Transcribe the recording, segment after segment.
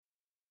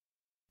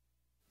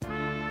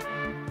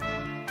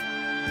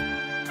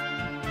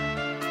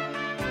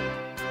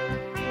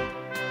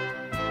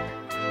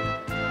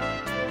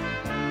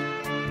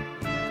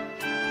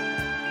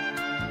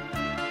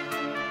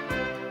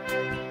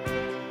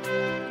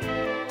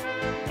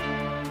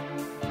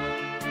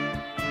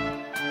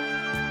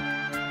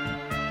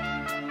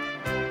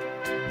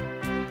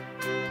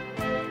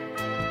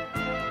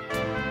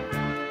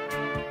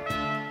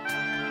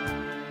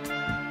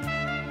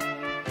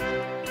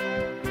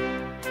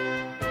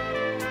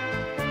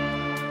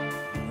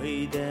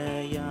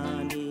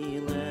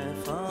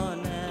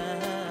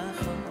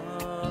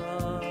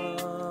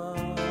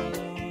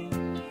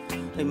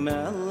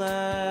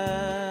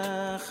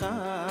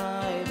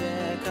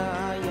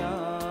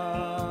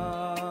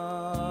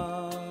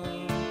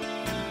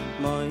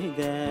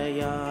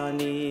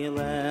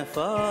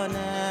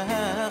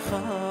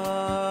lefanecha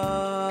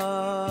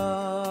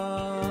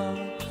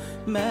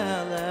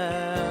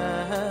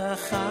melech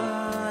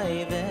chai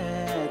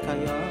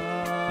v'kayam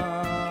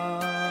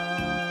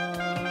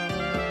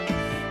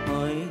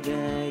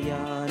moidei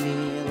ani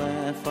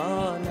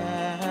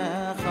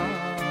lefanecha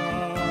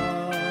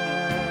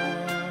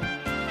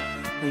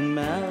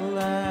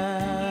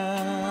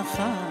melech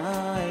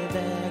chai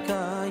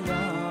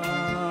v'kayam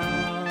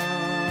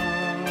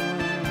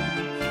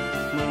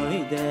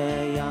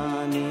moidei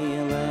ani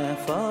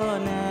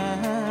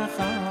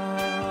lefanecha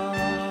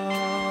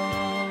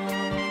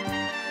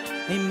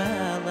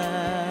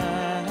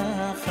melech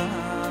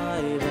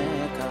chai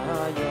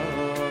v'kayam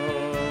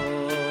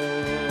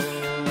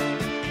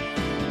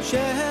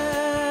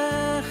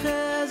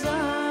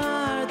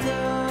shechazarta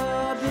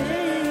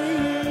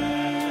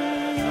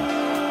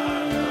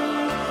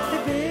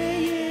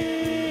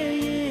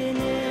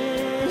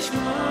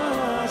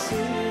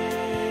b'nishmasi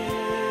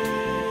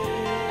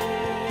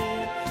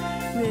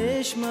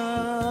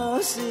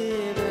nishmasi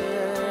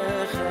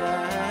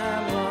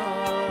b'chema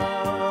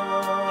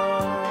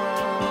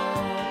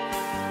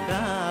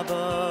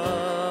Rabba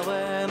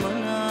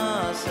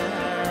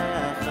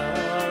v'munasecha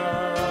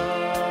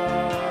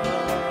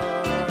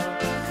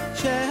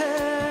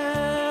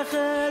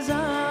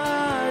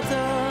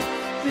shechazarta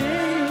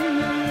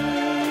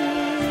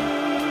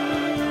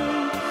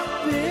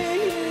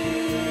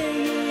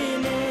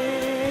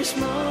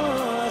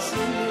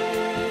b'nishmasi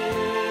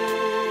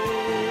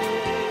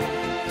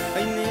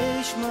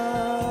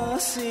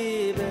nishmasi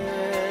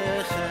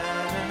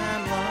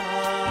b'chema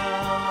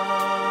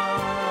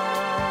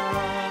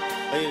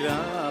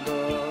Rabba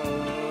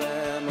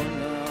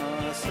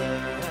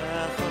v'munasecha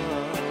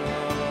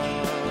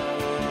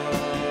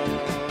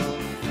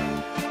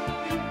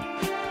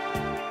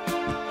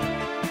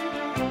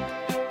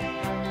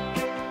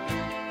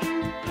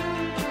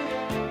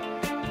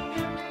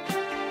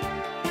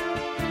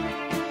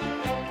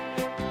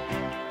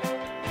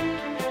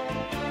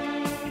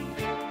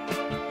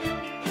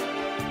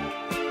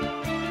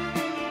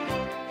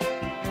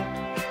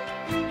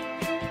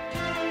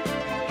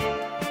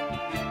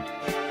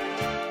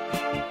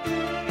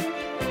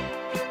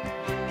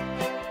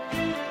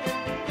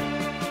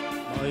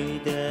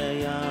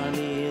moidei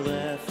ani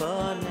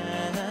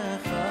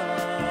lefanecha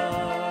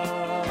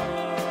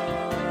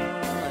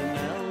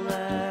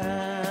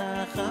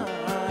melech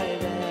chai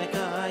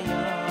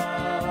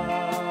v'kayam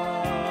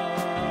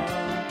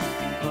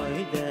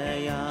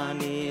moidei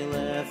ani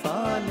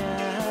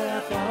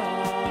lefanecha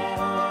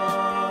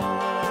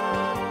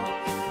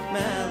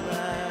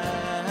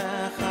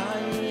melech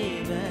chai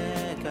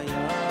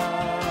v'kayam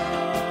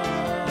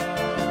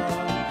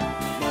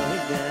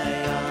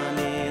moidei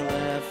ani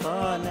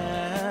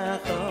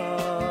lefanecha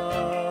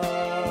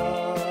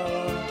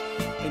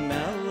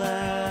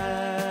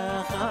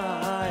melech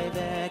chai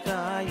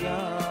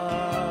v'kayam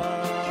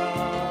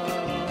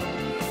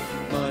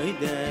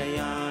moidei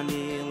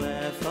ani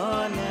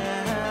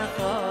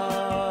lefanecha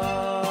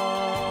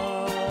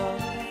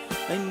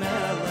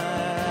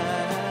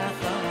melech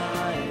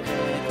chai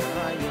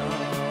v'kayam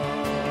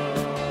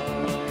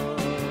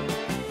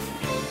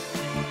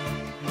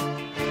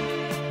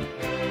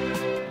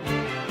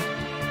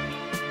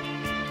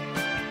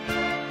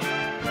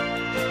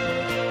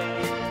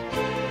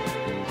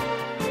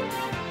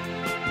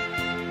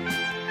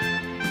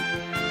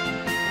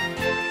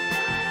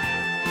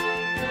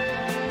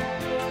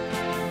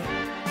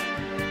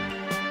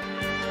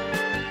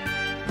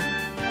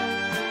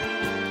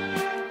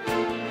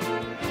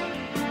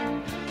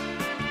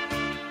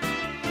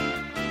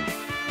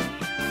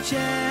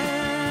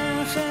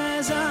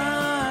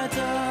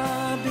shechazarta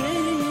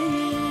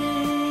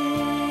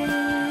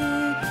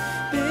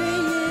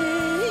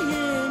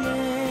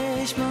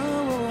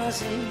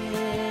b'nishmasi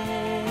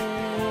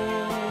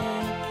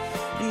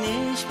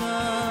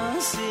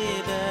nishmasi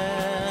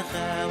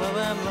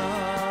b'chema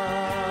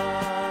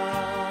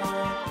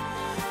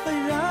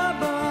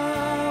Rabba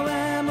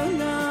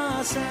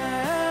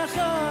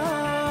v'munasecha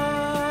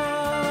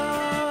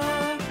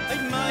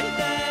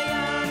moidei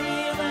ani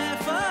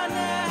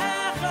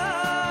lefanecha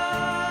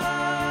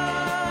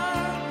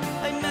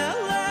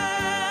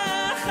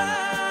melech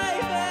chai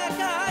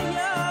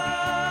v'kayam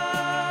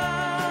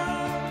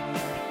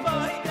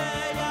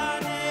moidei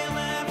ani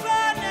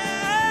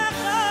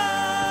lefanecha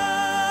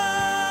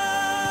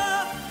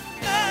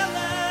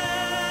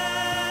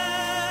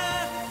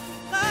melech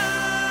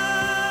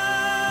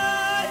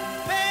chai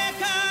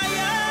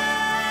v'kayam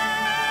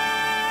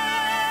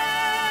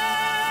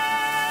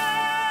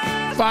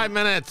 5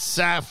 minutes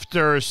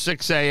after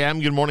 6 a.m.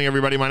 Good morning,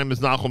 everybody. My name is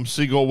Nachum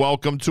Siegel.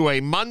 Welcome to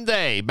a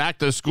Monday. Back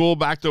to school,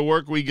 back to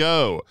work we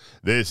go.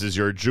 This is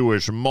your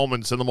Jewish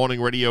Moments in the Morning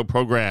radio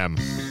program.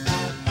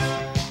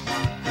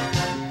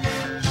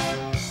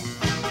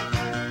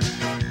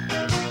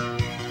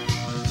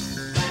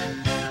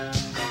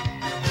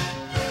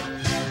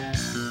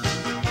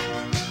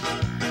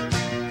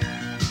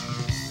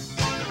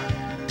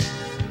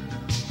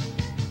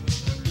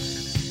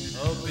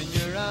 Open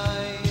your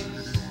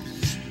eyes,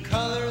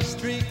 colors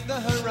streak the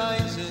horizon.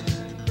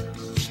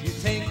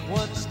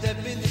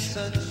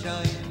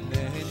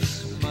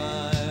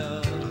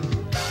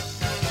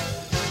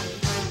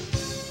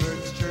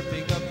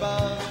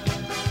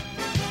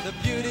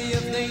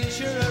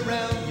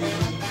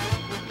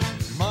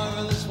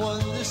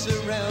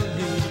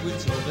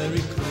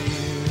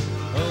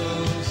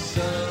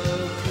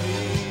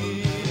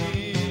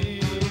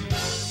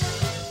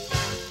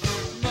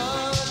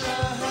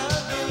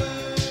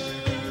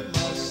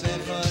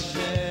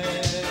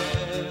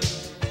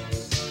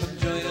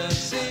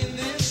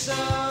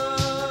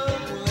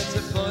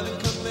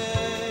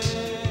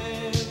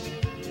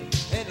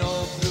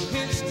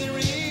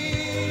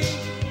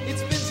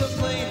 so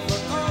plain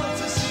for all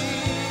to see.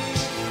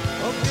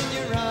 Open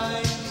your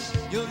eyes,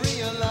 you'll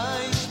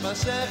realize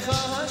Masecha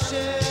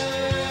Hashem.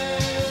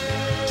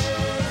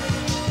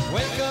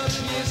 Wake up,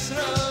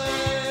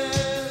 Yisrael,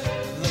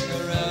 look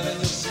around and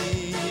you'll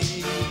see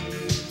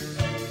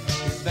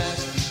His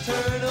vast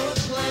eternal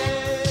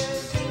plan.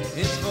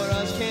 It's for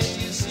us, can't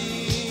you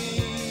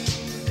see?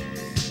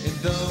 And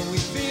though we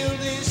feel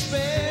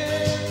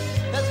despair,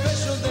 that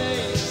special day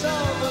is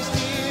almost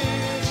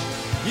here.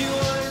 You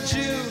are a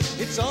Jew,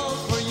 it's all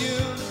for you,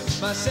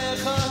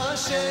 Masecha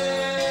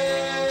Hashem.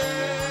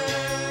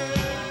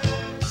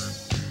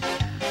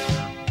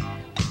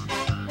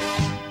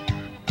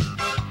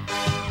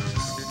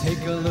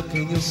 Take a look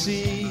and you'll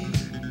see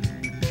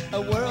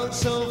a world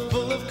so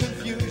full of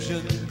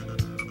confusion.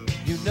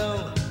 You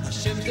know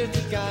Hashem's there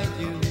to guide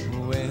you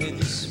when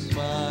you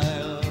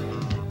smile.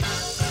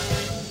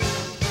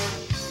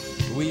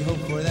 We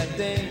hope for that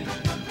day.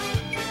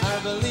 Our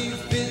belief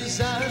is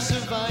our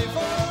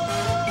survival.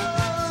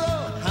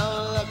 How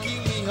lucky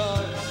we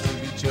are to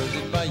be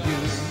chosen by you,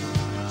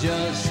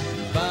 just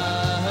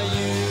by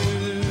you.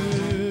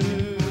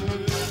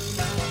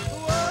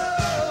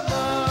 Oh,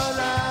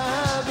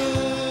 Morabu,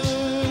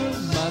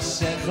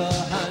 Masecha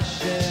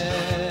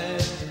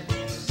Hashem.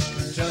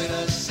 Join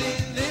us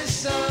in this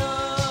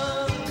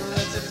song.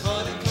 Let's have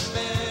fun and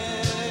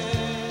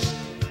command.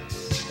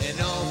 And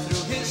all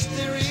through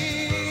history,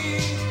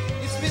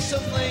 it's been so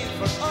plain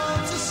for all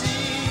to see.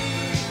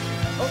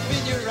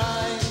 Open your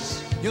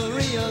eyes, you'll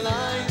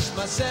realize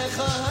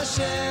Masecha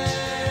Hashem.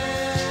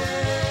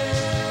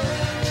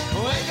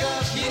 Wake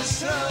up,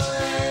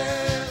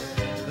 Yisrael,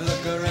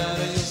 look around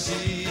and you'll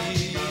see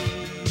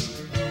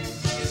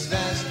His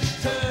vast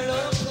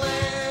eternal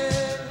plan.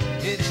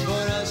 It's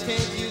for us,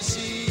 can't you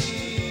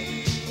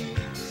see?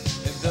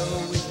 And though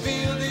we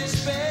feel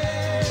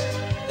despair,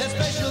 that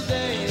special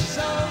day is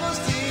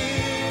almost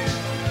here.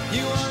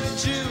 You are a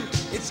Jew,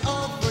 it's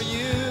all for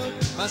you,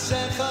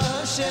 Masecha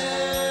Hashem.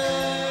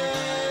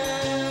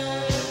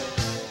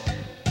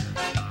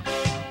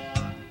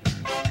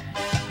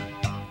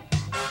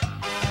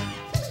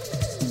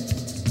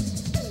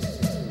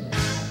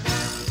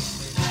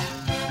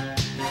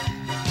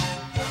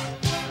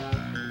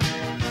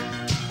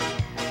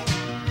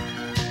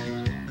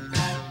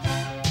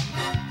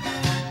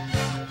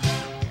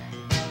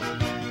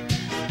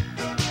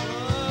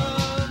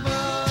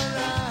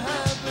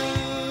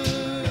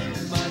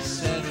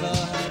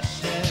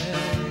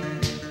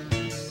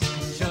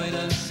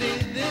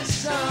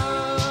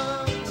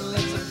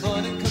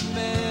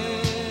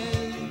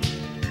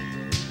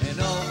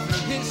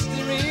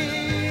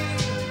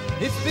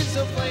 It's been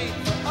so plain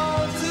for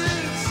all to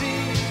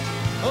see.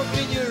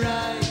 Open your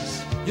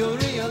eyes, you'll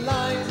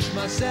realize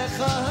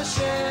Masecha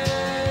Hashem.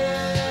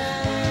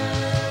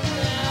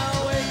 Now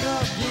wake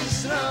up,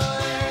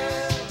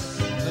 Yisrael,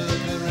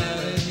 look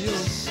around and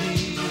you'll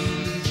see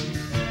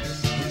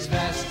His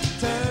vast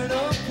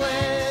eternal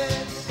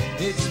plan.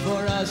 It's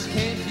for us,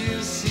 can't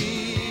you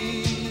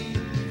see?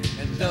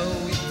 And though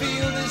we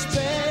feel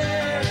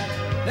despair,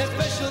 that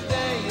special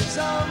day is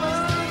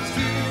almost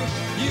here.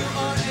 You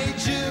are a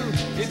Jew,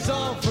 it's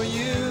all for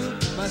you,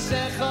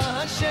 Masecha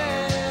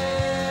Hashem.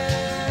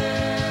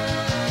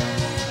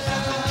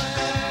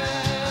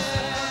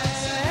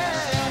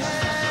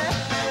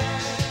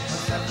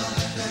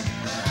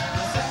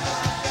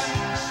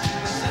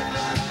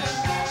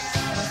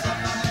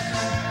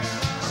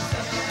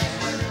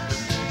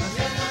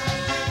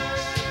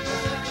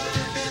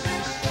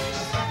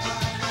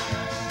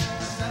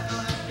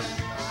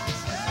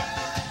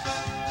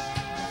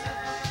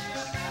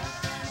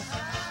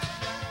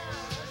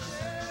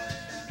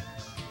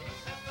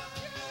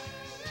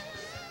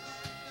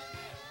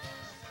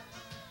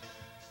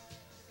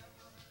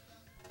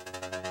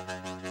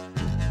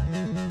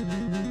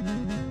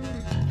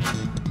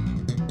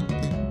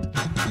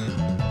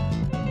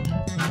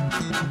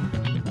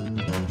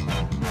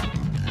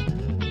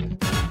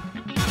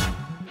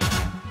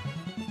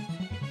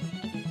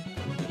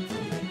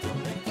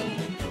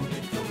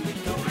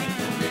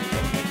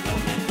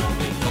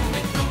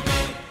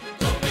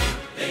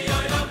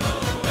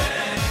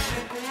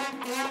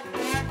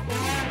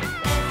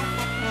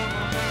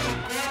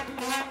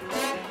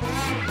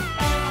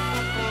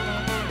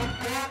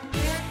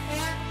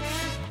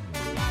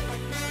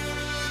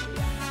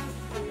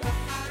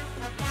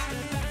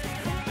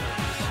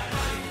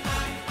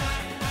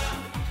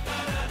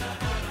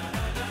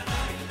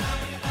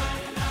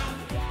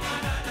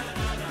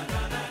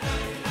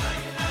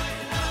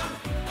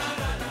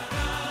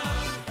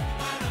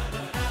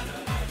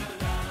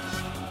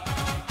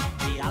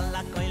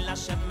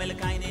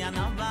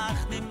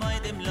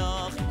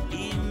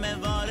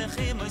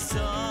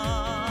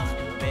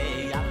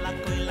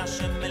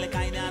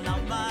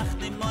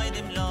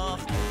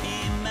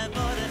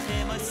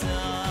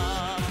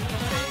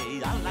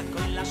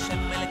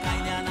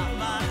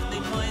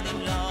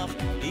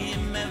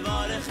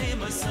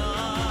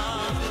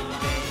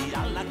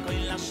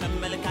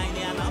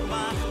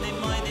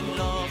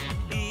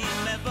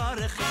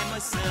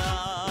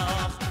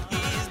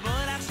 He's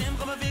born Hashem,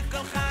 come a big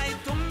call,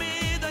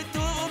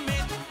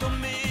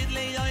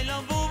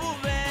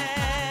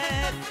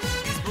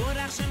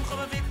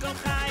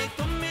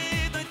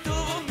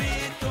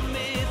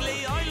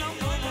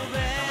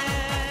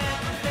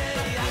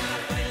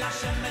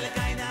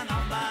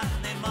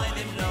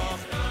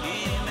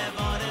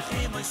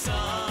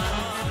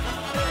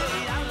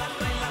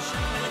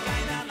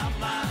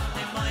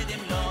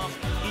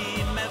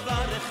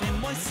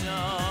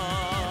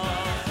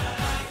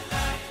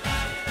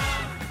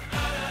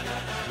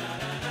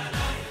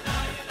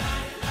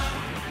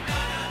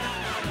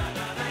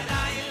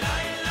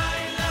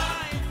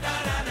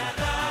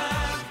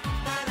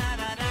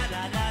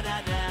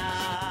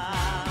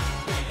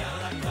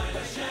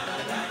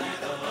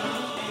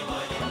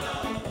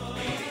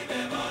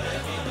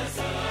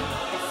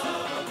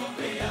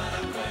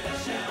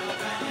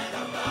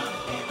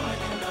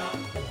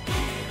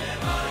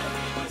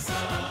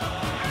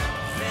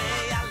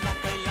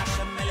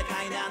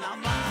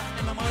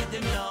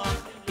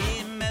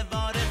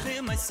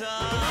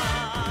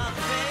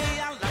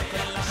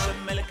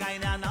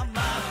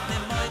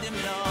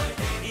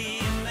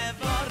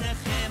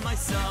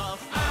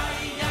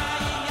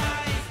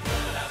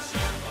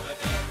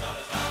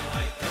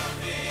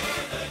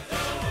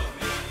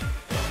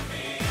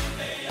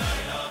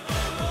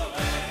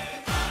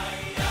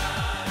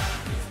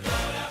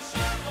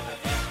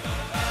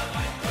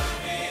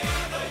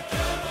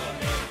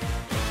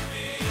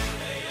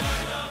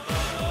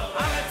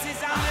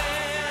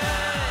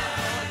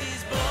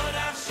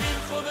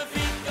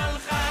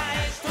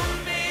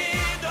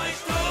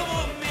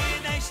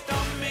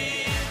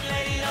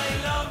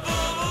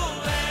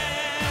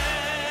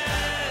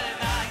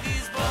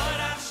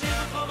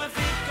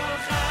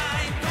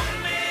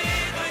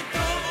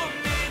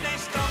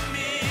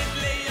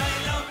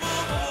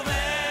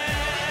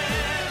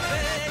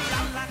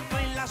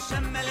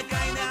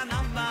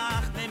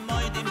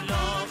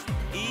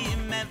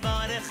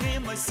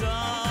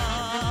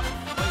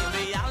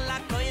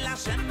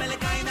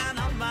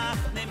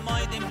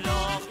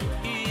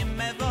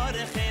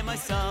 my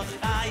soul,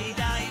 ay,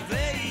 ay,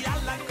 vei,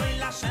 alla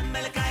koila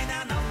shemel kaina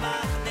no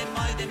mach, de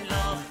moi dem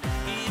loch,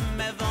 im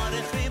me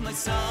vorech vi my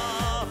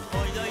soul,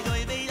 oi, oi,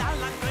 oi, vei,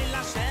 alla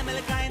koila shemel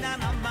kaina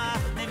no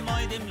mach, de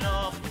moi dem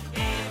loch,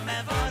 im me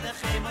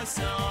vorech vi my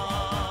soul.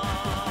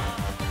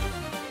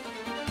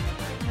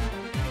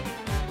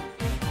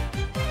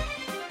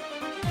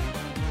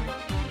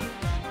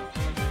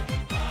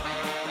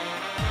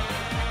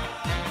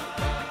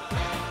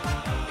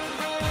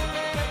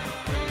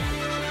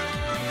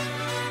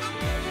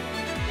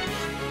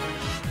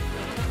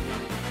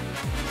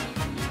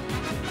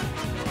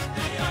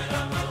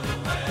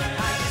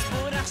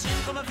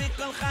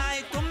 Kol chai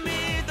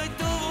tumid oi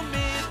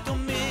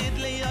tumid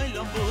li oi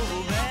lo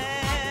buve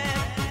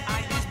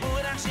ay dis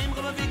burach shim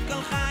go vit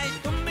kol chai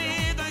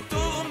tumid oi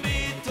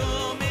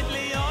tumid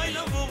li oi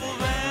lo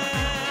buve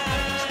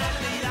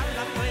li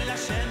alla koila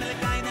shemel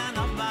kaina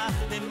namba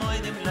de moi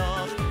dem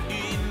loch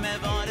im me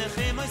vore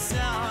khim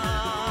sa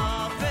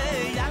ve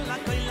alla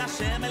koila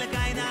shemel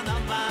kaina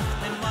namba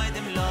de moi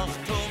dem loch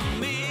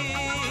tumid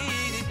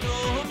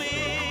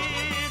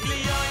li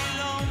oi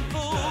lo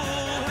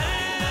buve.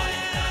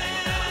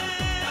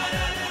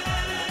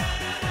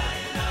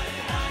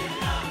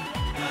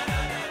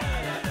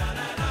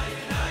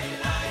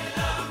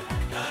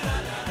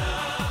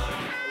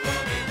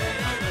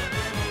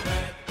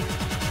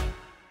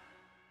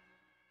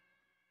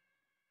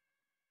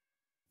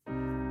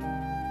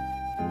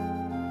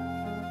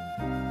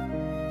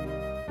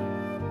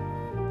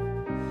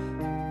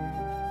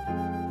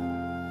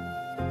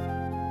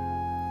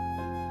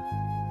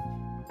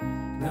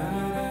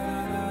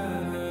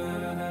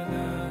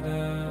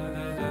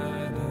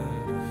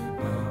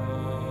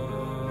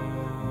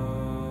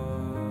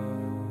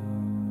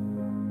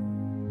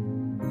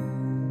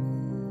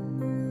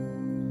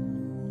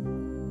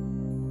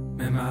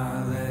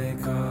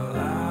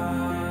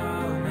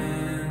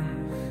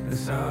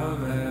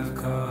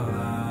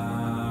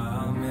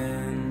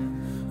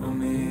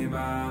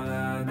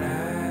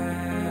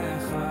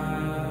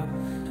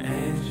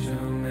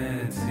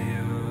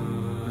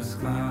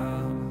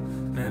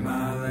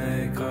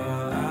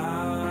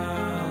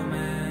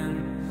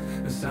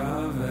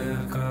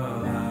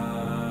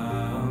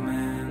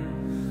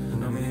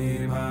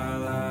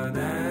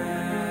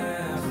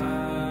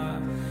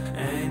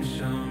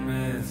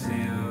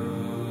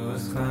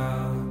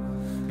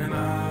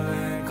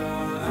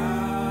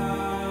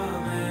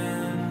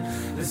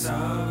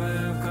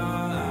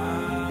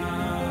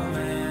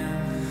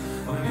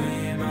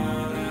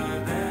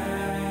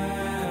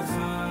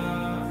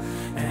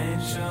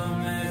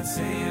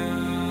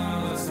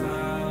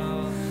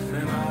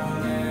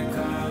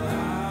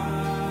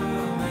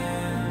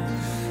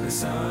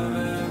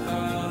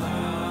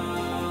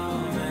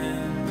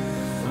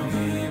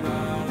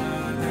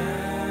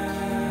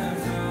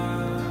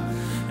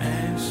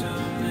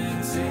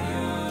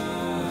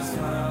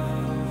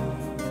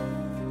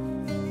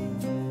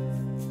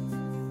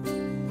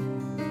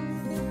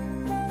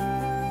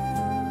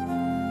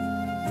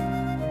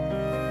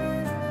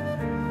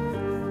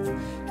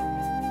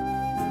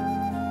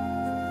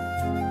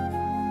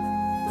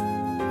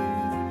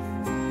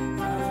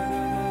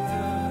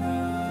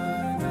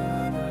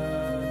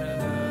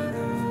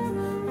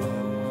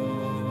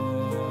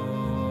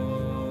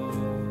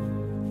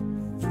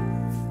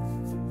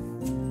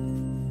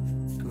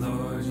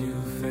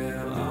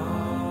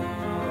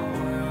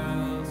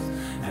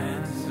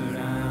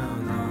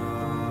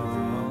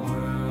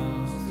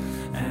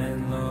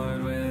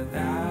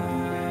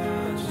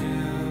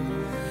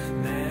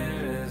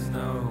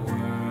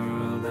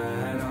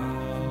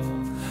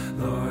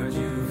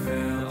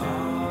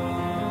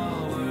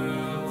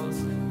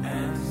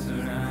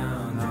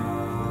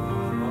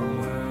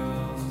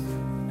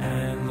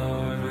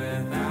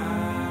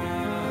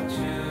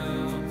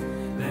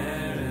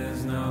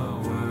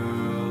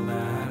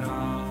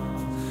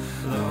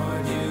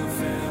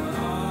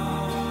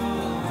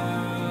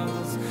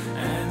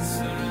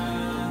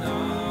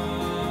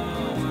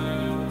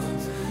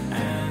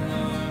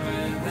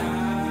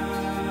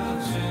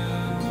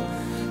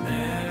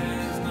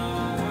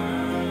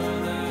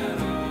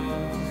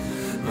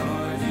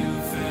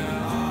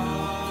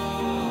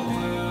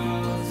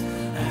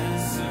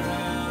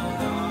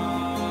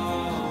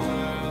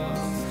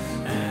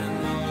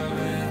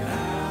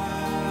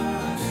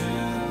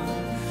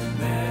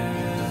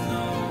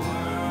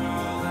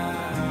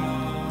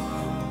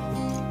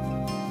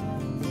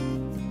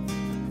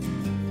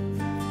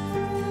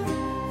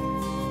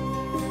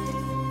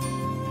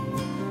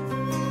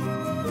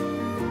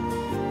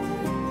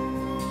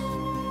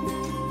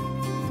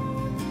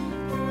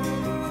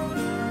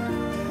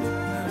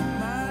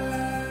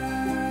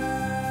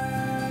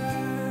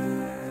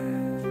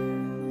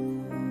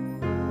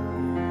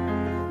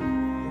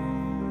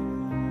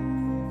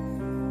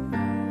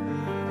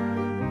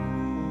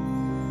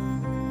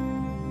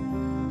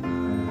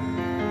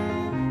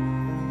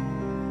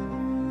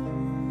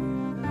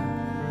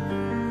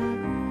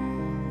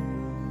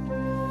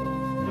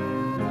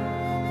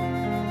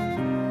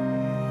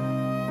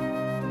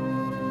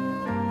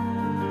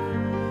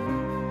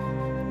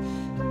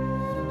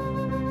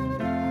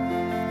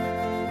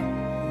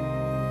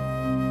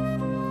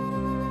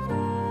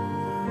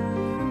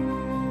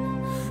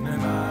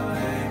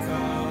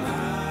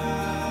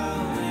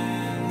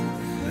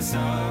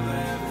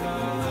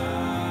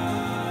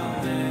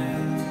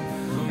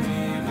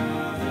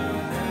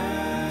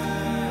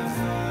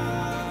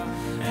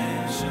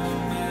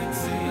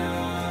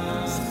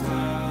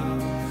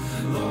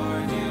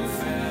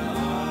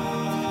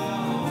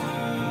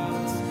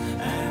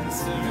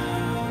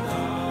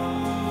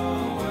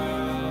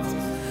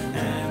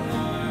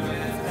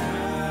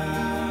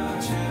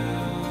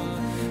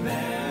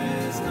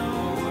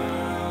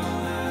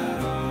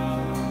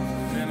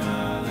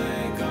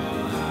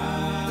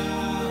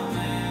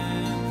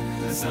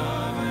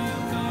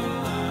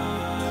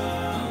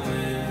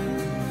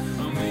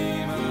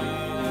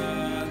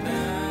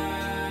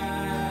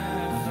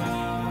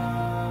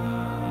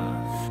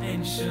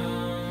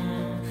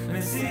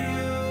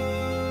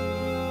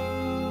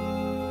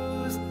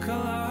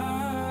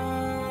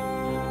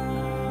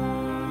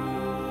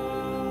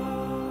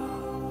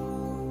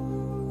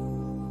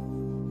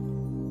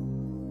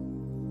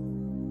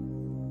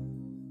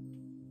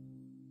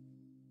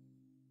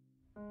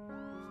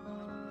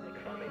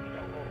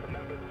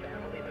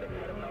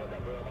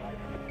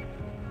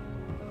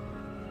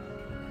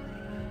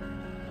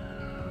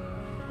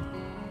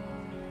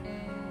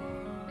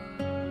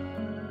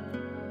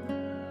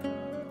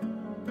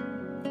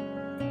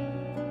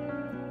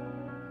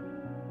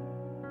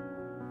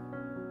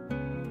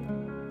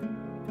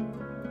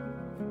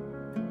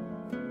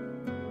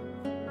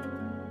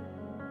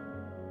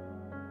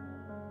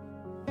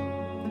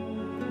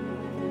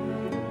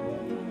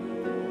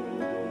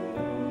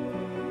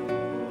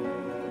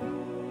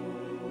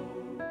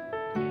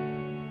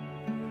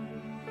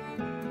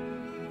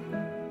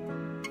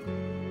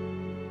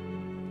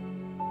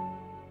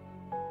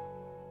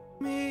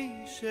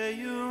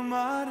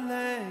 שיומר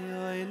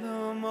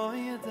לאילו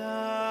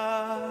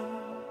מוידה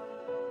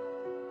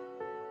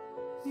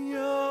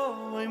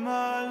יוי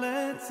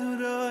מלא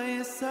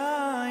צורוי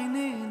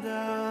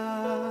סיינידה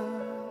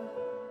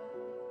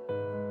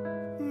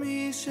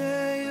מי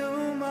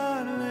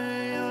שיומר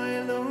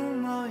לאילו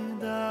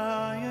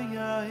מוידה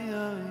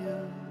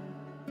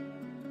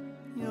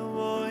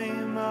יוי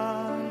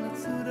מלא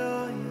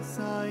צורוי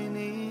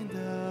סיינידה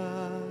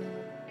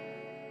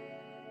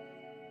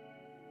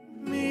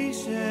מי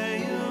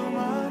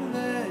שיומר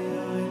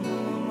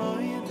לאילו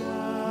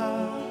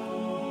מוידה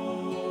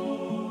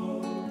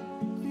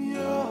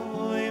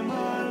יוי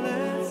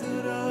מלא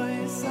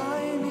צורוי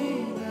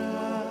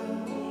סיינידה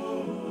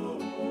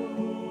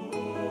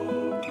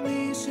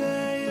מי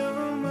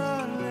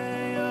שיומר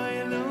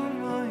לאילו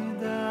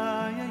מוידה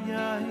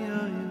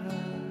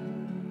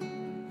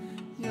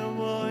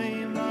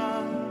יוי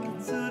מלא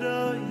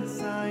צורוי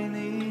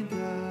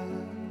סיינידה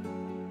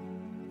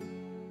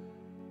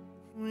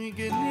We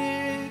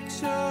genick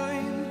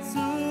shoin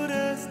zu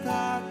des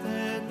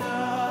Tate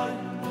dai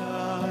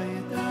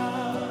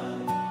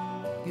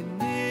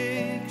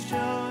genick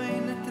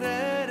shoin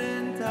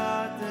treren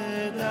Tate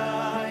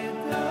dai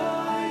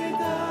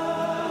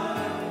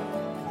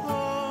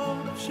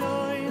Hop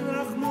shoin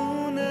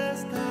rachmunes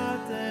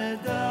Tate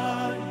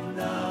dai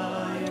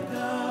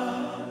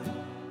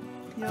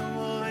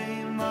Yavoi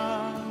ma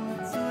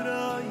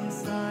tzuroi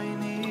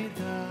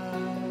sainida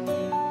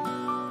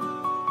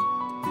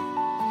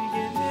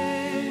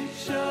Genick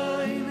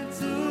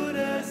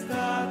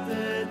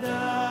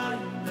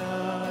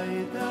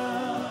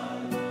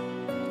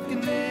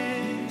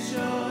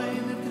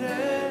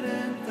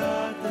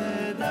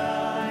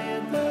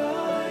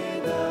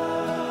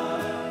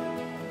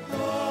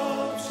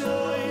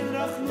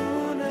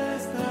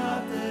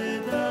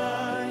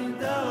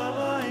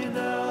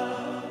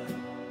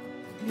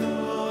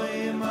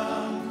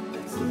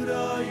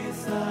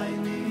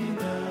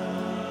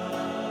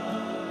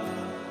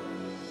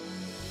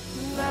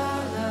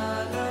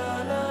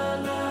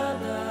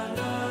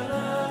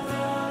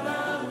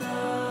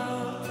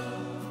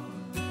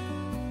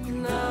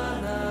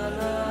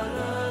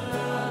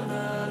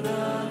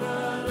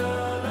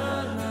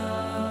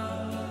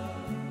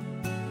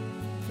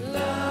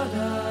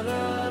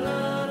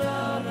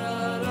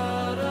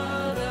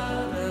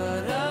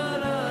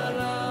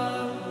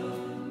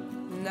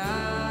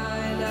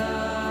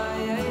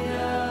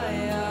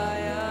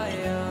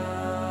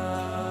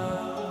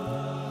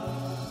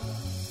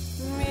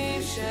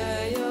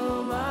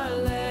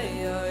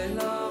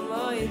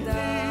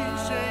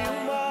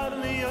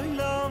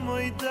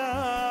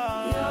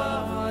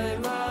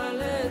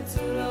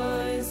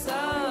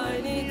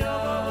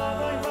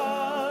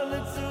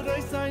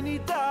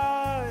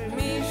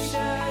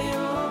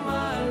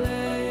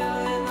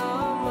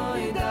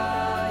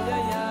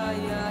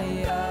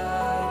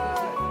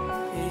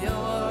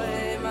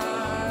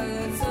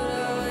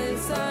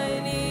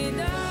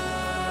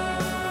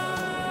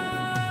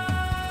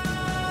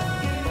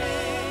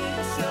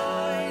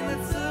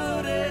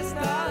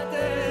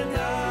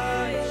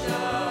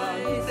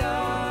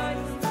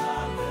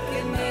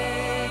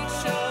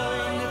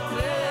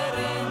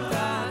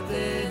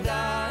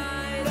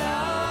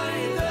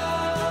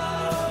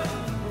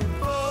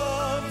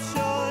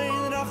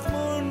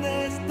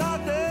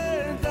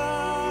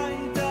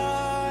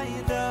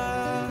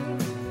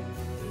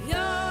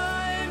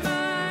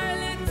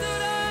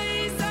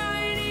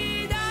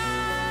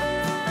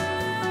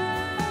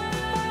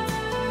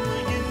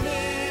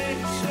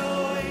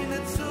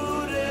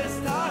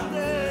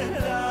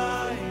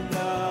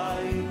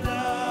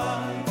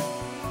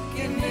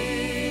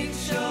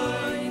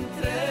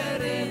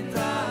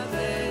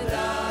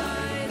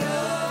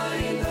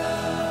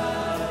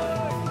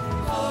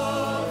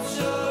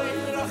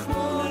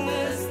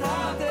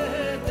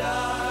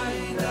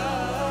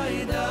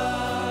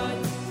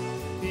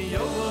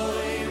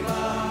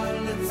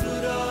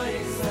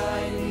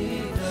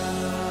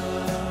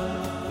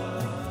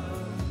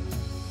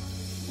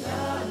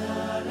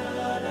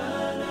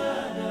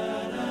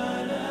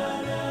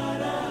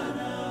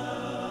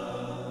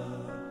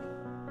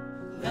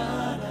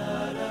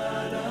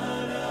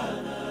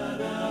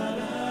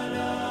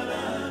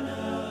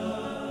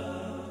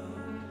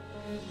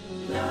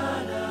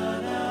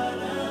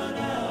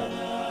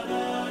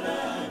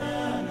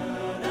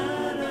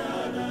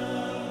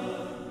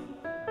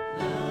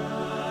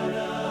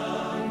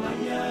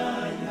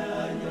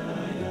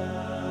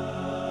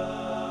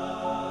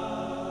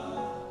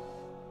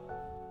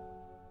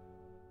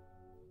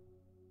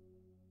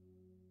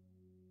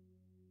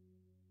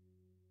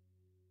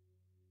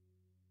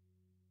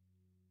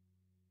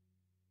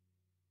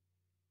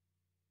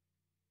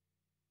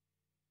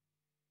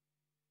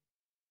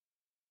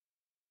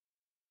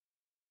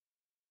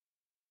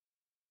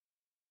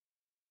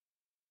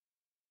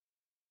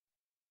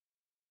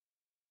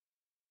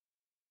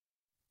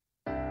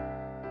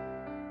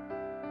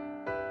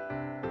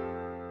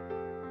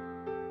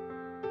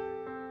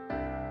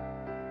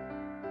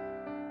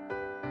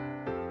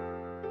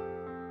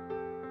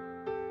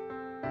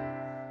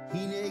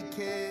הנה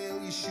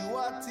כל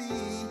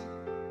ישועתי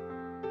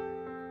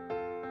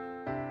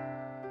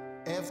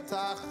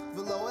אפתח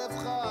ולא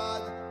אפחד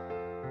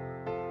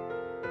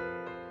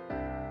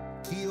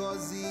כי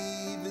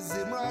עוזי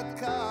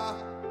וזמרתך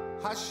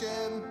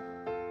השם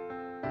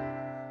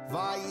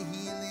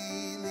ויהי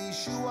לי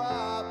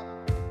לישועה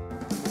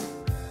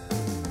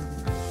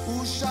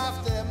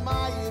ושפתם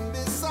מים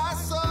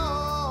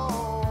בששון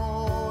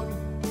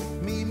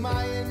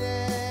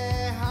ממעייני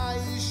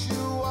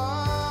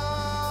הישועה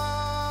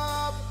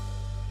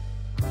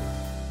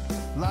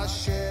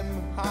לשם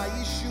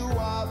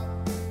הישועה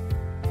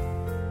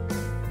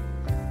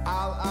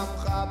על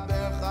עמך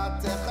ברכה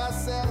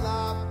תכסה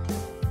לה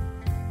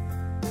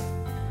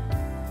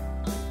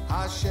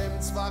השם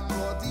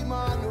צבקות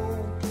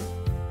עמנו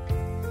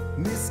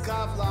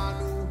נשגב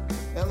לנו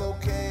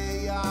אלוקי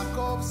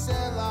יעקב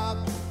סלע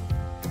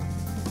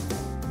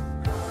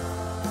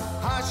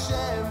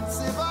השם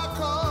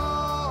צבקות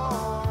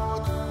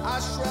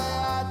אשרי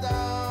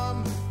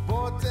אדם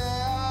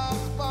בוטח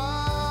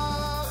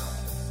בך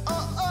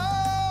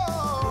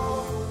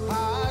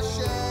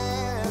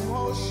השם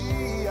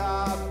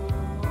הושיע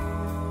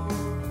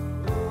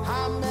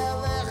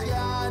המלך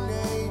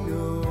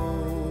יעננו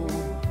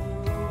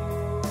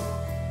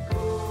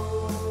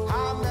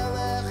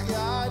המלך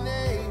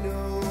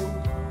יעננו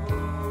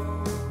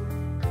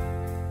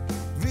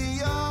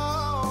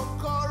ויום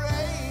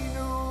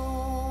קוראנו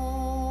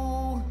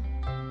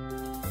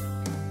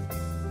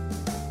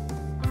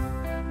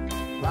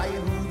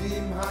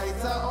ליהודים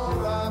הייתה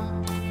אורה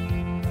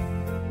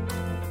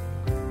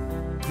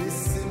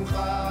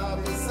בשמחה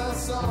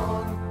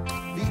וששון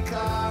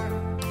ויקר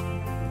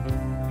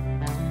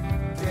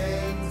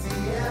כן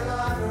תהיה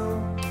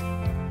לנו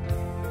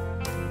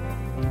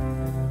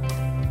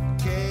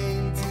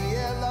כן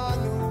תהיה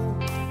לנו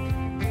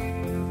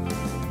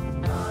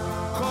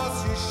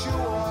כוס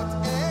ישועות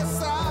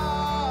אשא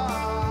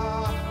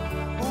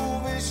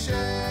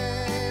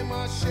ובשם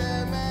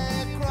השם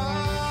אקרא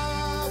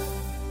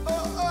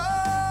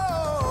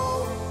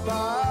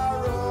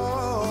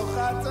ברוך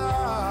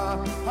אתה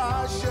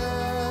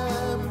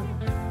השם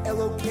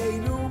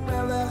אלוקינו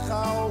מלך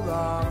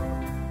העולם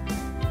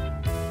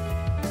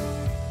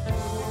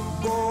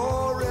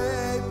בורא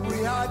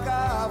פרי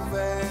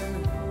הגפן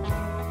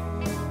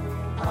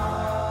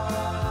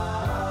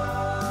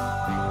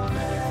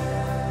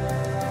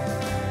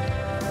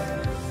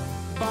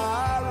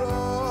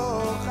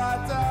ברוך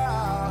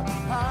אתה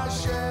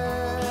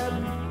השם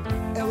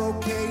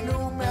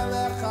אלוקינו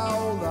מלך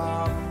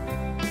העולם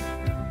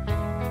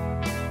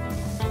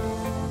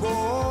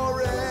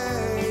בורא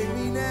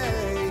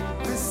מיני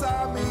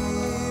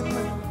ושמים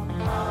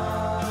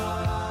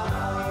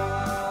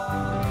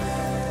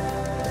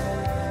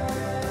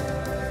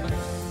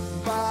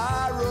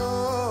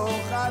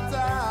ברוך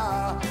אתה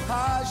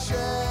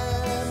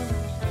השם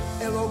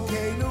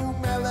אלוקינו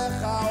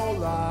מלך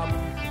העולם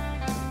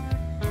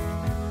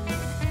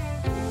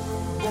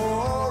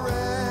בורא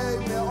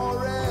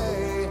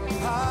מאורי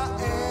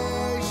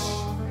האש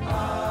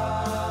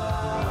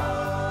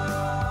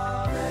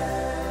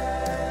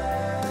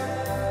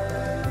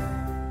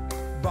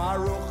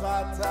ברוך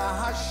אתה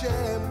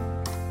השם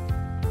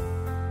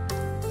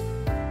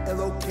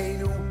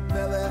אלוקינו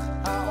מלך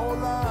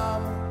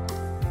העולם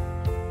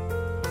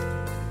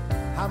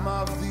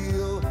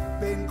המבדיל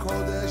בין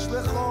קודש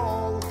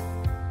לחול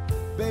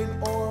בין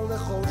אור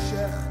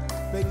לחושך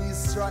בין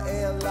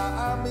ישראל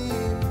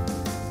לעמים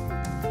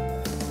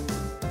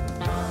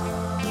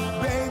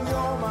בין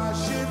יום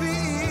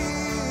השביעי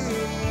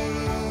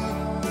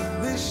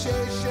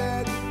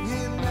לששת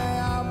ימי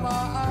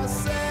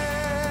המעשה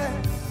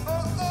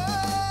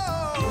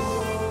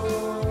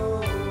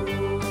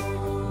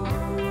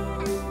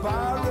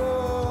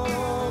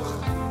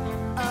ברוך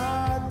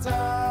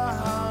אתה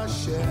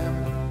השם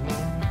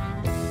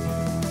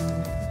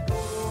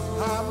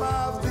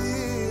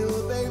המבדיל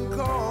בין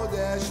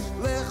קודש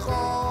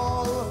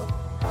לחול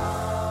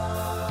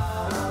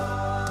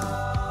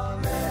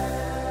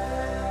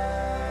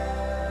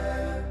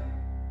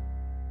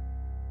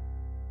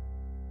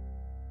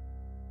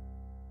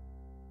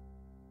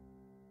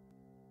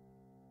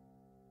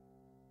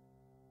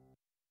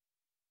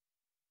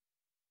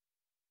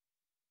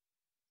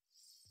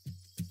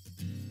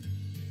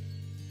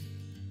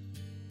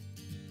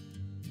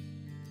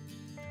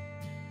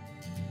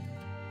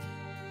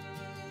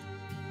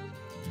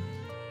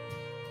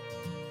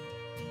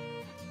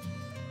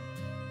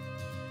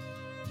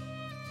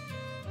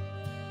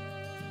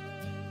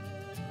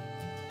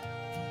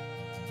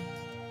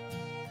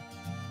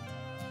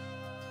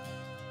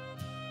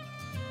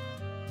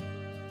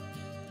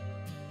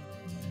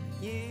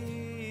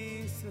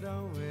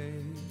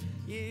Yisroel,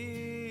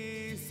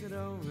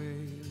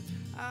 Yisroel,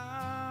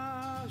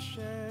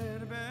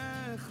 Asher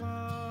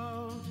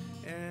Bechol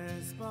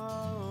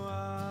Espoah.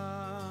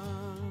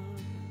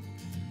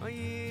 Oh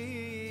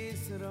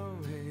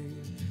Yisroel,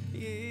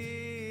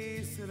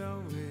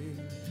 Yisroel,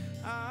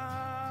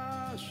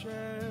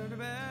 Asher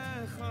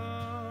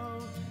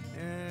Bechol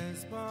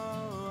Espoah.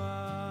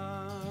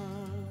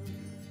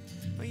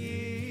 Oh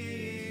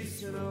Yisroel.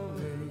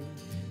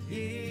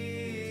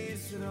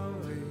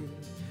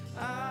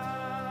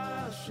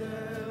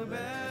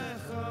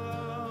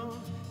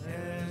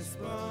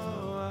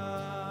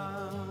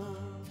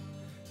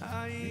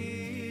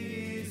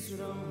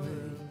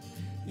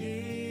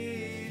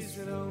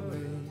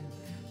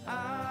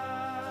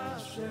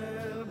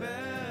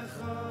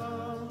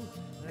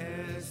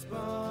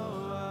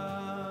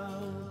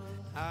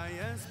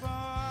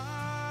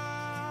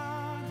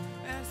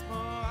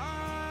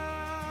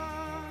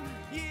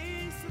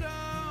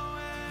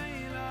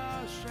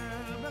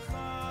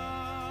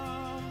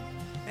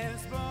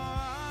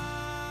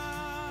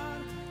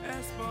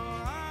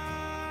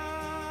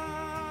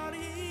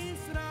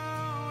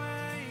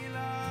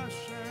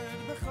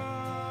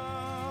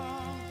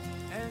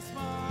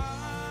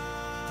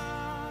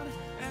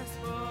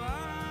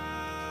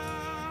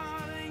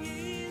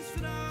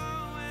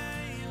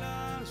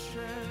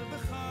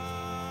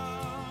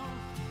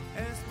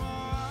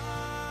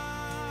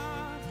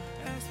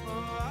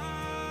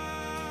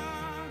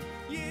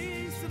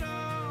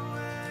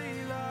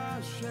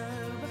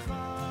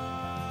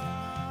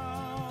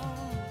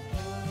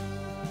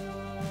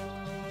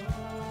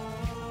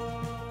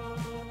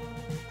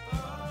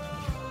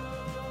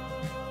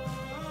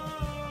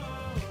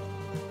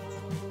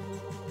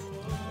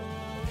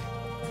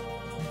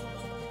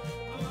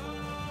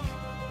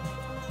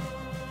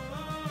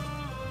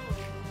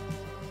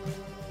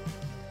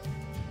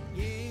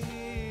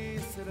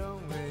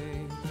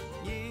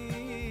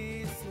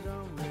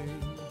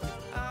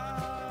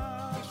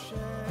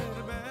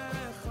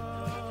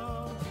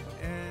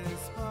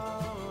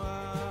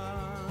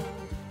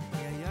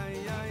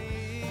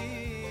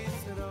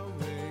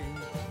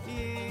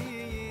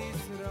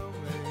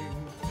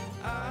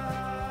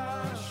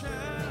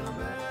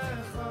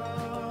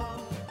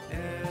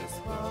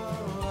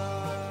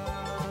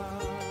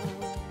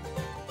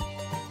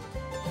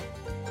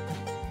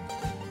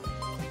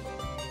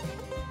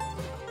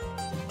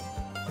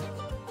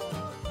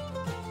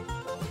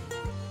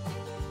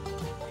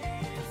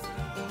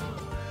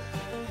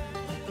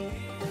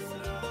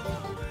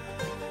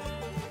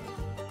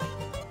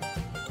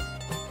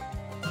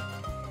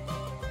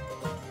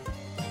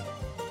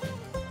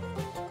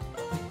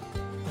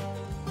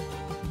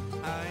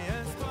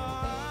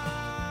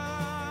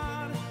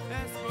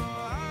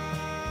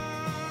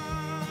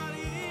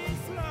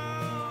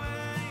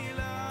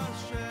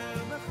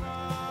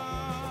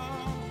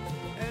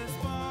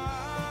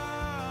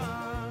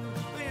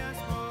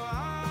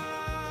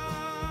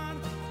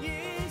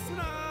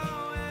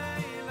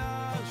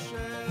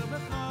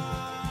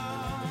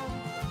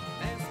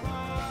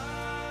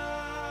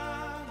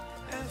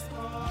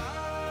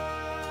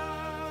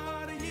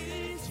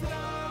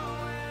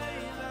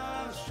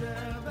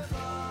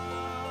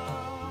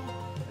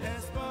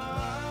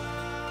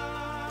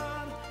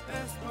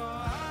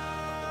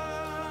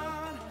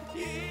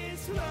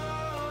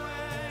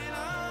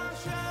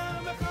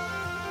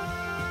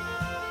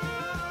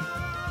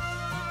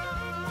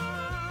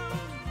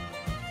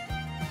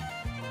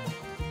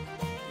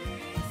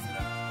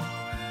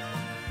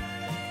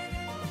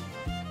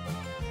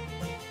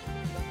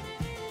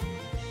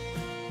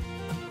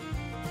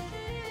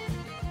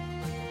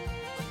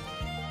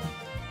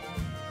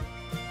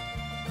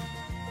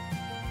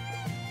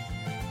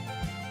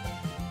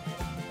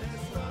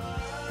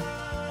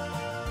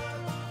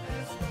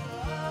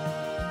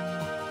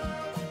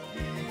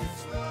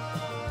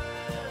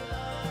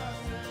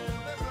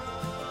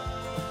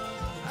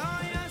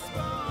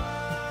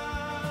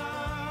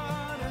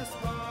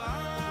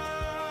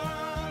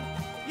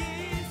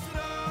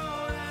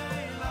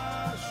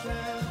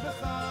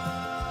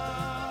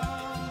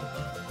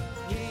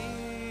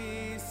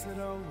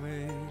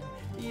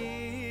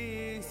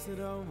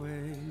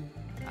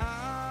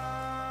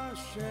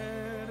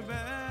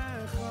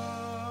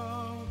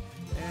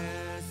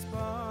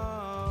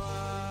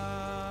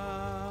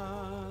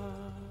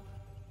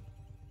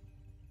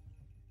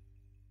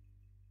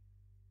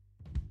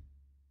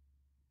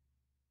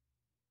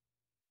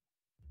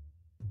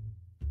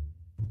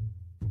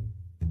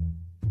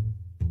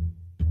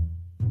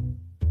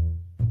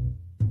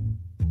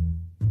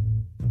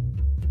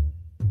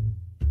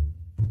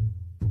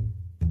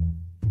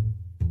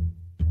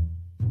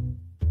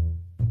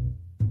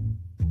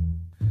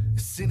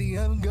 City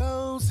of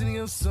gold, city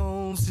of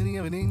soul, city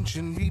of an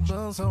ancient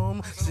people's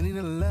home, city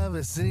that I love,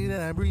 a city that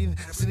I breathe,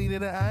 city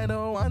that I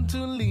don't want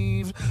to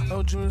leave.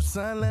 Oh,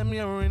 Jerusalem,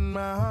 you're in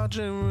my heart,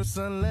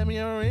 Jerusalem,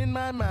 you're in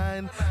my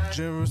mind,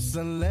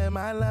 Jerusalem,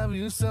 I love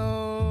you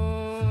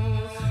so.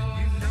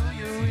 You know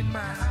you're in my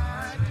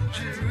heart,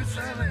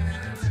 Jerusalem,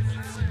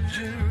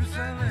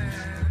 Jerusalem,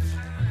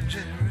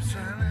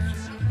 Jerusalem.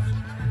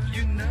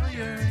 You know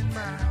you're in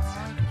my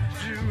heart,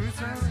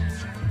 Jerusalem,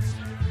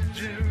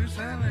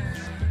 Jerusalem.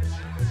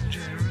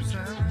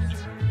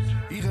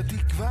 עיר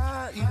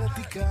התקווה, עיר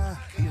עתיקה,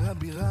 עיר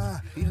הבירה,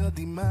 עיר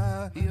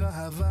הדמעה, עיר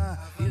האהבה,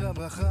 עיר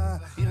הברכה,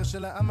 עיר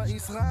של העם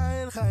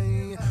הישראל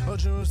חי. Oh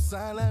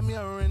Jerusalem,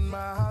 you're in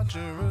my heart,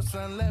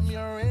 Jerusalem,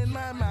 you're in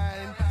my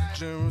mind,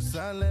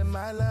 Jerusalem,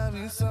 I love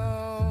you so.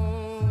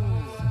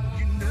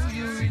 You know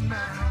you're in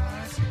my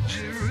heart,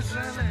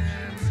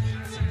 Jerusalem,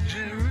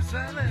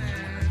 Jerusalem,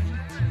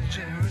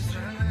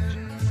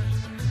 Jerusalem.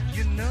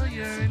 You know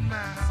you're in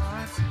my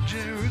heart,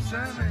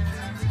 Jerusalem,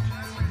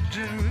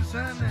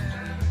 Jerusalem,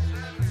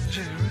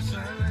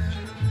 Jerusalem.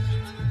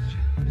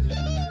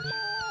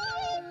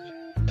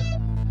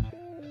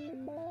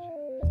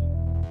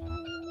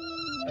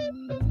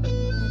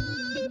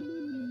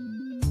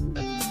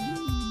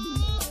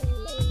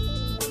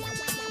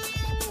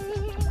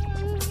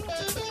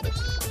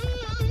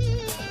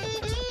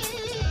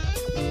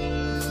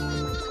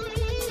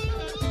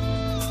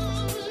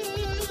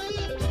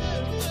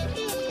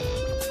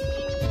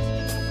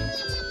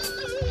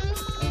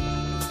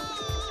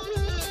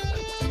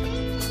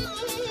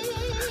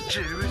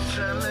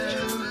 Jerusalem,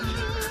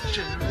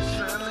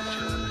 Jerusalem,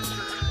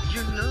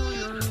 you know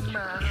you're in my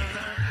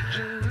heart.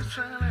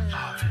 Jerusalem,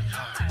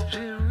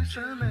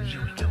 Jerusalem,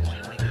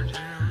 Jerusalem,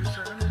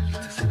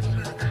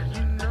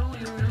 you know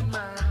you're in my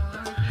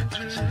heart.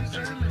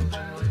 Jerusalem,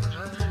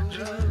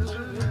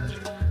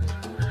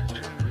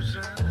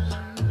 Jerusalem,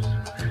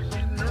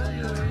 you know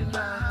you're in my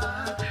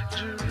heart.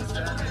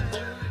 Jerusalem,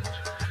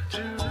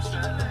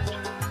 Jerusalem,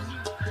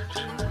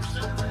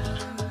 Jerusalem,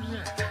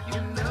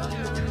 you know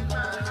you're in my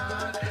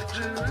heart.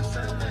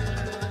 Jerusalem,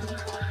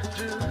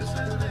 Jerusalem.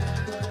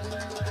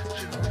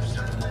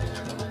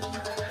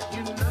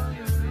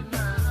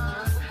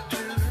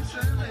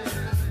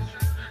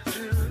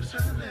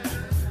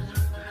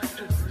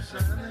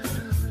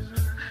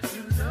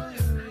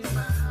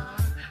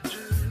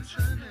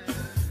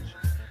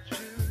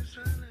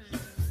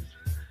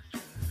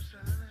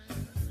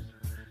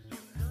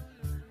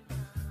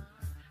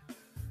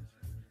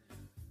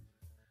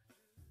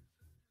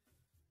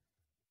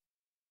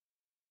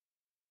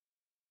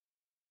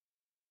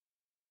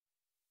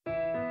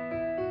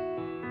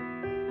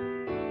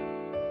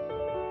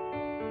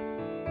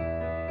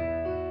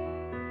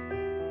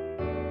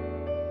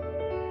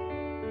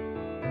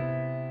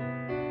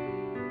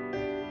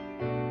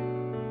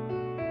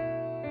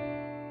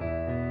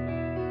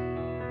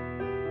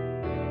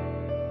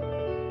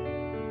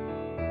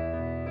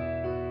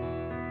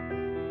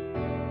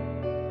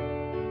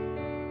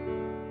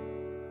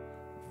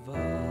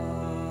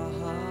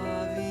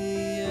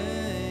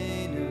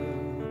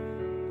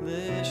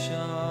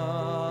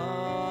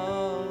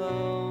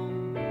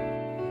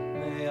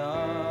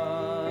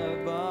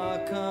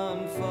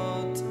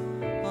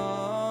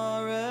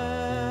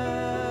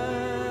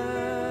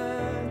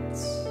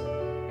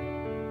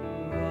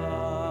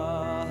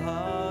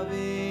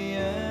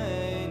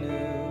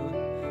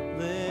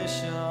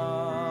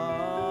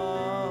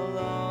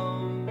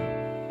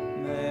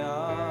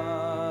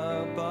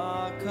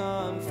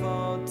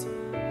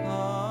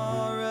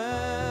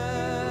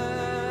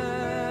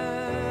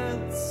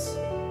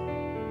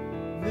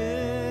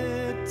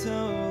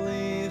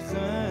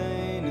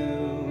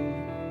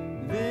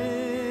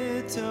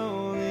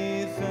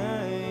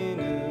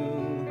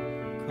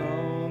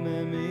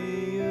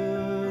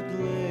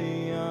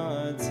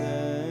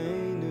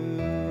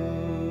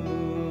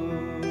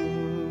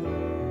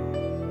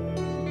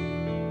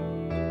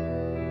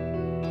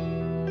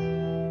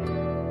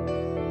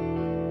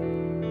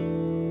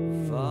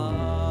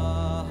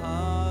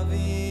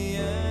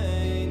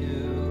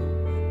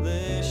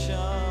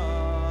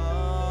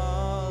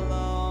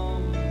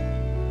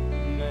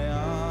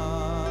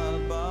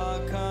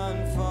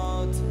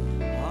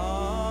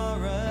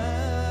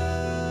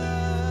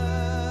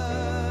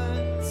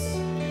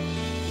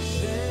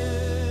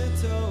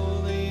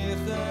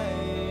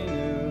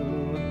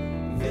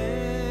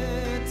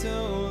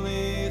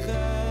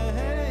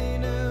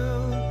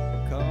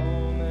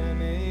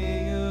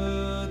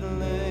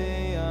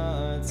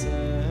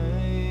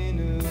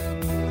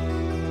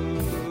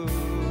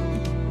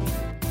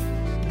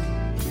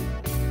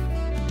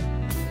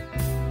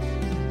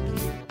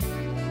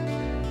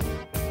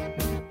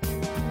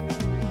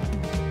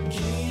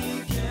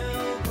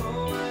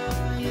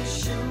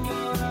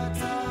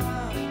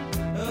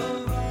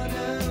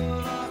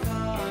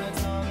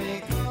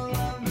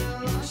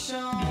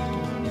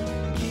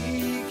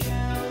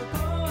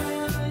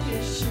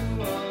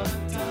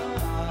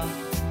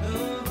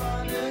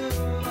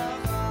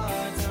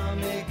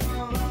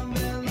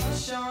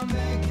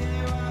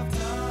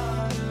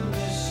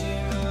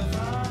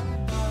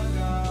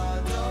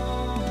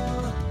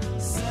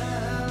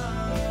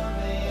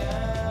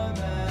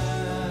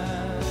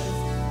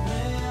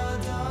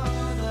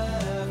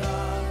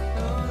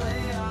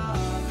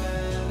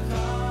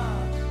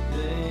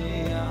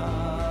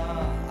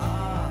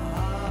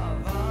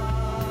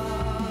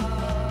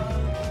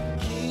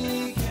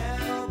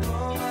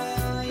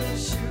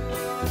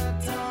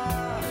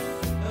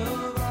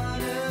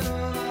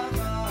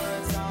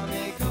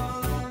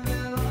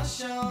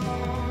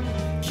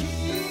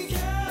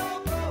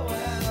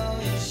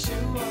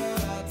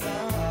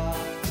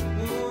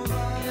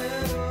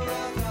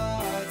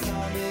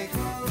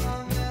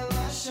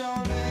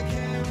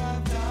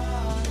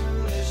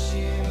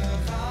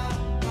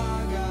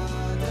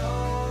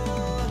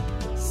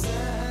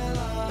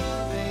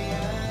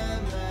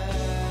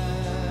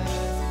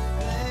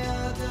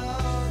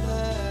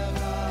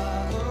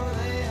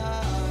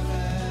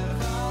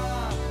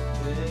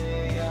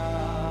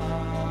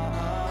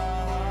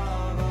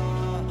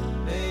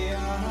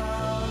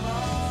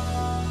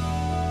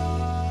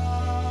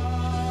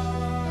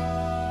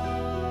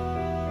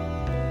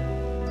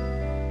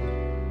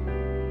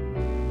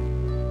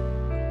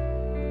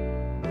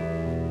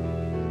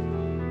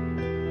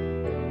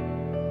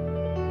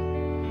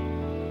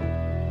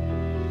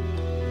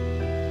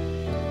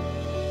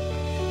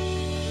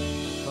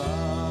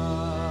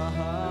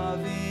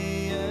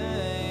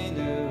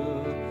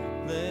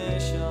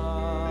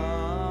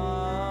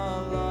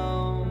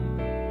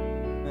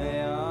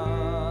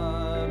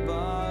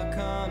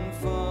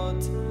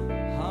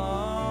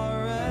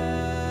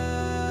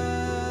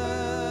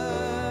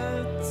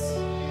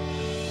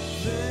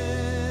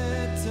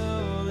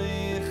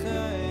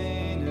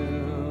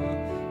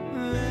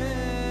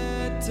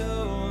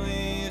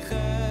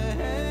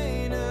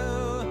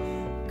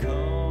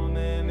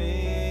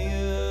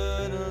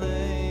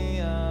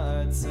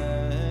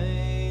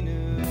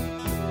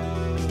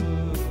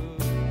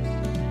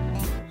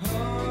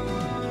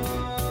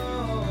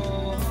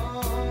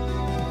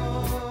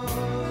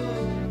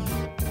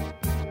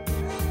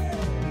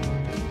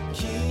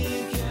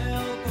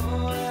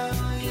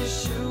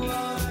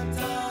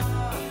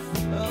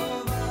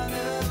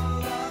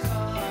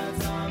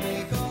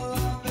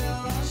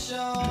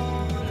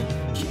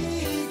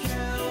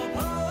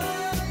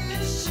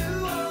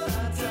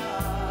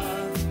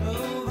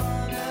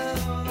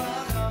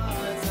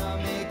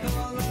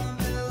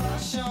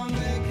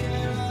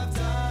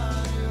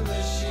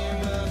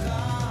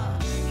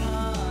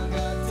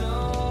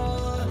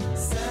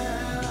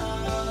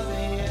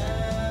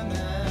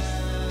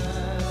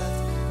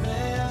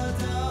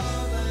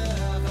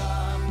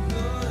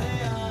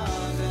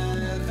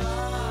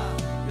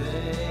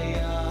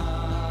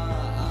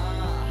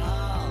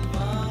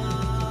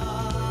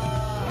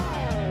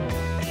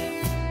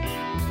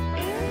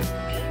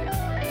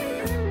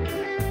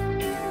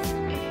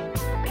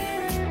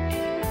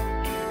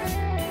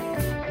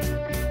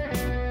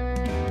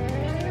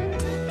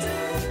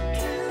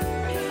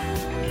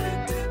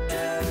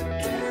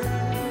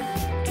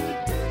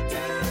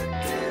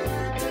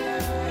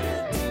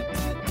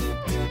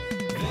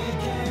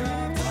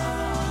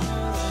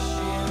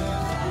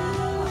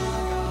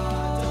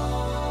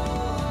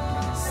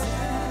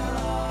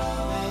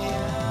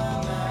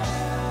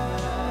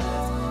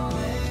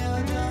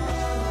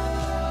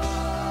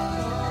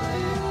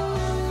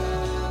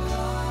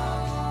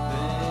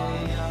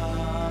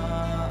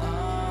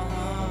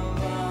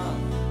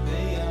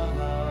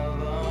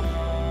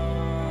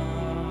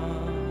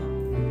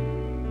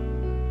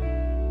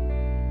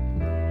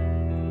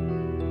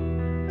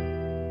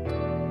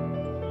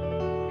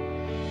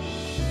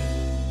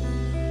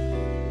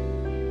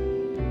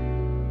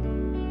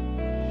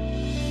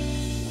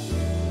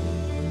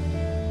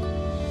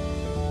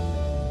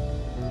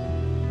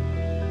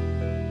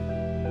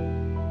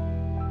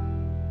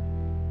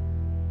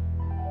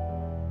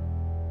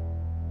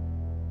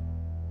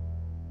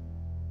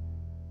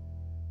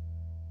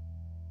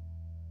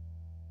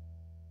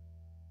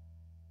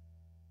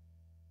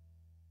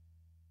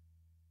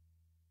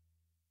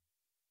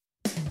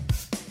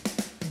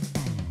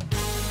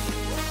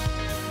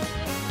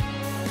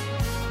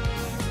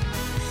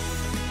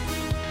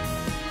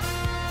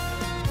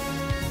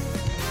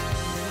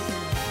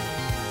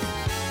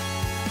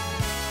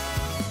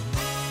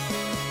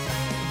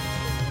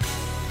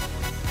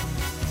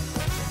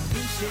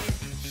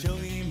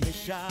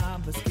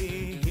 Shabbos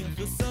gehir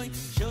chusoy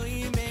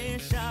Shoy me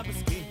Shabbos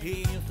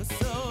gehir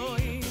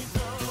chusoy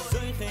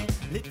Zoiche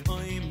lit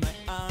oi mai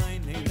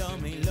ein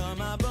lo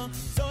mabo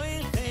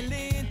Zoiche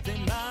lit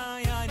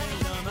mai ein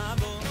lo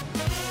mabo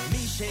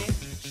Mishe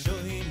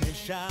shoy me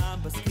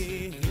Shabbos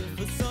gehir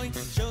chusoy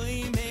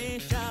Shoy me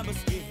Shabbos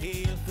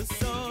gehir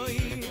chusoy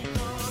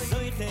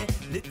Zoiche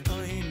lit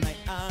oi mai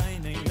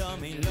ein lo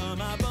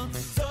mabo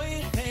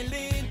Zoiche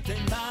lit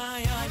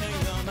mai ein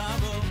lo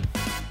mabo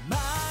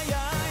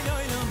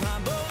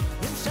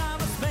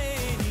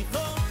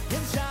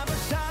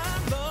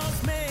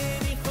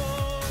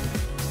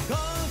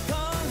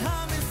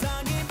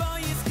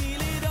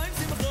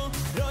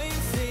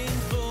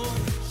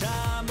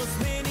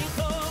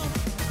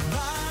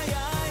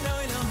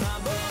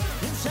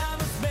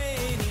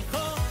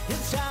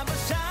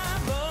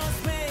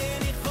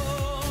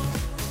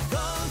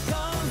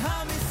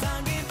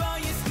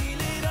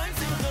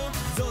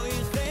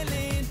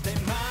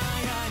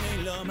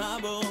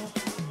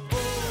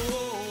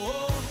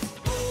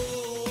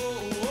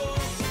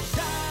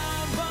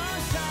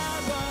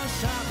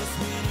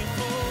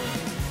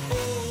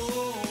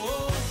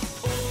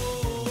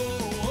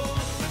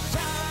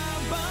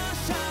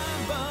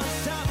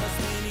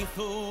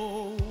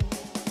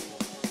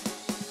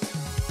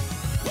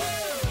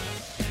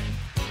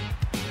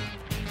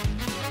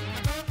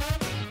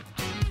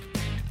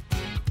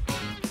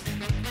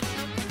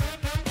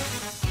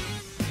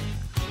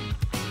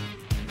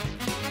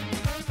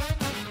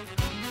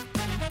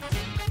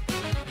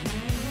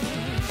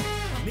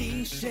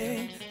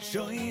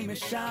Shoy me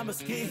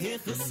Shabbos gehir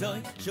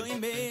chusoy Shoy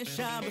me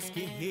Shabbos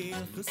gehir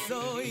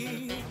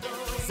chusoy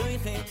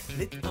Zoiche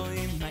lit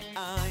oi mai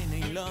ein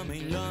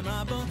lo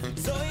mabo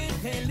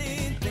Zoiche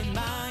lit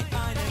mai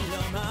ein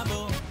lo mabo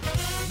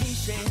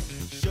Mishe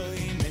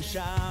shoy me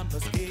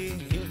Shabbos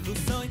gehir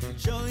chusoy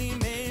Shoy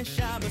me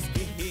Shabbos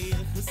gehir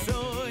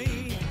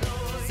chusoy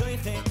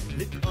Zoiche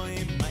lit oi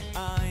mai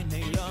ein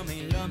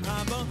lo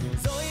mabo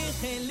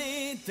Zoiche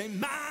lit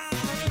mai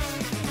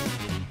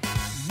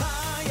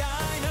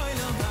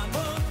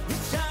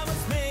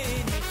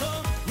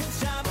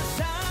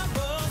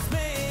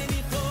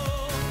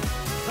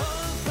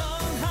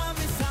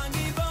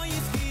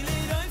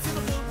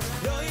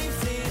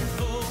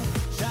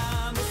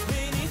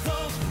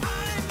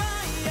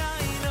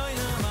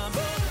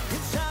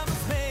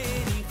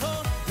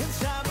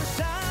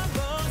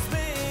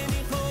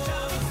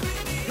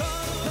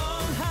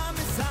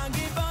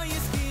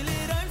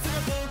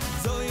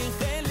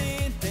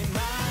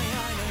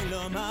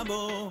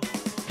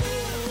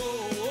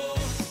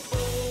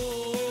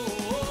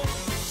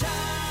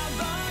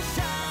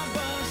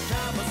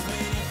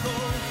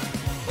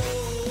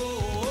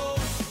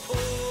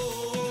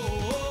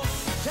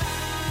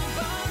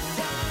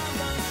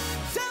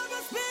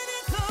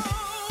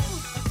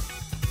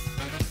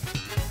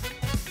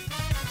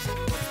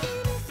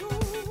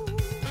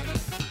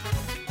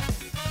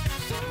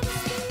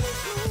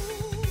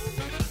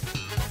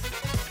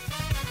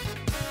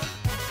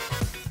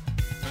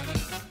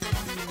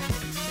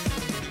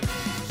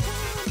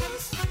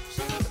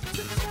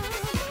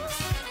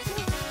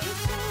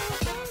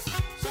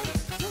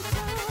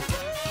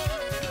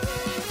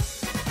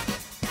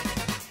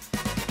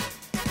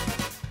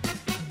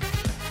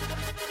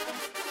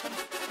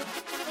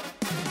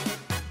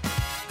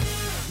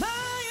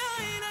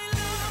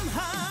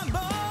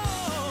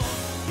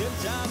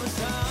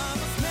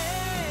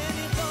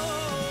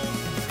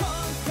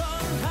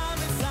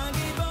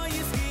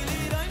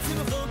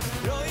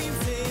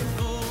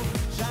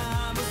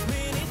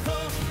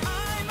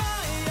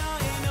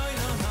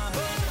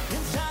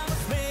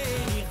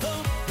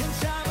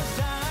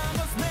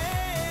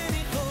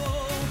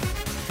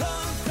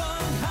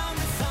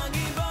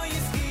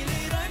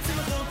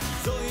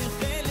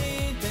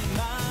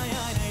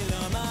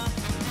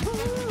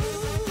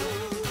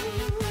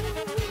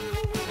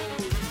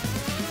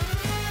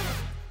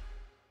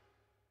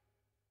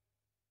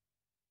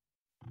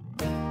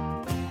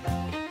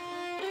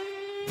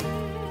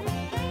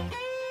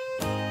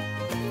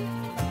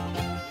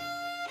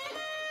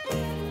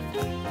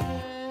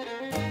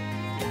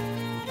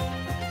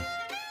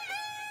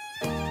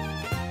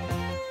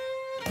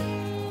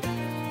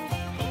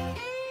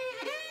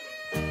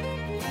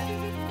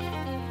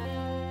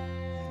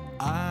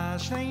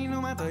Ashleinu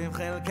matoyim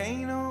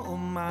chelkeinu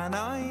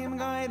umanayim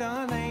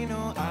gaidaleinu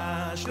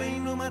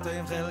Ashleinu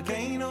matoyim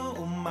chelkeinu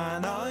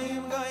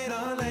umanayim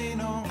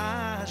gaidaleinu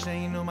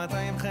Ashleinu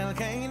matoyim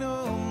chelkeinu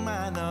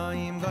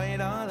umanayim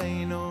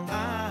gaidaleinu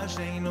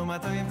Ashleinu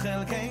matoyim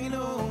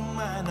chelkeinu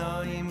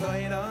umanayim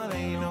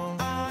gaidaleinu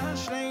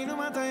Ashleinu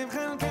matoyim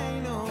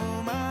chelkeinu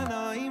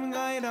umanayim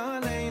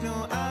gaidaleinu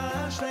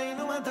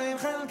Ashleinu matoyim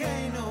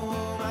chelkeinu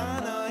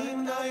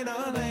umanayim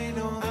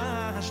gaidaleinu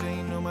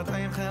Ashleinu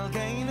matoyim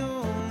chelkeinu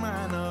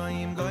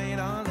umanayim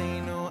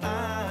gaidaleinu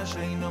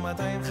Ashleinu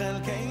matoyim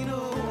chelkeinu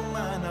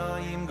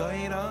umanayim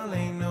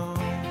gaidaleinu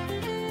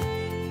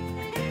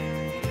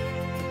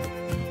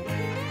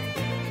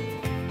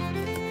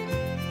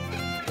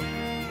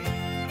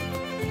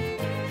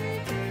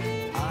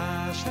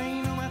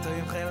Ashleinu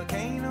matoyim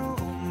chelkeinu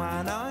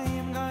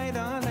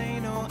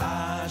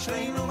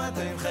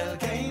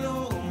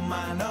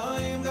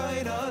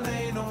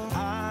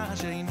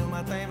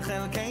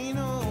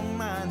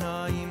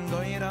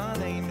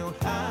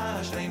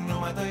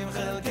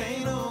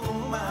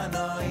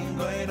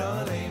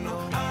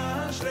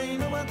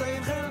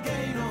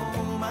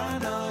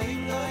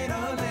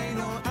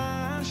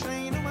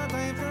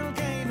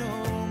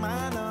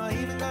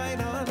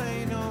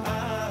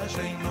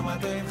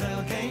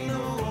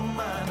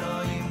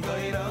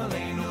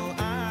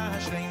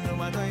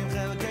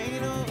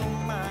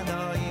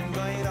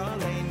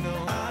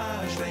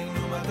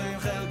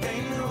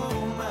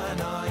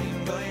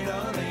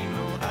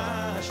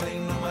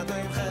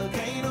Matoim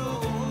Chelkeinu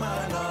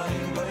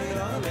Umanoim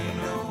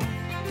Goyraleinu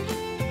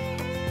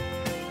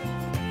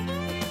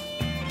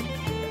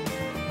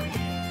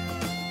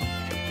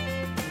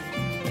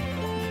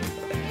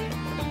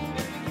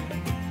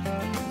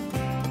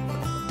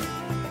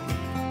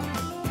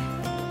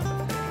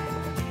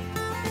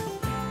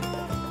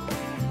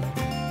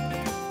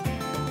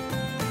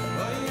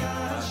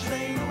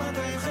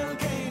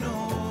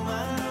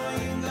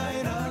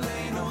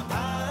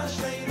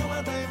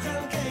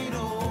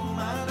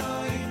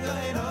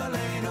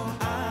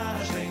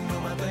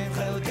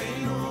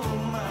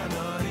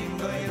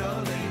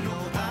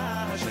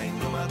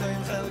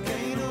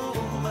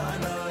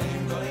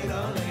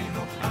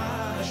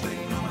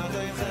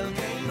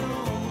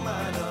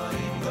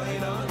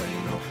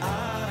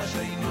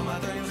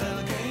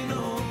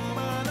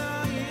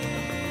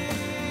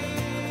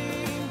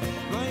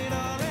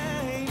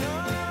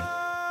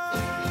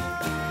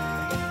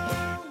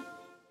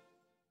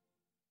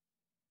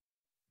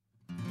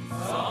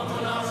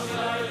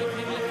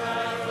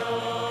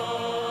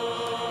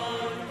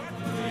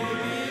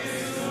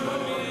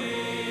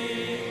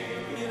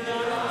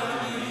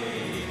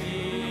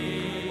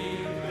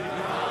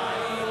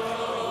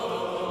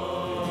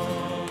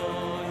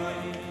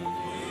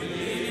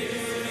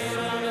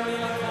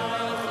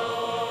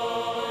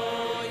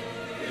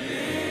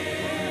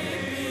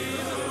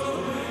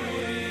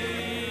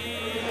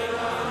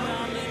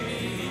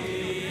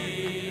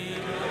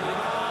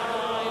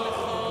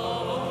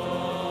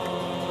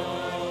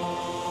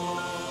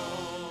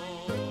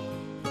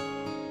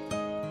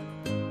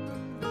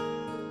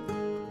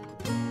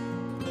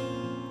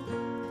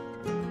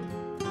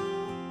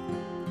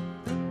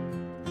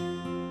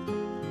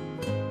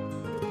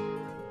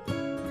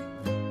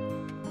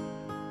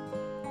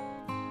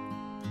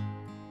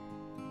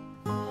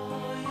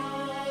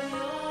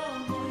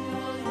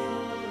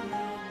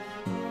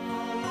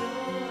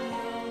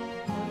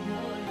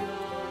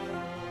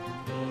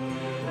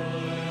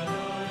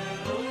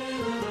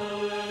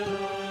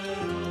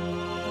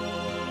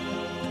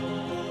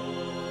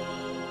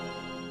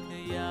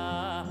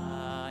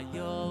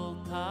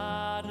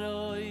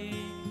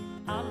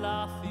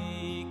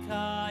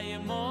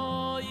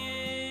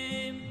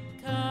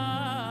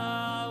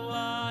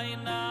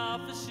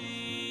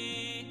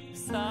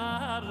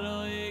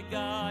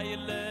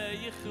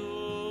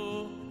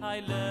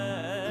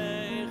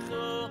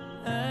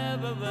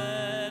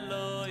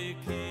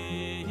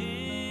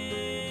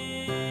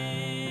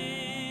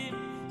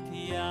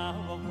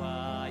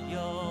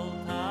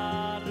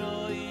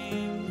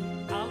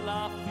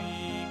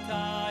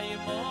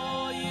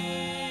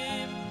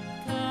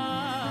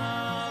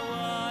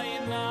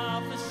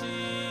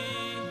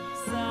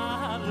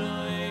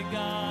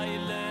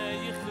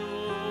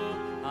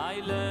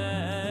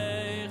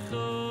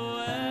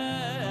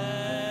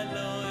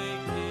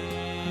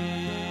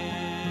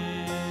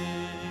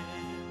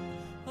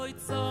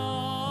It's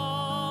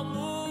all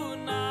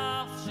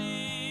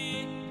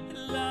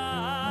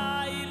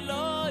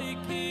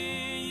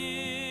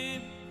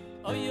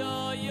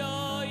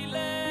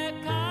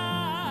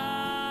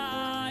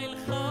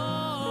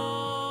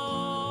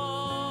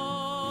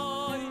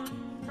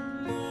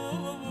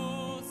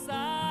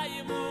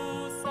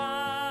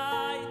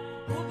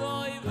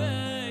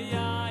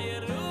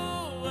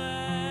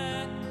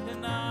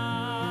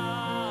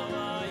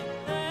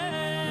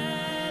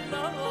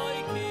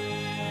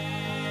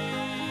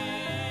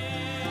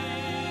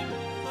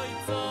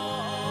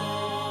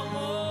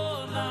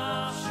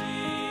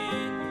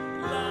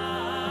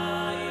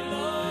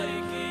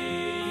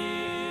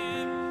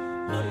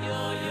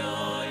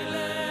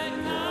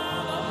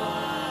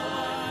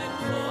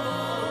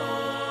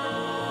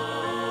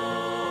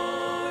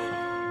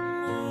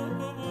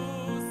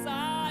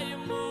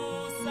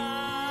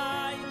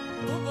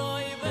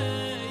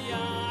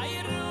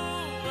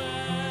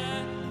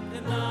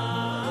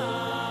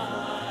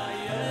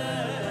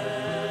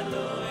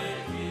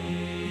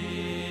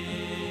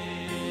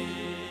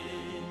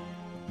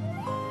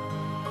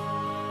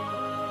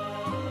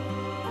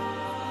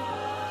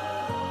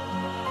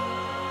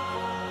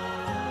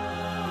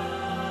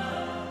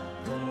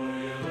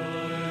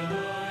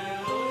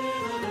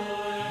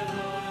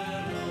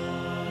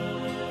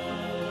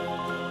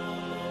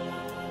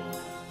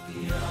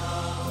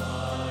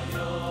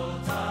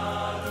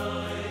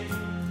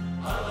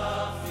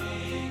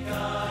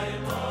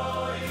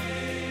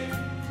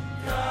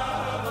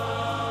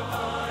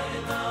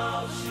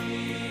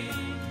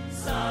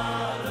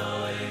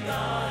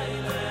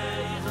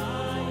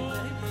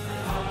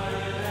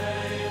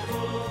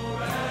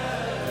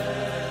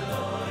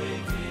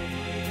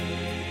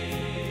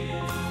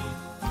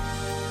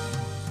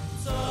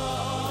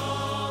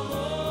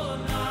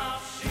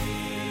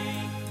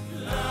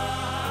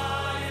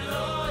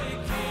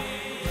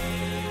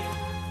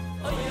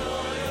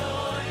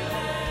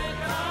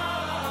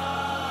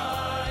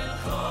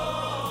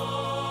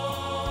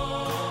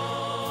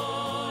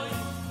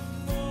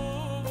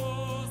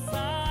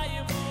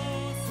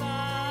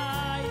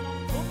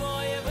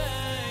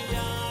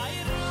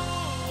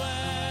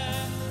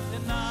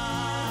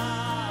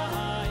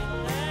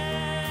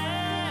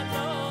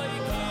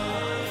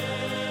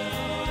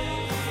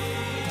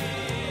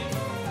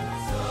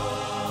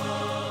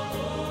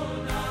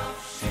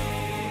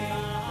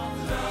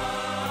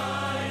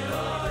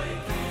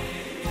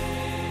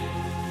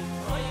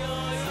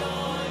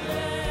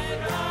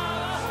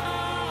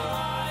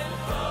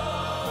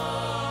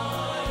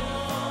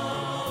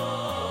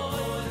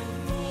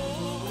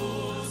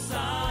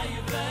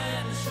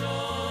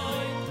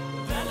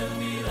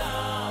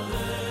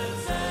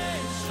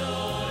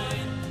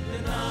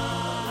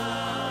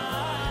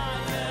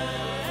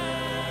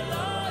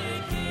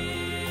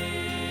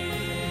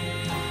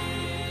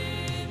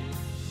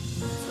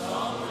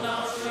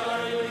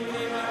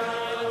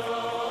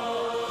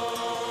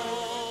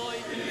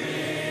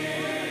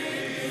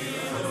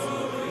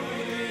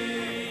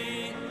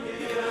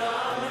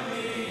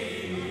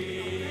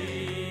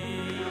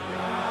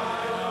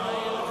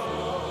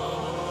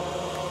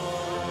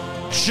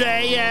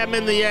JM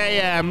in the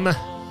AM.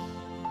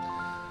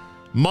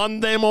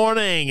 Monday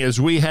morning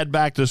as we head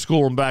back to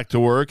school and back to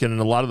work, and in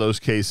a lot of those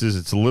cases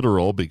it's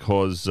literal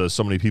because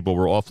so many people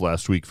were off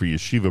last week for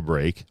yeshiva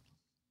break.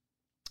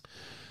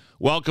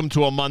 Welcome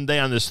to a Monday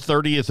on this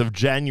 30th of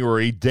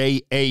January,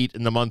 day 8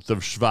 in the month of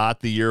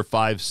Shvat, the year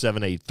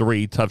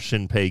 5783,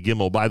 Tufshin Pei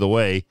Gimel. By the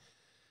way,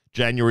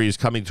 January is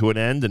coming to an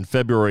end, and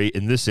February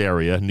in this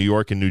area, New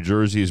York and New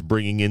Jersey, is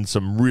bringing in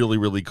some really,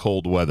 really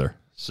cold weather.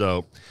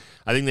 So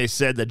I think they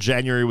said that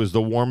January was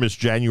the warmest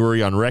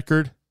January on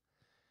record.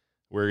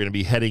 We're going to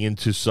be heading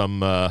into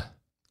some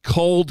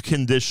cold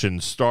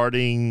conditions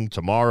starting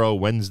tomorrow,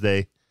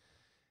 Wednesday,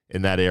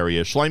 in that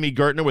area. Shlomi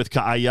Gertner with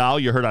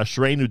Ka'ayal. You heard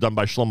Ashreinu done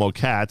by Shlomo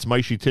Katz.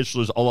 Maishi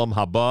Tischler's Olam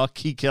Haba.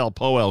 Kikel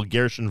Poel,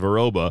 Gershon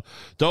Veroba.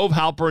 Dov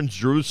Halpern's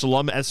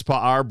Jerusalem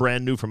Espa'ar,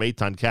 brand new from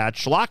Eitan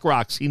Katz. Shlak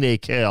Rock's Hine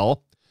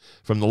Kel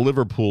from the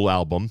Liverpool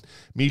album.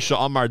 Misha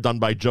Amar done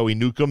by Joey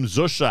Newcomb.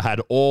 Zusha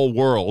had All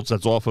Worlds.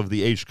 That's off of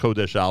the Eish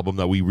Kodesh album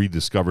that we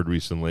rediscovered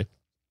recently.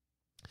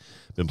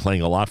 Been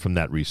playing a lot from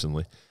that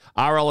recently.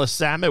 RL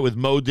Samet with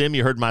Modim.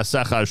 You heard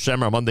Masecha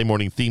Hashem, our Monday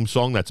morning theme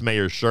song. That's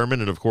Mayor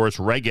Sherman. And, of course,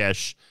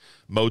 Regesh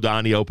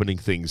Modani opening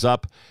things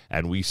up.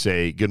 And we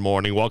say good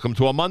morning. Welcome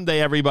to a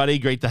Monday, everybody.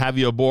 Great to have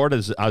you aboard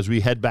as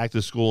we head back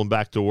to school and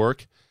back to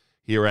work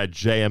here at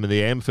JM in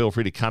the AM. Feel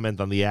free to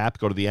comment on the app.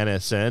 Go to the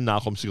NSN,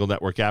 Nachum Segal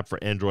Network app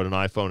for Android and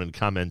iPhone, and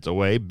comment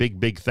away.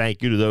 Big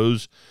thank you to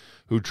those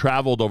who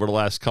traveled over the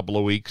last couple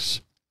of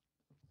weeks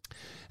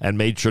and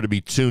made sure to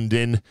be tuned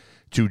in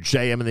to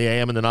JM in the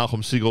AM and the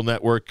Nachum Segal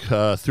Network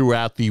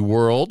throughout the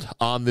world,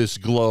 on this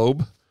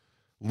globe,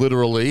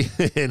 literally,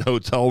 in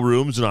hotel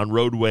rooms and on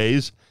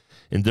roadways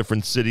in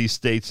different cities,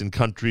 states, and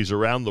countries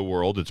around the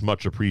world. It's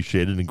much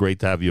appreciated and great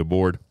to have you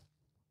aboard,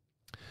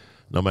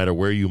 no matter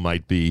where you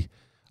might be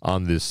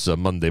on this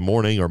Monday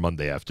morning or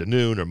Monday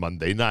afternoon or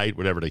Monday night,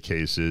 whatever the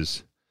case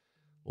is.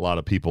 A lot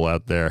of people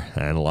out there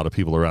and a lot of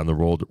people around the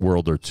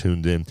world are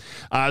tuned in.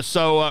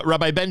 So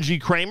Rabbi Benji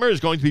Kramer is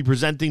going to be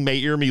presenting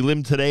Meir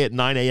Milim today at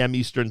 9 a.m.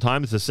 Eastern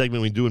Time. It's a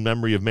segment we do in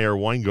memory of Meir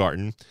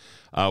Weingarten,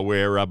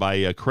 where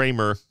Rabbi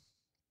Kramer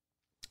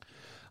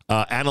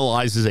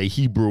analyzes a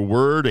Hebrew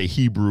word, a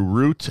Hebrew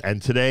root,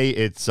 and today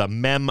it's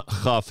Mem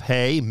Chaf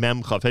Hey.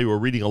 Mem Chaf Hey. We're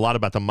reading a lot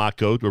about the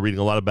Makot. We're reading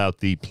a lot about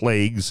the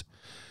plagues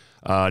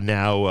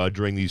now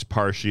during these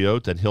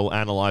Parshiot, and he'll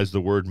analyze the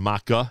word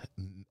Makkah,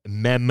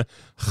 Mem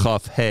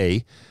Chaf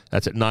Hey.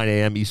 That's at 9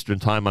 a.m. Eastern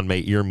Time on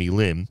Meir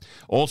Milim.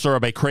 Also,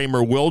 Rabbi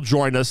Kramer will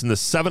join us in the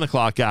 7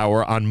 o'clock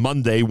hour on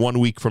Monday, 1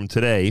 week from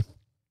today,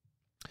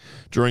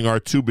 during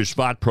our Tu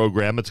B'Shvat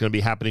program. It's going to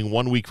be happening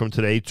 1 week from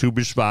today, Tu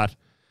B'Shvat,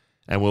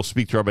 and we'll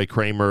speak to Rabbi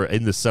Kramer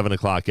in the 7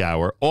 o'clock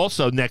hour.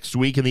 Also, next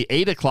week in the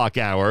 8 o'clock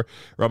hour,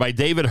 Rabbi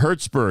David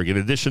Hertzberg, in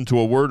addition to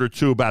a word or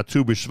two about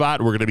Tu B'Shvat,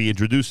 we're going to be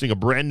introducing a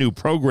brand new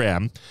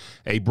program,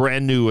 a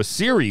brand new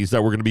series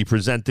that we're going to be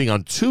presenting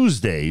on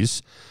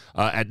Tuesdays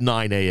at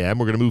 9 a.m.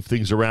 We're going to move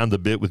things around a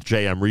bit with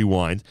JM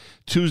Rewind.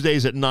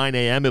 Tuesdays at 9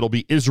 a.m., it'll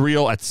be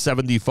Israel at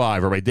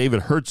 75. Rabbi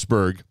David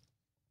Hertzberg,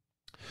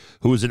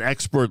 who is an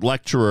expert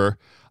lecturer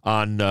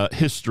on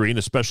history, and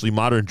especially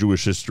modern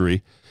Jewish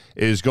history,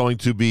 is going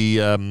to be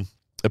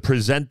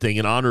presenting,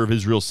 in honor of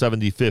Israel's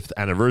 75th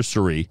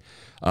anniversary,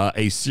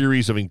 a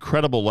series of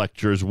incredible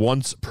lectures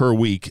once per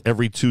week,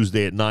 every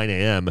Tuesday at 9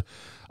 a.m.,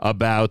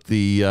 about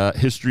the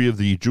history of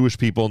the Jewish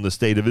people in the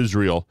state of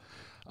Israel.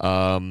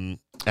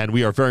 And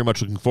we are very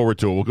much looking forward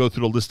to it. We'll go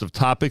through the list of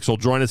topics. He'll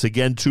join us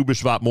again Tu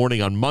B'Shvat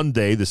morning on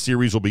Monday. The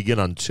series will begin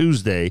on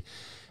Tuesday,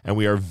 and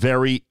we are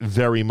very,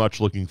 very much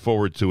looking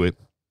forward to it.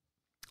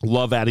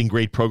 Love adding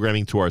great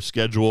programming to our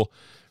schedule.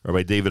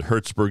 Rabbi David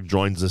Hertzberg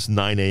joins us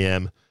 9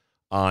 a.m.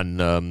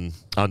 on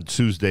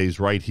Tuesdays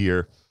right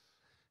here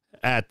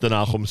at the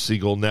Nachum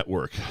Segal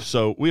Network.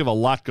 So we have a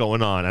lot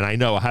going on, and I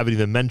know I haven't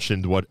even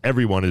mentioned what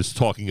everyone is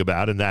talking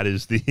about, and that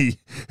is the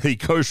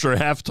Kosher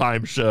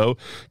Halftime Show.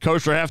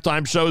 Kosher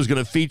Halftime Show is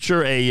going to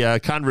feature a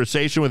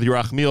conversation with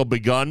Yerachmiel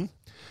Begun.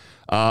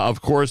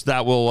 Of course,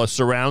 that will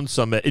surround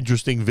some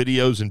interesting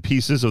videos and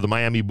pieces of the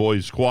Miami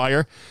Boys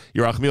Choir.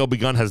 Yerachmiel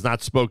Begun has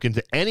not spoken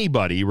to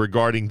anybody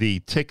regarding the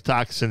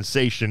TikTok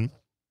sensation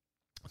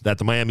that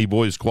the Miami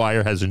Boys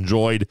Choir has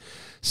enjoyed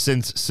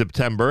since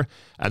September.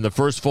 And the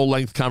first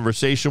full-length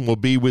conversation will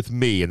be with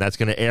me, and that's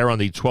going to air on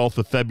the 12th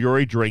of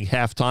February during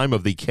halftime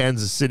of the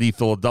Kansas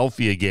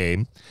City-Philadelphia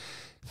game.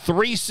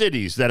 3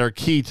 cities that are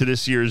key to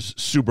this year's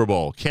Super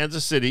Bowl: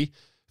 Kansas City,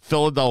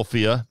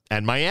 Philadelphia,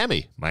 and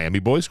Miami. Miami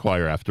Boys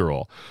Choir, after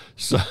all.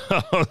 So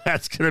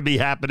that's going to be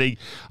happening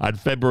on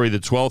February the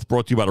 12th,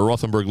 brought to you by the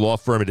Rothenberg Law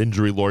Firm at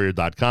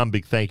InjuryLawyer.com.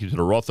 Big thank you to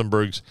the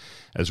Rothenbergs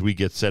as we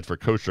get set for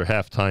Kosher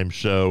Halftime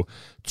Show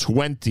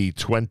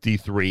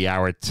 2023,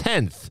 our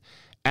 10th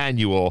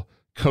annual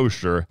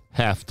Kosher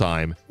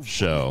Halftime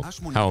Show.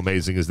 How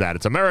amazing is that?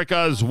 It's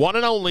America's one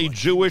and only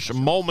Jewish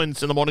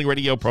Moments in the Morning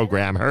radio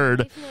program,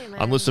 heard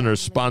on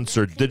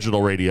listener-sponsored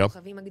digital radio.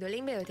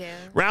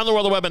 Around the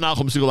world, the web at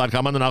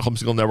NachumSegal.com, on the Nachum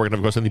Segal Network, and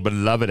of course on the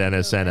beloved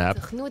NSN app.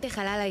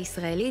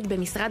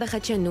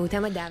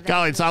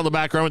 Golly, it's out in the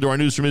background. We'll do our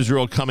news from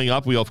Israel coming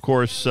up. We, of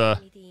course,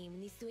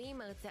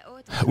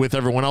 with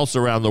everyone else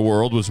around the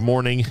world, was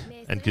mourning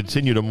and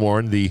continue to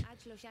mourn the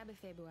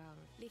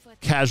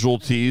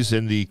casualties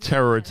in the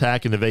terror attack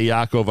in Neve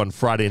Yaakov on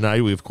Friday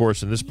night. We, of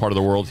course, in this part of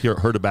the world,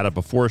 heard about it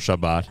before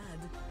Shabbat.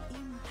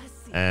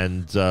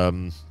 And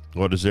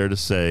what is there to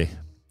say?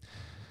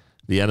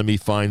 The enemy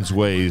finds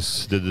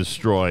ways to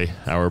destroy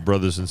our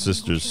brothers and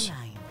sisters.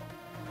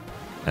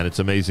 And it's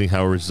amazing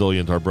how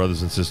resilient our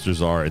brothers and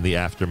sisters are in the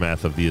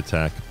aftermath of the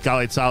attack.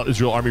 Galei Tzahal,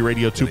 Israel Army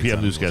Radio, 2 p.m.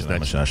 newscast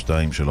next. השעה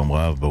 2, שלום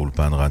רב,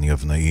 באולפן רני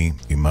אבנאי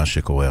עם מה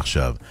שקורה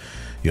עכשיו.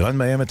 איראן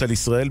מאיימת על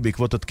ישראל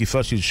בעקבות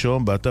התקיפה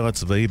שלשום באתר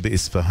הצבאי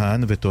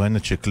באספהאן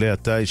וטוענת שכלי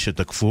הטייס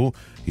שתקפו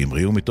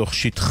המריאו מתוך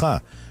שטחה.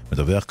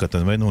 מדווח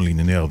כתבנו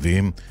לענייני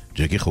ערביים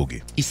ג'קי חוגי.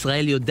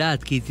 ישראל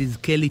יודעת כי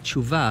תזכה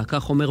לתשובה,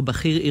 כך אומר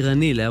בכיר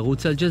איראני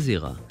לערוץ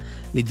אל-ג'זירה.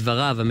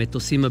 לדבריו,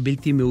 המטוסים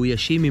הבלתי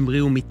מאוישים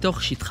המריאו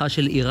מתוך שטחה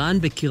של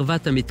איראן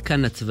בקרבת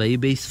המתקן הצבאי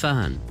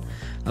באספהאן.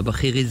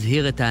 הבכיר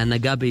הזהיר את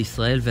ההנהגה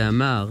בישראל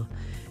ואמר,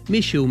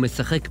 מישהו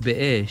משחק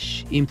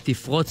באש, אם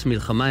תפרוץ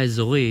מלחמה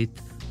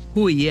אזורית,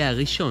 הוא יהיה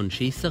הראשון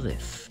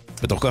שישרף.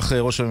 בתוך כך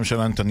ראש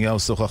הממשלה נתניהו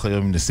שוחח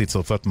היום עם נשיא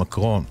צרפת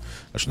מקרון.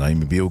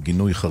 השניים הביעו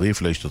גינוי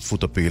חריף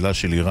להשתתפות הפעילה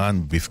של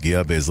איראן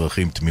בפגיעה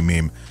באזרחים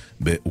תמימים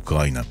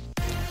באוקראינה.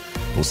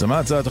 פורסמה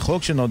הצעת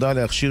החוק שנועדה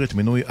להכשיר את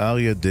מינוי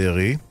אריה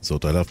דרעי,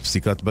 זאת עליו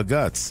פסיקת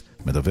בג"ץ.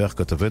 מדווח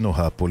כתבנו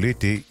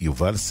הפוליטי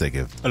יובל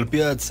סגב. על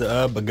פי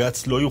ההצעה,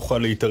 בג"ץ לא יוכל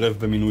להתערב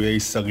במינויי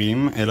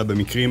שרים, אלא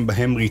במקרים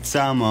בהם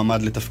ריצה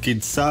מועמד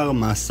לתפקיד שר,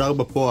 מאסר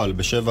בפועל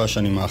ב7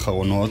 השנים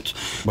האחרונות.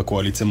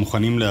 בקואליציה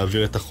מוכנים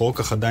להעביר את החוק,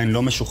 אך עדיין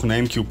לא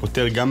משוכנעים כי הוא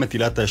פותר גם את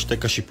עילת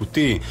ההשתק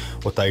השיפוטי,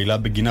 אותה עילה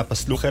בגינה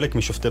פסלו חלק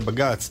משופטי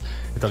בג"ץ.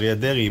 את אריה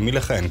דרעי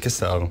מלכהן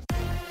כשר.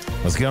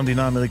 מזכיר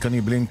המדינה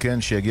האמריקני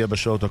בלינקן, שיגיע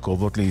בשעות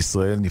הקרובות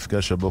לישראל,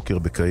 נפגש הבוקר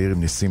בקהיר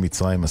עם נשיא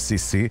מצרים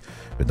הסיסי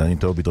ודן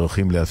איתו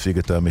בדרכים להפיג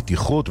את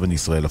המתיחות בין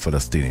ישראל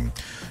לפלסטינים.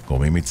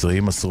 גורמים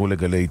מצריים מסרו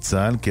לגלי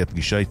צה"ל כי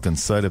הפגישה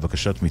התכנסה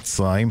לבקשת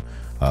מצרים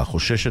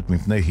החוששת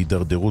מפני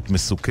הידרדרות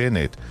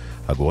מסוכנת.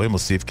 הגורם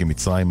הוסיף כי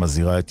מצרים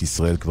מזהירה את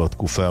ישראל כבר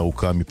תקופה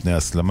ארוכה מפני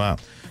הסלמה.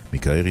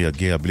 מקהיר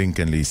יגיע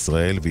בלינקן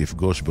לישראל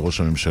ויפגוש בראש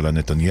הממשלה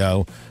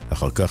נתניהו,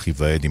 אחר כך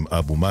ייוועד עם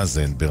אבו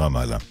מאזן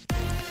ברמאללה.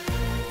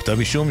 כתב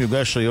אישום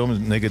יוגש היום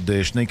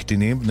נגד שני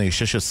קטינים, בני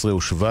 16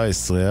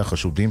 ו-17,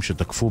 החשודים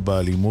שתקפו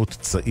באלימות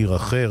צעיר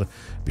אחר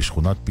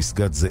בשכונת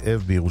פסגת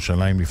זאב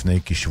בירושלים לפני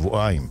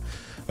כשבועיים.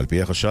 על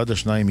פי החשד,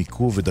 השניים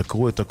עיקו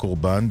ודקרו את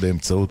הקורבן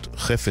באמצעות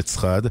חפץ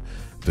חד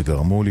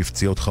וגרמו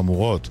לפציעות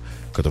חמורות.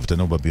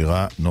 כתבתנו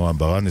בבירה נועה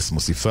ברנס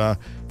מוסיפה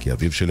כי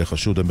אביו של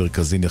החשוד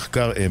המרכזי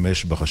נחקר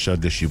אמש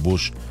בחשד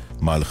לשיבוש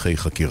מהלכי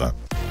חקירה.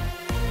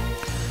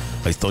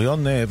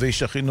 ההיסטוריון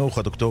ואיש החינוך,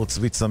 הדוקטור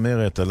צבי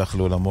צמרת, הלך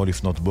לעולמו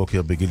לפנות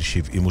בוקר בגיל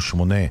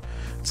 78.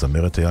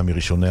 צמרת היה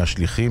מראשוני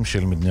השליחים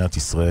של מדינת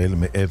ישראל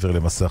מעבר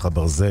למסך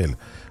הברזל.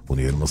 הוא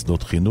ניהל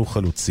מוסדות חינוך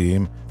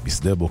חלוציים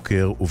בשדה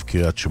בוקר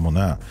ובקריית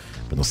שמונה.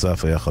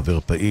 בנוסף היה חבר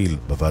פעיל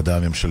בוועדה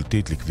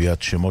הממשלתית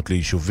לקביעת שמות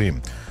ליישובים.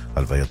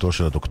 הלווייתו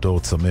של הדוקטור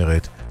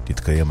צמרת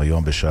תתקיים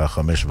היום בשעה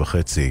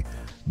 5:30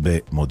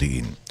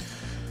 במודיעין.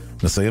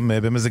 נסיים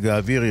במזג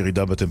האוויר,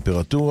 ירידה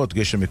בטמפרטורות,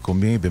 גשם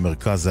מקומי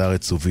במרכז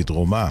הארץ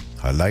ובדרומה.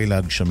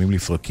 הלילה גשמים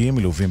לפרקים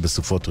מלווים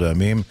בסופות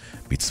רעמים,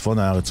 בצפון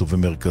הארץ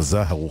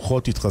ובמרכזה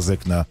הרוחות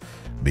תתחזקנה,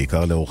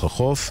 בעיקר לאורך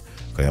החוף.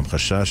 קיים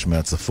חשש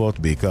מהצפות,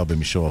 בעיקר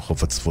במישור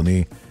החוף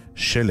הצפוני.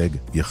 שלג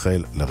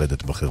יחל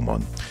לרדת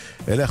בחרמון.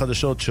 אלה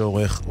החדשות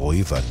שעורך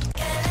רועי ולד.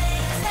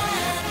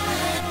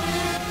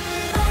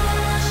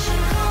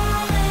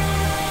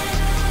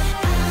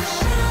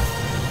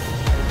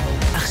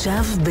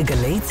 עכשיו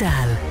בגלי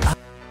צהל.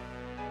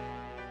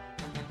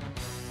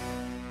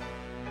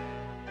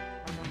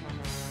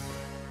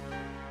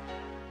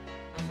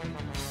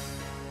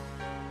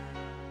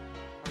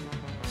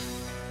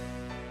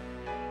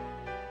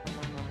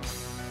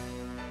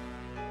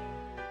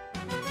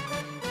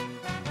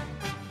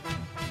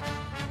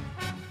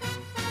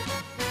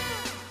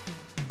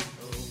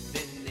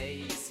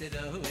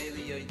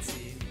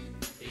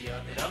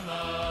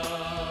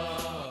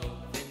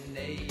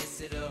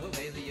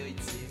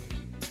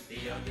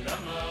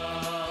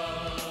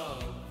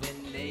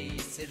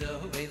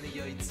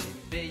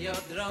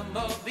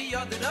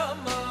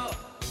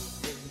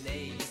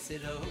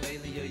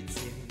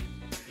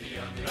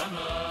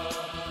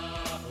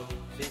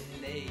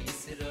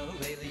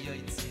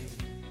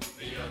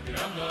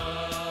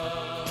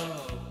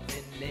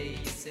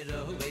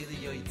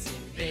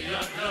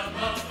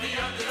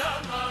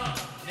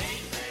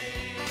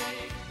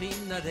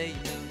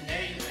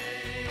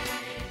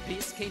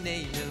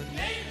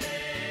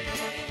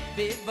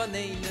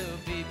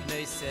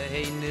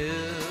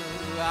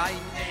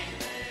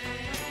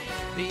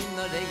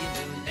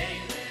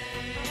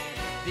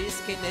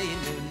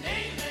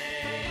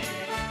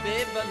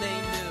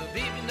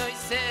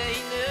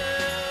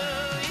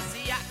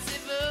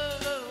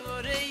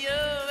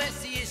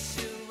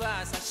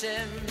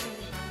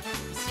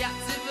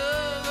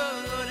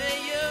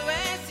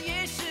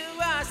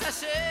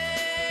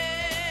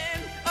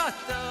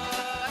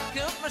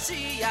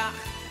 Mashiach,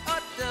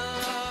 Otto,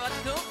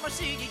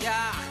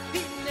 Mashiach,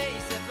 Hinei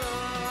Sebo,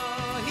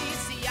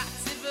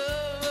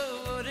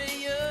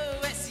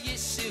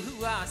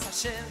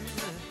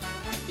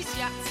 Bis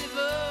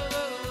Yatzivu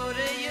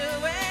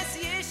Reyues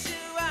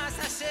Yeshuas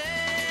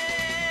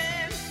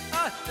Hashem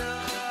Oto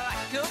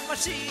Kum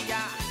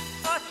Mashiach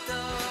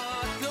Oto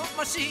Kum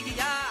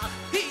Mashiach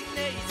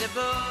Hinei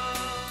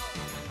Zevo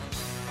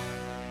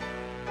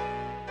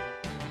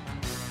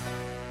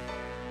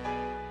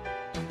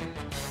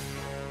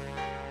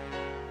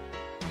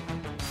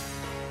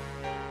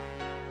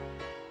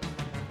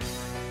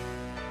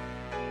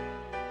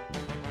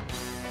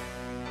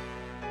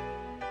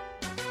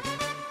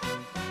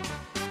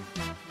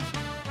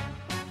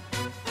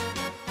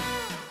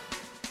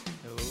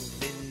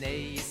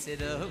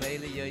Sido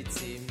Vele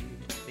Yoitzim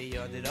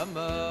Biyod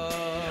Ramo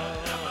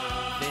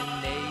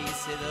B'nei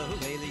Sido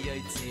Vele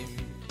Yoitzim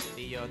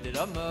Biyod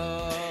Ramo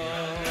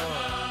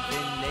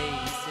B'nei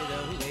Sido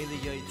Vele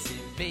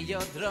Yoitzim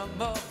Biyod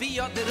Ramo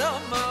Biyod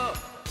Ramo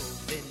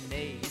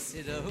B'nei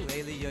Sido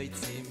Vele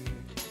Yoitzim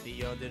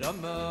Biyod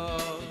Ramo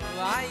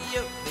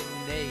Ayo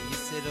B'nei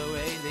Sido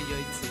Vele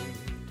Yoitzim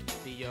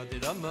Biyod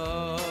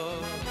Ramo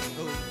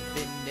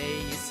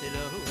B'nei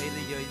Sido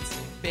Vele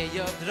Yoitzim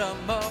Biyod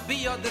Ramo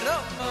Biyod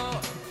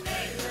Ramo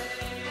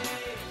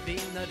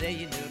Bina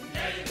reinu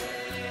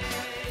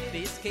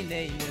Bis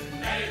keneinu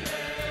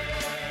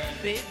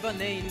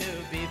Bibaneinu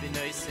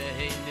Bibinoi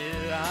seheinu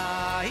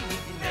Ay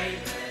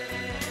neinu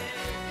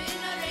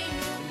Bina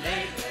reinu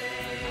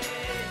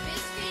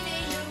Bis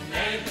keneinu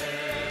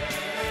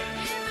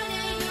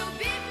Bibaneinu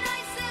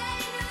Bibinoi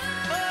seheinu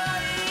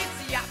Oy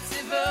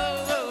Tziyatzivu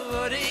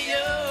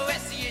Oriyo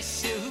Es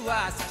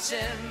Yeshua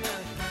Hashem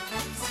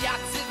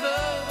Tziyatzivu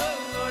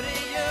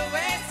Oriyo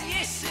Es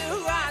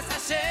Yeshua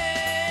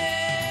Hashem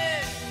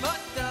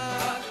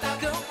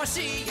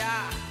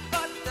Mashiach,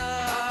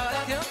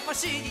 Kum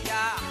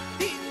Mashiach,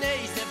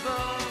 Hinei Zevo,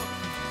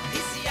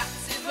 Is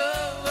Yatzivo,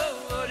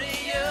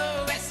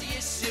 Oriyo, Es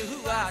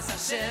Yeshuas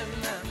Hashem,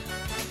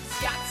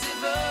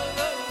 Yatzivo,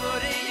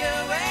 Oriyo,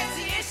 Es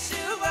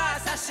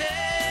Yeshuas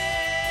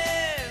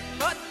Hashem,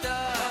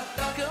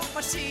 Kum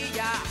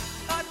Mashiach,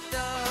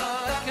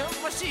 Kum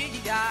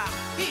Mashiach,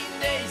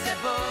 Hinei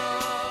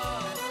Zevo.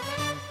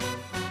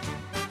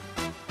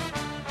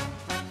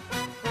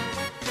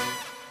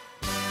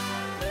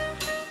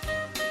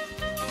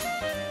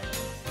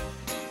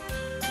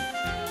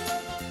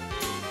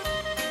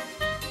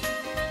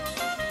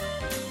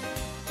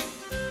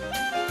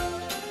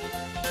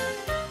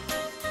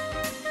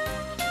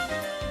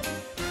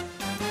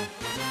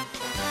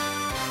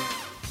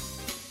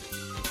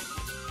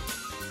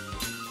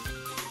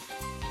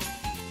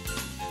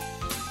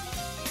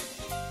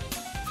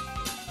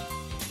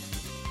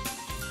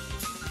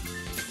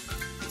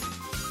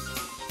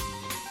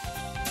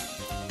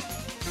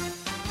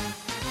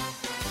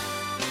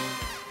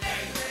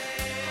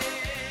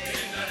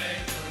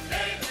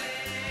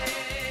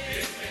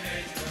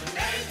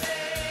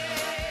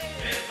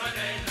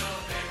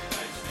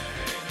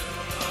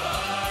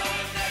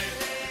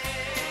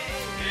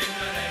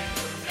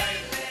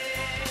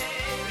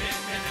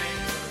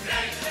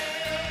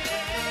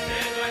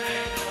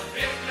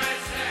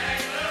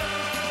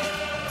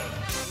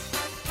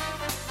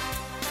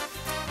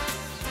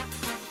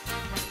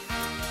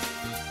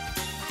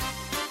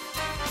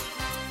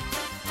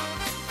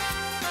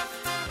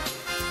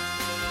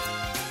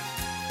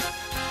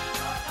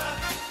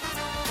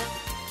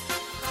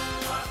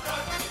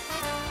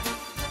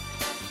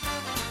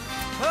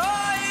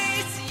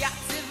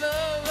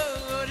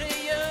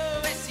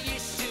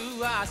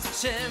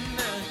 Hashem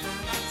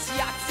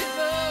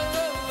Tziyatzivo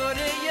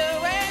Oriyo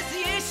Es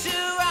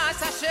Yeshuas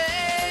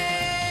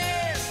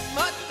Hashem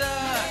Ota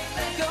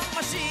Kum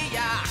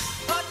Mashiach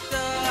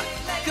Ota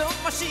Kum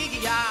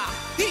Mashiach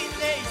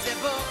Hinei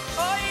Zevo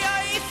Oy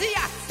Oy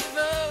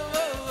Tziyatzivo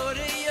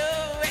Oriyo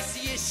Es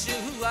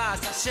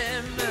Yeshuas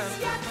Hashem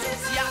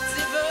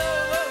Tziyatzivo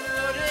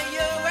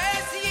Oriyo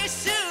Es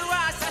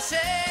Yeshuas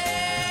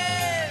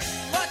Hashem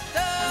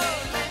Ota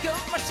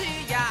Kum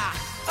Mashiach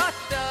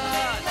Ota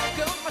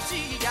Kum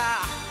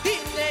Mashiach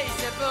Hinei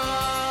Zevo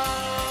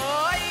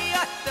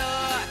Ota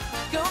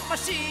Kum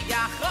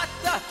Mashiach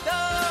Ota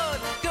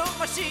Kum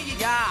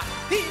Mashiach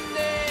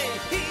Hinei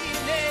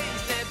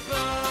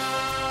Zevo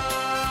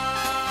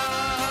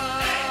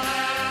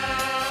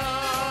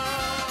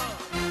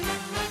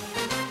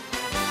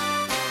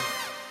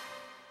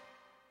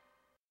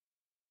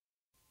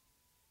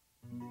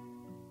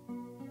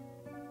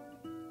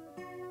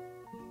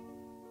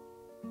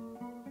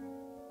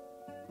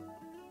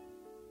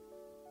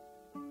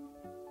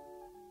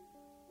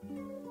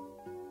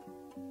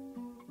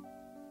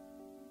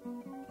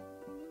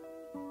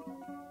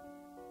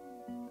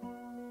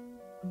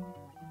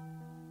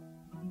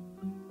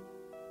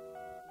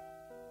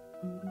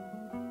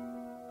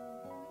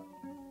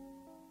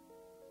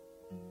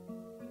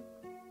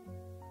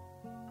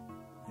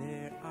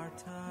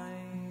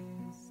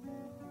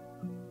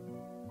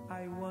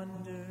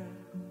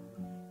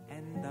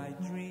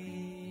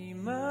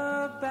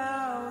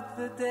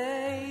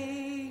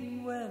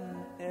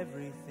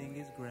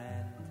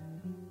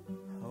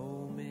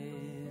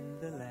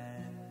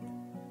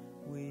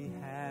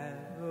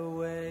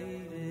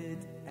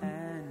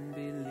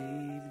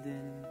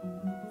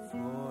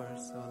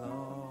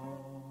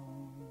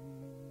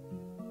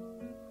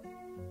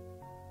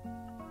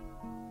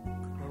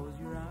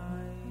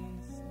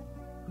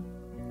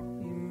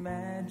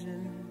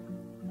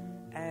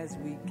as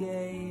we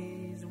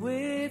gaze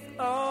with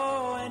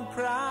awe and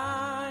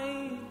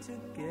pride.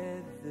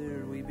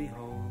 Together we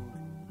behold,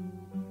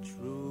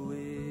 true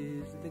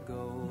is the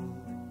gold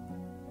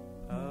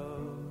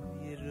of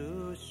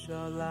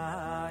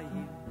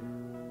Yerushalayim,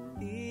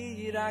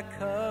 Ir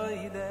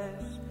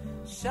HaKodesh,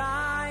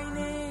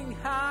 shining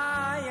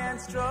high and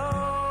strong,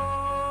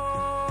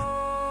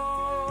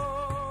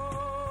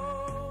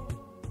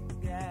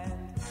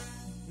 and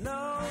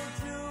no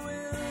Jew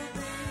will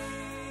be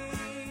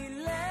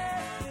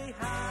left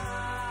behind.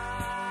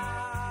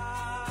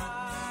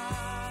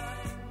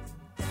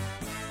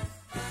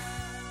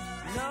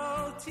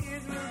 No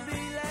tears will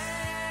be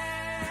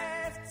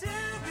left to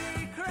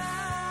be cried.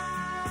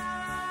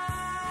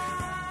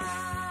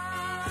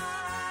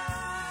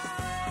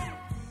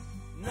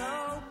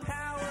 No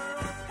power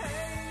or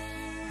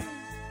pain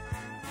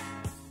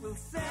will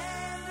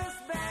send us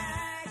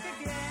back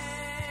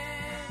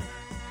again.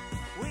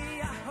 We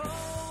are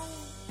home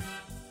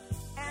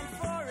and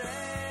forever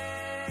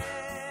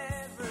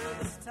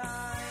this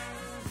time.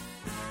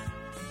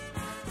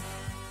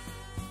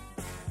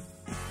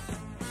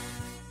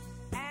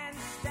 And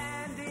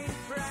standing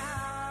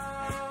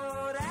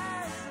proud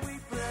as we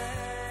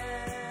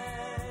pray,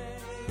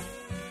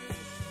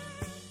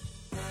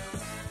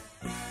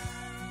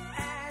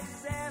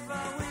 as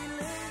ever we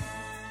live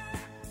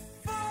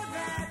for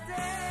that day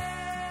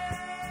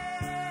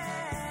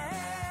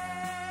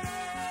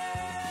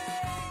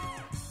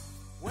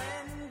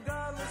when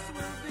Gullus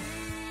will be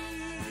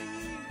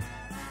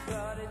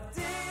but a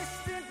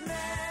distant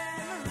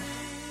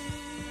memory,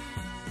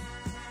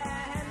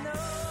 and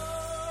no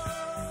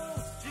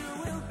Jew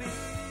will be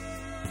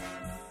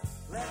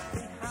left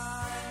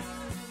behind,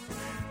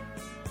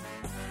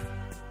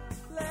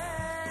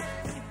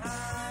 left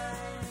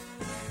behind,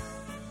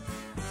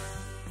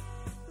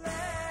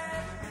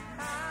 left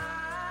behind.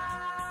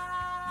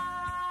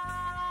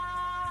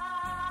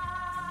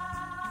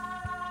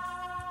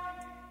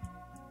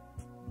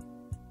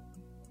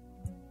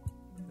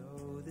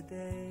 Though the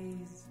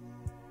days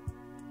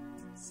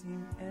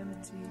seem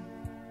empty,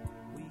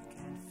 we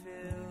can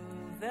fill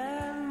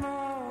them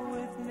all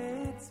with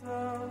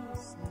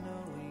mitzvahs,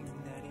 knowing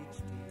that each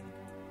deed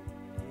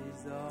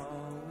is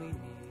all we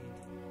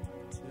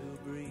need to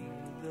bring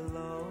the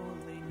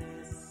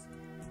loneliness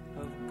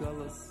of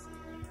Gullus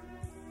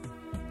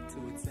to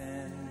its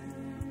end.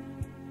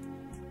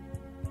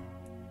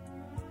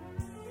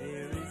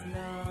 There is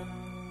none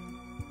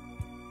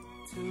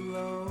too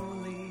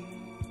lonely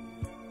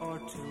or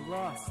too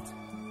lost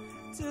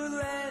to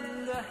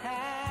lend a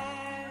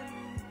hand.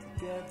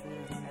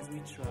 Together as we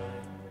try,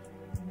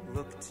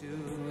 look to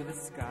the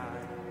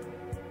sky,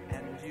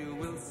 and you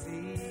will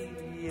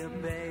see a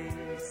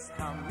base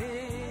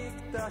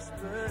Hamikdash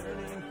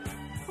burning,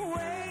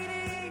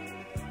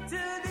 waiting to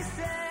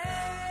descend.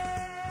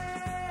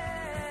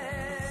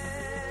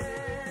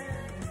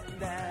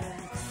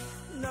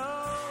 And no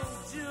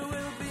Jew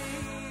will be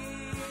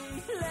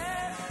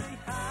left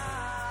behind.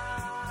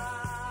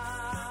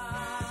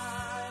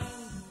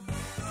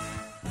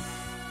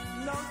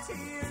 No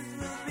tears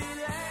will be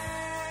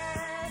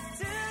left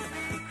to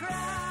be cried.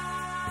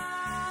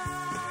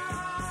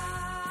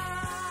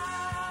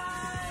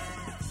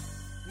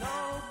 No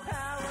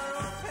power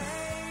or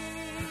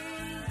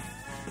pain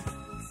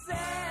will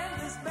send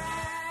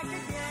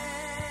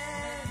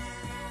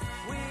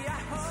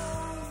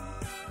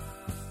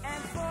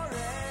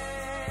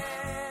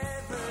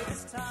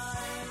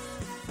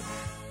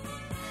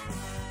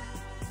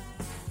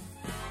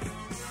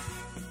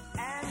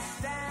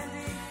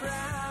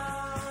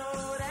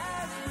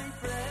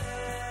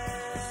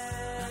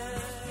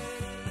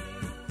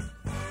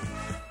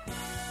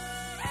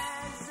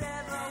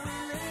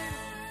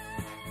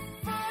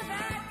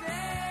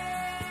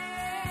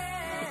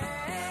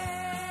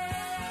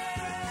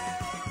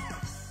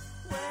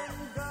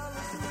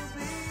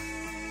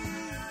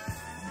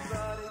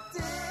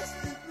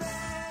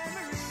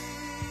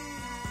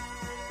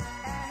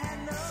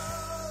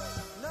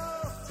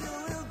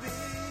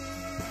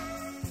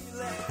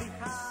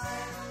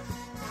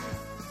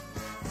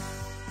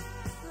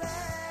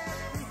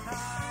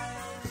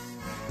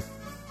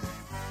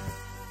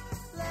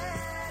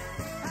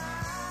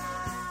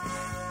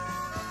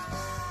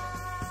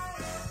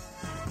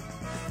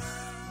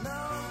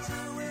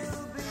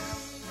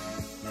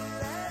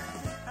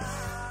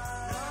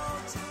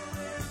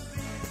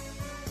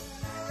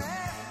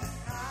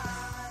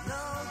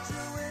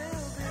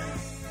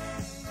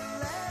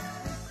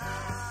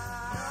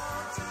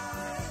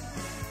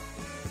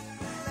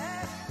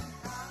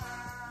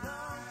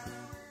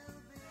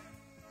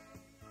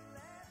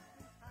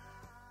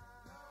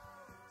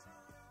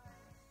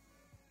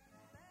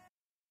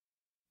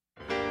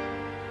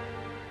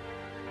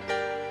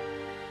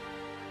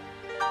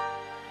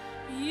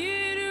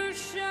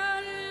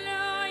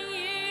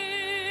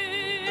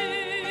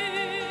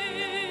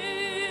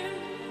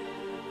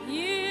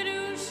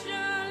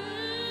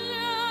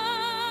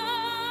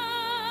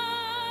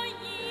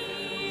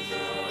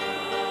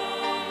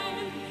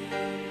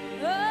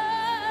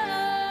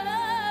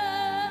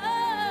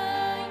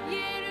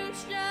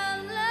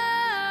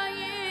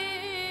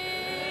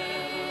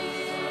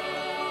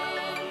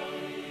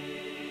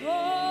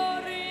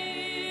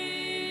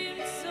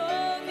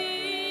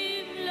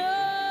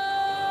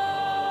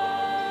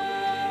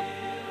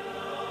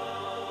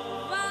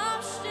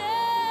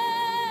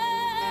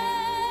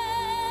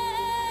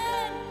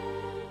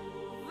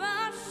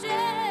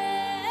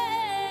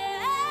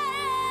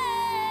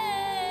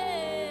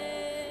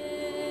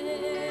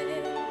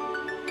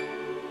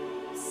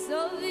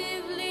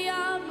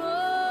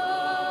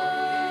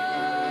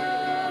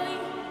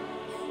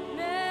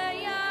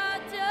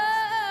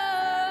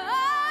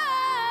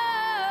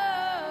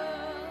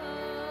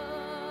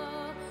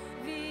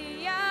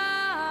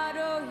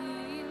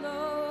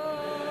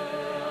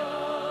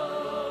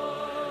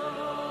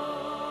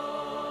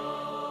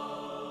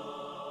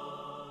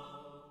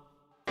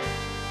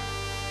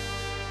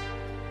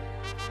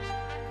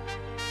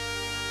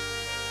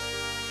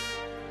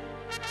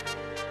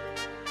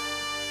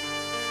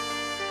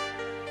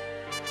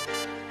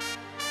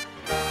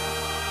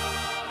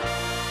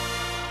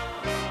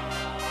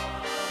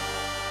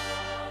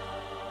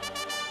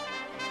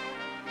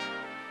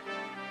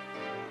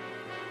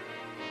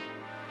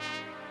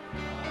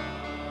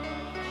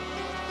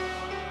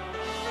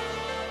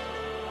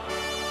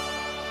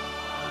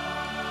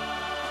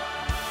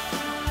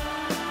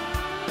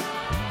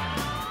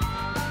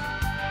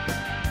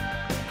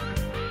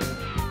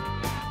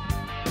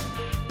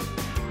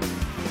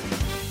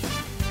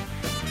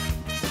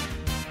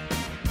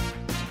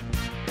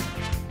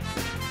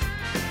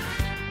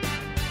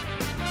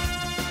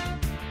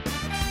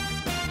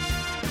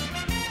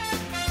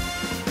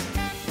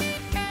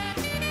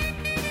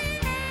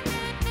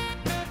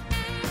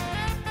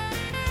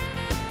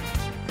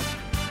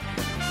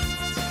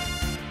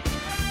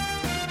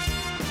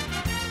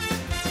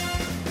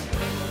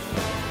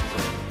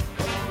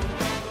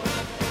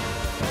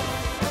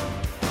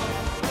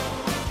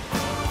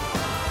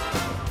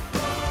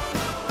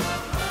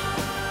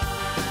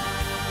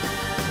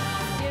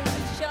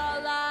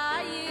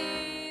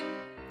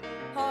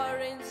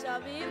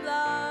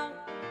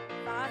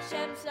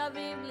Hashem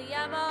saviv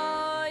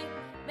liyamoy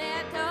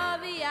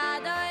me'atov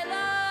yad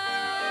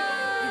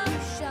Eloi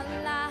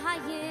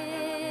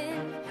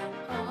Yerushalayim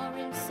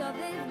orim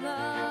saviv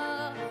lo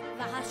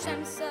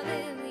v'Hashem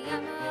saviv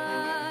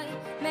liyamoy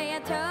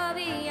me'atov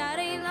yad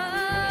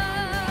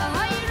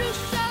Eloi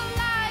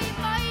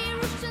Yerushalayim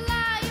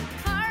Yerushalayim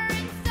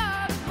orim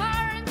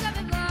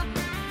saviv lo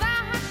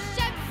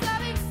v'Hashem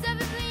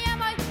saviv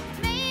liyamoy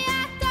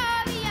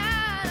me'atov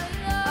yad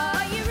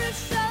Eloi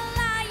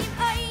Yerushalayim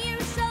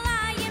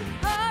Yerushalayim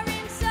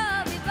orim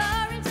saviv lo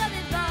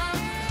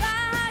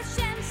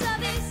v'Hashem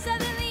saviv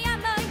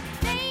liyamoy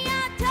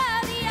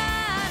me'atov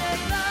yad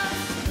Eloi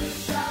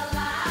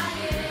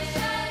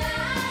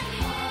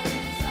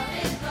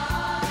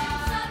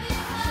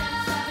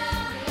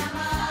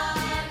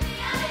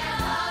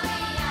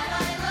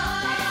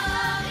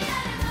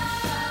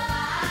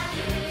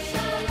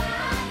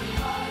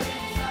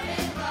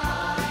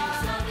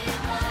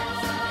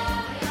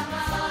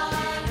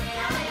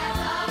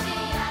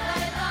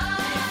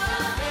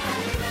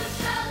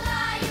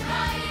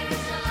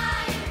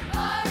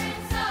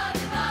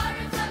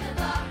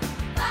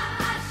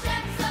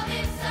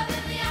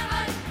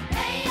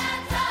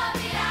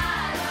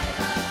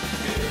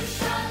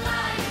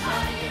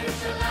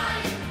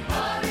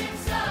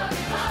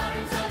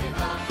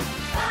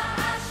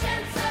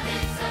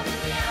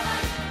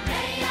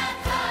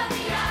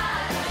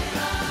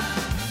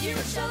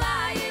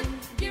Yerushalayim,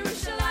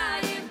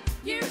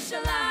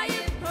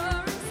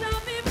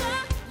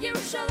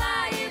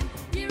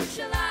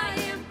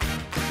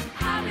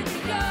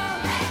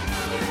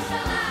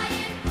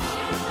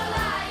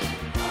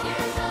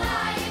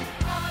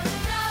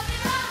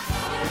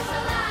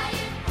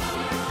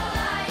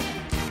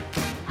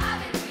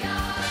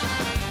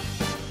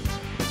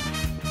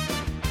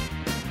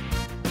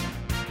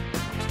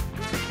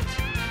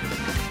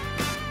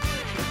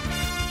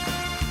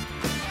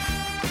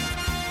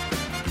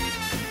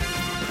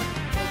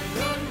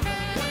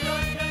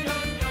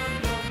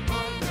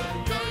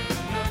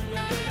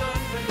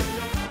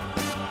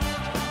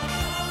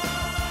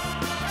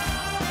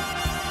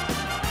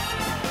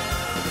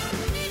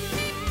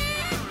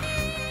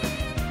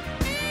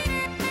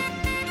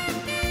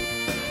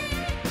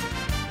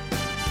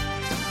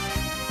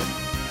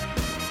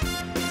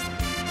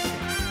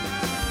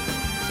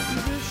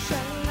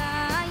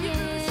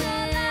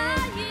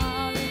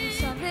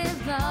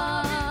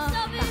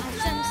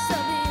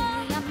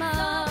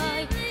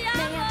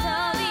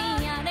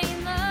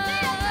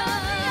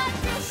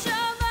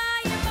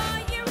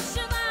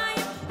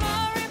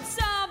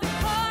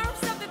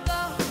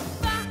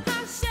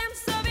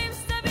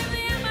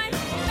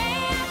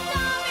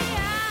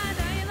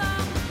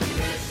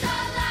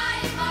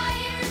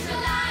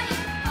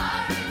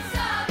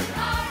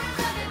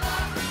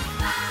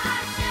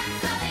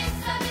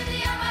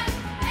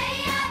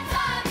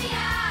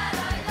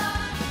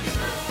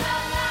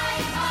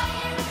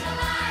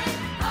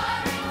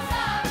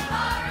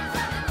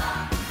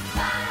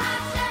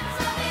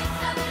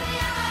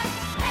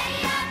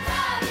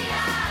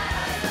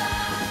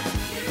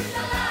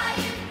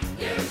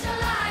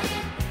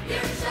 Yerushalayim,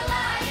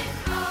 Yerushalayim,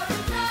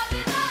 orim saviv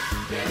lo.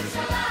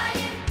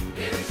 Yerushalayim,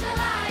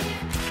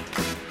 Yerushalayim,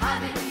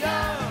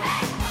 Hallelujah.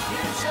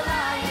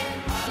 Yerushalayim,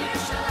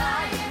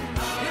 Yerushalayim,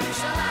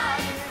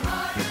 Yerushalayim,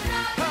 orim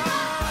saviv lo.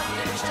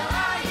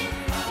 Yerushalayim,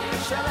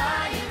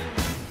 Yerushalayim,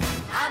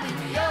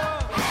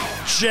 Hallelujah.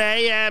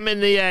 JM in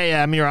the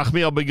AM. Your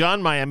Achmiel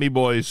Begun, Miami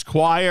Boys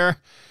Choir.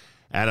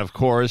 And of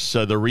course,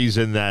 the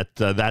reason that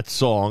that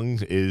song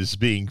is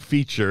being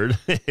featured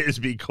is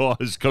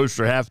because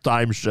Kosher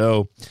Halftime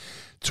Show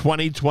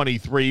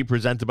 2023,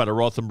 presented by the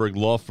Rothenberg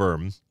Law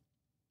Firm,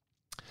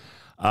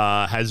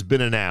 has been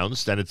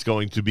announced, and it's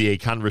going to be a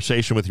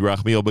conversation with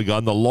Yerachmiel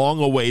Begun, the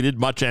long-awaited,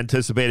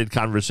 much-anticipated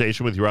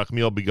conversation with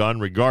Yerachmiel Begun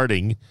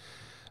regarding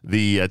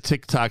the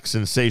TikTok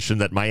sensation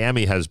that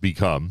Miami has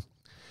become.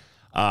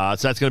 So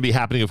that's going to be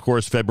happening, of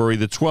course, February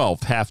the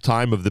 12th,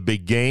 halftime of the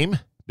big game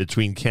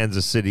between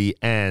Kansas City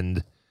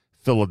and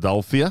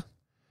Philadelphia.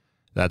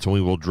 That's when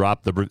we will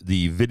drop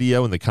the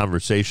video and the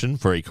conversation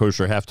for a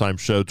Kosher Halftime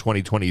Show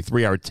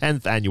 2023, our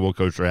 10th annual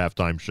Kosher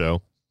Halftime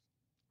Show.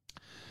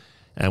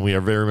 And we are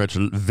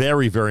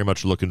very, very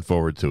much looking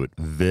forward to it.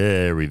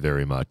 Very,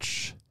 very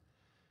much.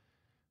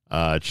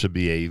 It should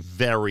be a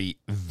very,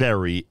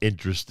 very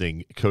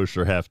interesting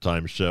Kosher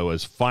Halftime Show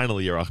as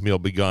finally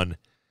Yerachmiel Begun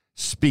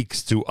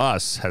speaks to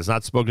us, has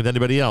not spoken to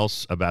anybody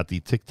else about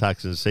the TikTok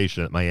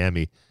sensation that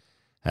Miami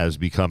has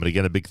become. And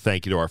again, a big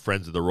thank you to our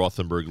friends at the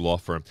Rothenberg Law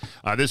Firm.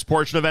 This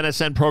portion of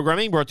NSN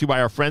programming brought to you by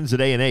our friends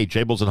at A&H.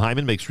 Abels and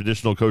Hyman makes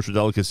traditional kosher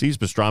delicacies,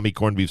 pastrami,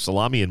 corned beef,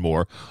 salami, and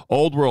more.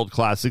 Old world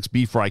classics,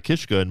 beef fry,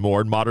 kishka, and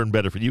more. And modern,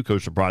 better-for-you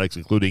kosher products,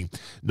 including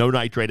no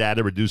nitrate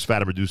added, reduced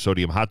fat, and reduced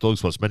sodium hot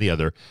dogs, plus many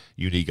other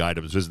unique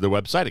items. Visit their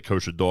website at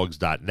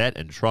kosherdogs.net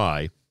and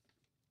try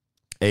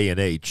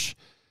A&H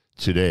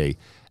today.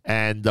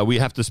 And we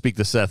have to speak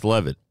to Seth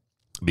Levitt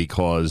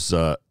because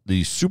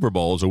the Super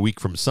Bowl is a week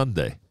from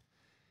Sunday.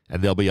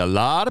 And there'll be a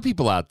lot of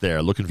people out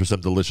there looking for some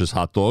delicious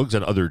hot dogs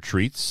and other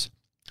treats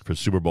for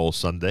Super Bowl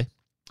Sunday.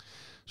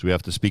 So we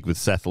have to speak with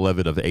Seth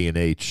Levitt of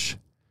A&H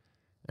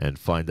and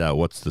find out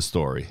what's the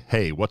story.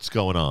 Hey, what's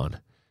going on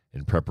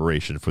in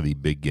preparation for the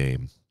big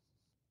game?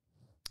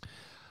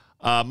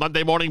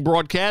 Monday morning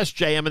broadcast,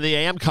 JM and the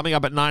AM, coming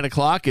up at 9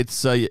 o'clock.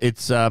 It's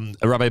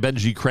Rabbi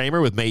Benji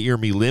Kramer with Meir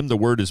Milim. The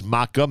word is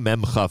Makkah,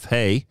 Mem Chaf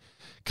Hey.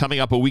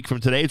 Coming up a week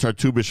from today, it's our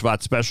Tu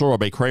B'Shvat special.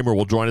 Rabbi Kramer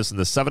will join us in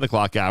the 7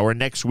 o'clock hour.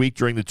 Next week,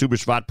 during the Tu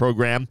B'Shvat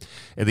program,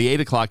 in the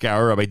 8 o'clock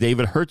hour, Rabbi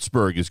David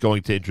Hertzberg is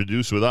going to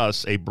introduce with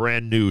us a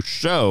brand new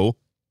show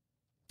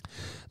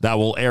that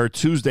will air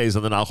Tuesdays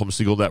on the Nachum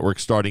Segal Network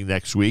starting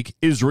next week.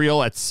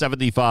 Israel at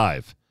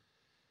 75.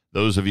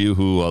 Those of you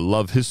who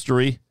love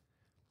history,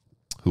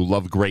 who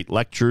love great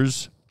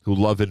lectures, who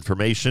love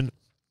information,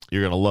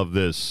 you're going to love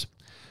this.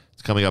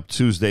 It's coming up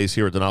Tuesdays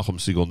here at the Nachum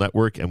Segal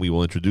Network, and we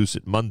will introduce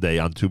it Monday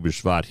on Tu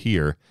B'Shvat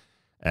here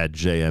at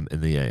JM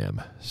in the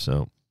AM.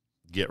 So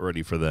get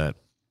ready for that.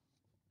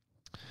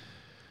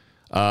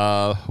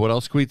 What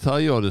else can we tell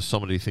you? Oh, there's so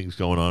many things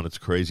going on. It's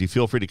crazy.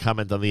 Feel free to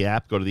comment on the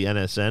app. Go to the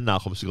NSN,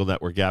 Nachum Segal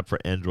Network app for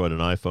Android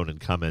and iPhone, and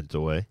comment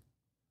away.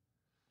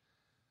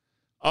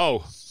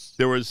 Oh,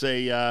 there was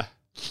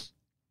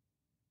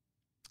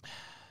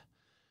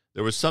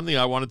something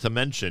I wanted to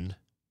mention,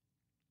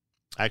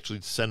 actually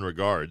to send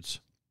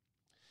regards.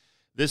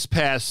 This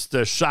past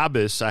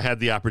Shabbos, I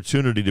had the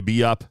opportunity to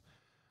be up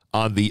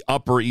on the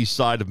Upper East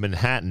Side of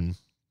Manhattan.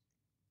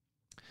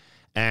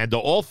 And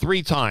all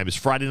three times,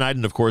 Friday night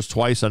and, of course,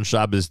 twice on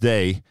Shabbos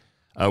day,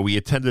 we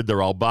attended the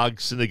Ralbag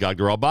Synagogue.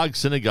 The Ralbag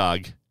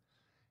Synagogue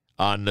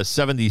on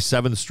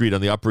 77th Street on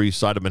the Upper East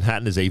Side of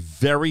Manhattan is a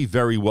very,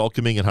 very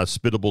welcoming and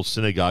hospitable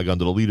synagogue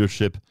under the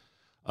leadership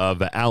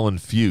of Alan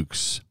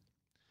Fuchs.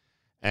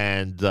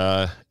 And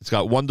it's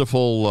got a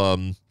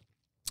wonderful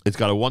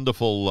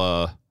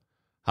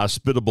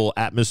hospitable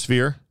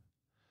atmosphere,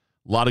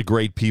 a lot of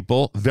great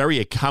people, very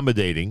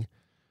accommodating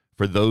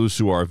for those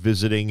who are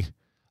visiting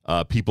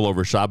people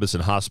over Shabbos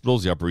in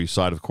hospitals. The Upper East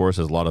Side, of course,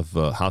 has a lot of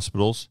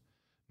hospitals,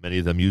 many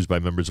of them used by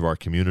members of our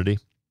community.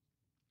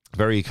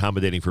 Very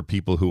accommodating for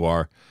people who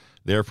are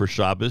there for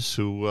Shabbos,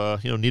 who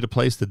need a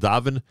place to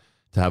daven,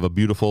 to have a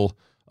beautiful,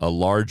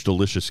 large,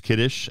 delicious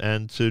kiddush,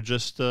 and to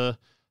just have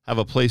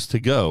a place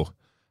to go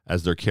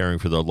as they're caring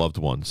for their loved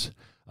ones.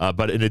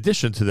 But in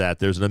addition to that,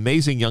 there's an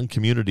amazing young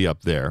community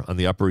up there on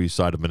the Upper East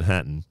Side of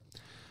Manhattan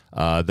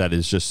that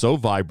is just so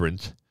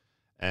vibrant,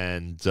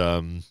 and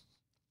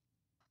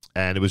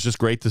it was just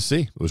great to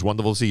see. It was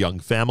wonderful to see young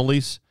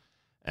families,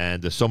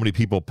 and so many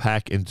people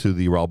pack into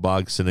the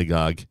Ralbag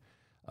Synagogue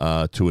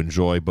to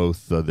enjoy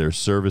both their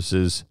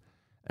services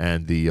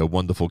and the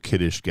wonderful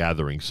Kiddush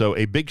gathering. So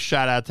a big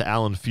shout-out to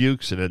Alan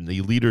Fuchs and the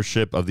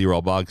leadership of the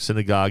Ralbag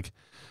Synagogue.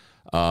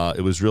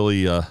 It was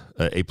really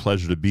a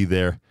pleasure to be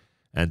there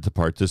and to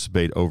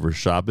participate over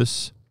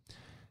Shabbos,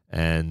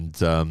 and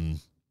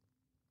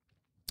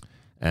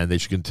they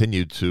should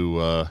continue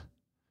to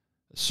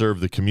serve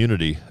the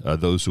community,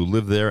 those who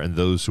live there and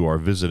those who are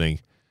visiting,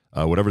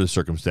 whatever the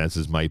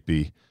circumstances might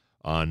be,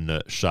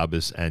 on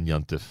Shabbos and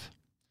Yontif.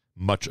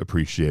 Much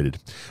appreciated.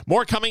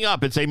 More coming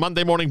up. It's a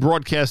Monday morning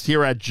broadcast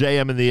here at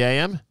JM in the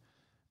AM,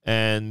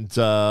 and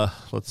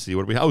let's see,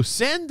 what do we have? Oh,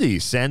 Sandy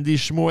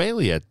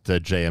Shmueli at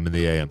JM in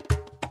the AM.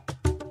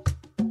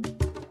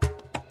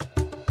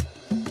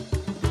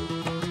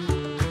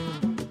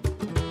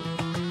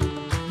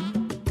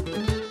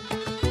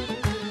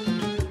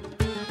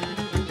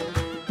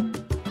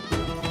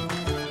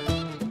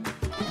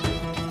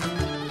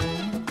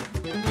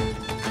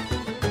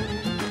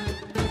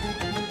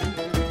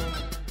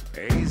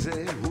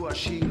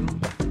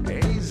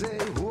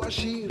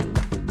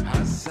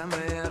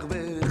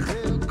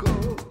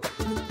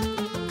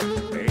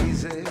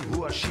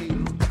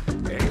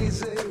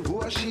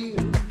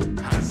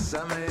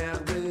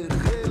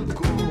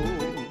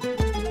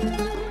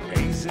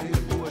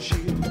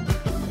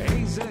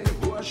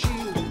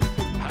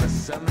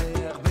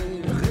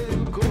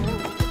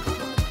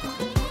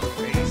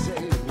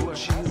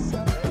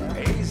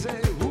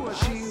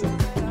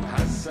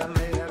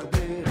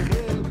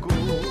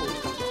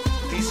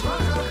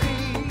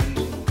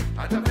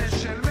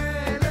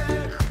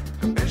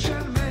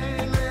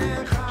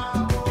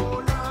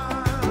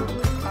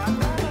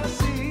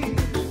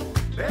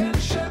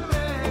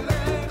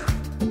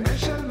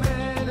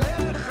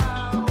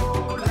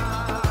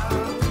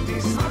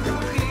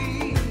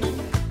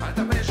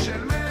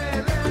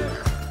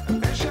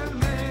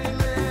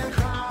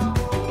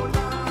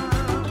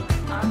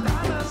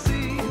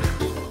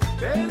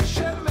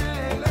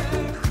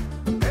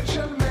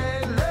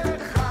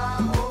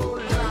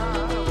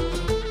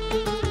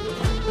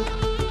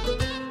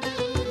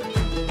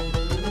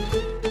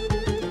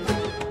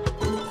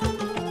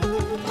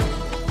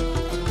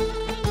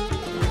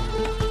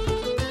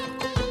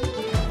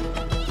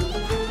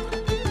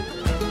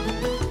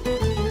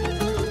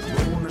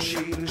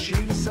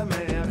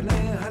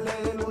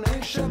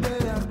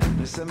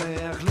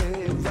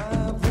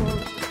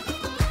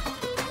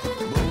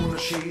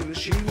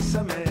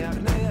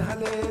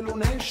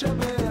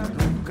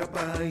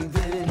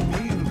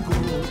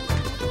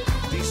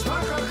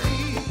 תשמח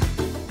אחי,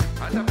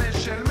 אתה בן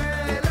של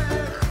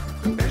מלך,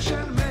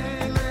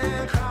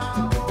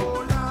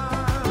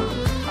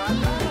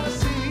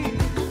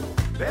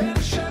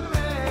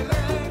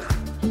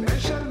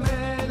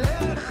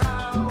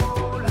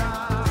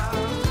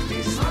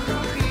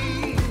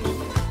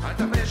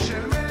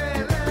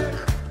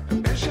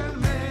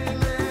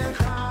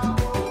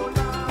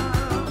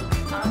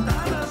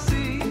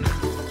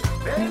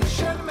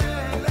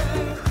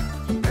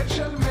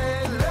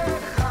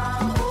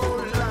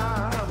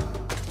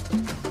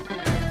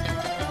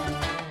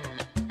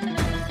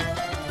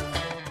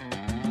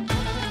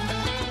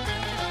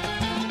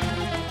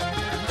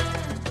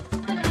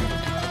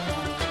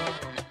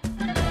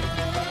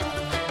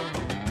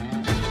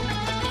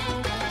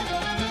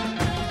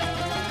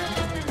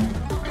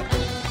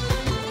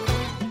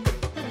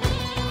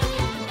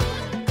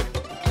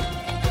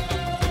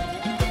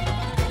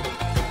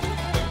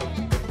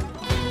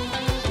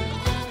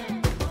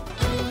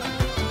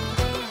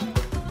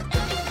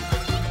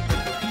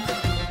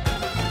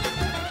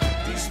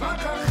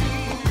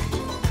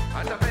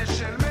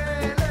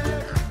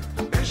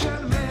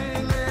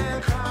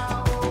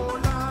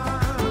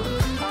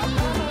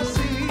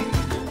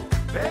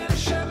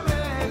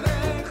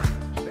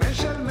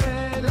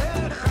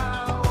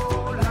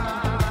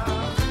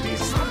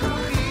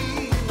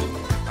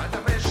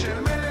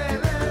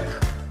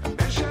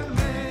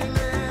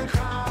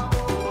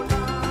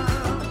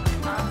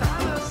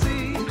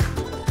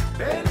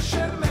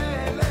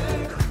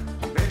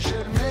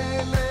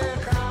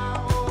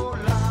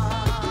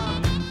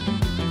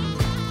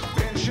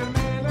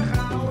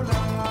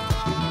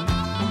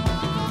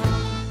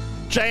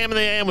 JM in the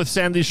AM with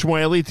Sandy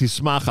Shmueli.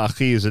 Tismach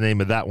Achi is the name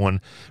of that one.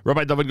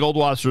 Rabbi David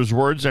Goldwasser's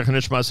words, Zech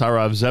Nishmas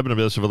Harav Zeb and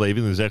Yosef Alevi,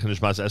 and Zech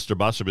Nishmas Esther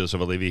Basar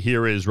Yosef Alevi.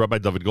 Here is Rabbi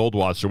David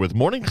Goldwasser with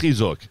Morning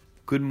Chizuk.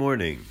 Good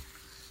morning.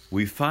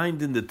 We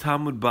find in the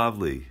Talmud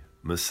Bavli,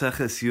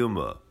 Maseches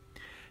Yuma,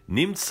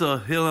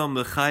 Nimtza Hillel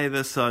Mechayev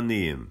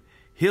Esanim.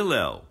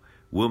 Hillel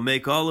will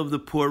make all of the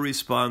poor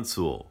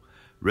responsible.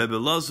 Rebbe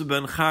Elazar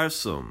ben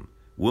Charsom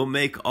will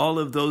make all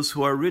of those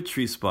who are rich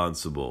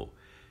responsible.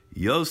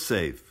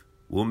 Yosef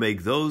will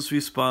make those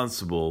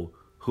responsible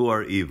who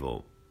are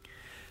evil.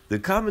 The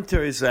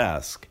commentaries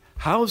ask,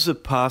 how is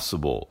it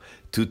possible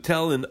to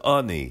tell an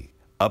ani,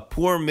 a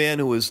poor man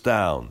who is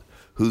down,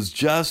 who's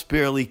just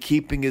barely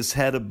keeping his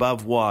head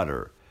above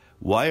water,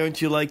 why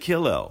aren't you like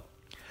Hillel?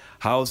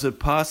 How is it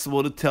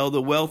possible to tell the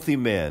wealthy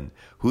man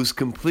who's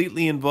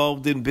completely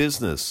involved in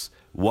business,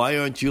 why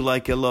aren't you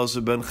like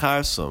Elazar ben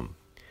Charsom?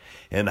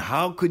 And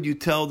how could you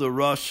tell the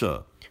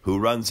Rasha who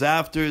runs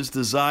after his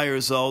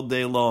desires all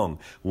day long,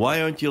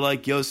 why aren't you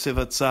like Yosef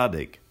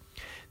HaTzadik?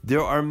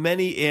 There are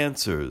many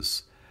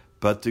answers,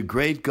 but the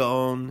great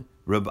Gaon,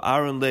 Reb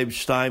Aaron Leib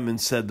Steinman,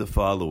 said the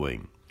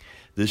following: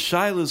 the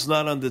shaila is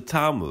not on the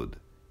Talmud,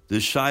 the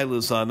shaila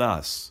is on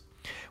us.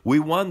 We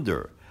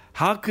wonder,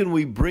 how can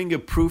we bring a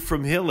proof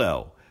from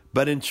Hillel?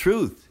 But in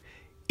truth,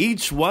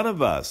 each one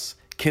of us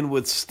can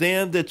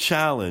withstand the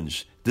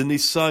challenge, the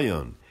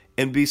nisayon,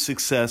 and be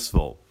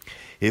successful.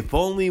 If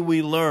only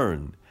we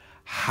learn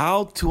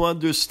how to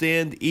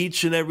understand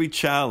each and every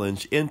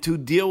challenge and to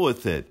deal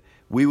with it,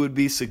 we would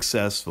be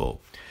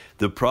successful.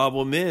 The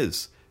problem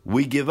is,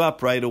 we give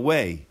up right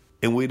away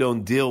and we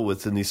don't deal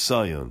with the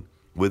nisayon,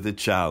 with the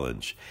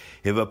challenge.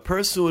 If a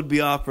person would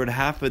be offered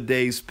half a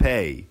day's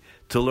pay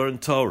to learn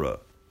Torah,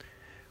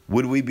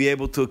 would we be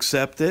able to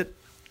accept it?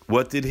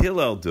 What did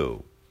Hillel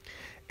do?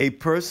 A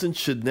person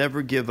should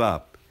never give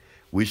up.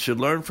 We should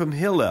learn from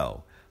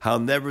Hillel how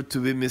never to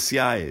be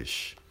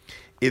misyayish.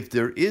 If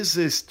there is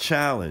this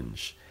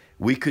challenge,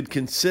 we could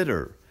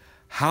consider,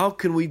 how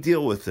can we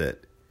deal with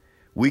it?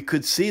 We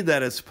could see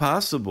that it's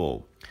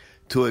possible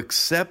to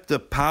accept the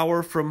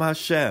power from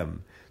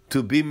Hashem,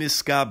 to be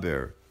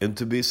miskaber, and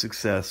to be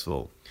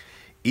successful.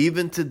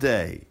 Even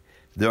today,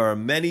 there are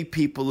many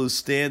people who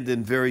stand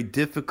in very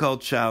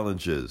difficult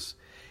challenges.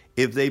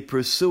 If they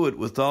pursue it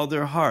with all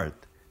their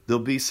heart, they'll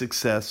be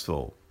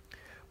successful.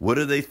 What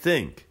do they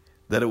think?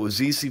 That it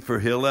was easy for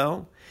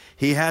Hillel?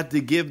 He had to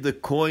give the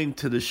coin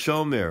to the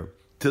shomer,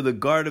 to the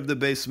guard of the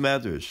Beis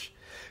Medrash.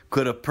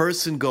 Could a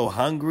person go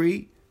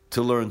hungry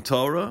to learn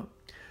Torah?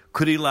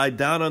 Could he lie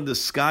down on the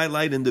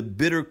skylight and the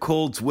bitter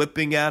cold's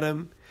whipping at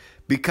him,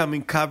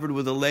 becoming covered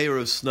with a layer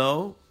of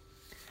snow?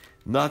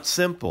 Not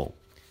simple.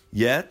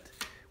 Yet,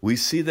 we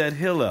see that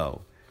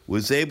Hillel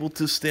was able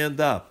to stand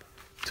up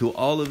to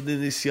all of the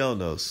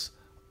nisyonos,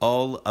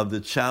 all of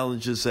the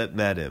challenges that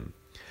met him.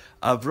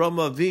 Avram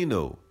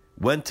Avinu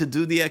went to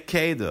do the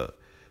Akedah,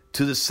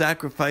 to the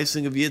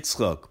sacrificing of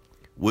Yitzchak.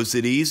 Was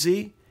it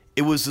easy?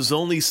 It was his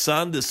only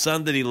son, the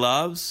son that he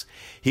loves.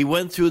 He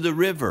went through the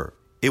river.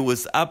 It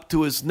was up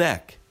to his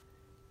neck.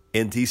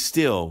 And he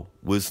still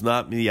was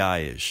not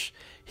miyayish.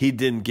 He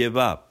didn't give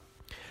up.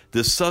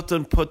 The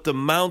Satan put the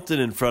mountain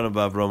in front of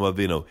Avram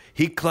Avinu.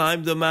 He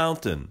climbed the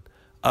mountain.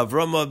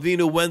 Avram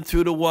Avinu went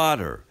through the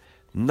water.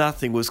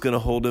 Nothing was going to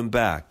hold him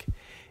back.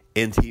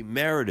 And he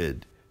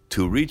merited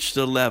to reach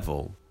the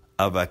level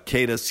of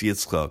Akedas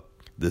Yitzchak,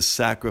 the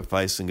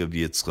sacrificing of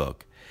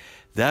Yitzchak.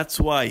 That's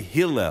why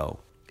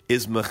Hillel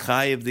is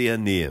Mechayev the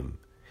Aniyim.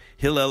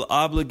 Hillel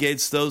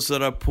obligates those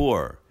that are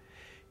poor.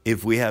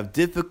 If we have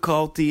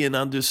difficulty in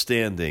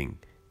understanding,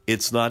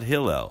 it's not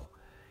Hillel.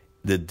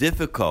 The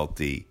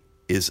difficulty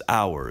is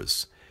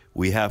ours.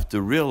 We have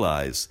to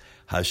realize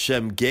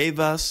Hashem gave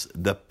us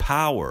the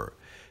power,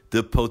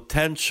 the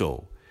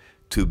potential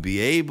to be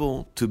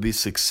able to be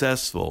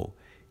successful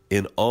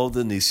in all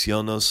the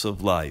nisyonos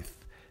of life,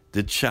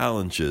 the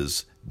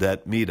challenges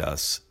that meet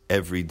us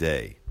every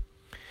day.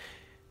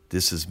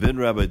 This has been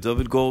Rabbi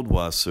David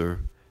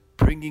Goldwasser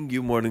bringing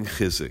you Morning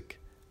Chizuk.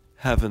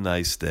 Have a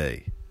nice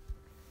day.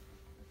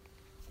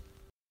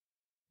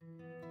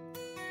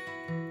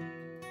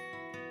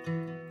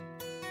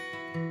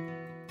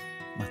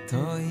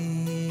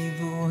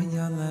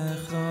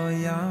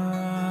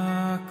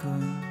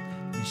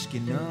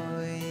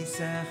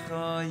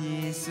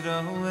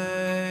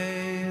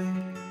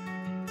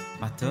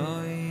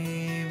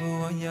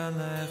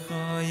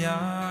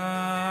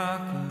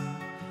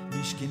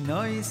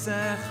 Mishkinoi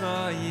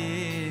secha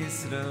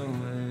Yisroel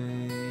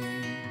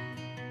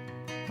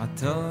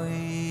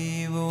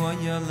Matoi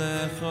v'oya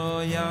lecho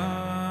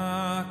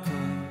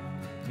Yaakov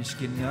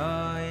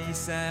Mishkinoi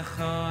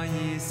secha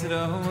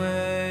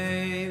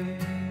Yisroel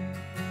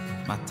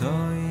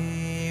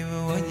Matoi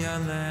v'oya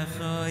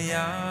lecho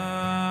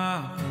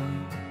Yaakov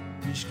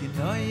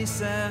Mishkinoi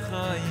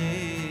secha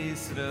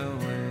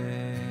Yisroel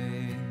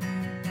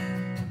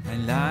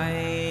La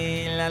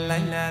la la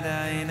la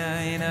la la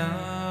la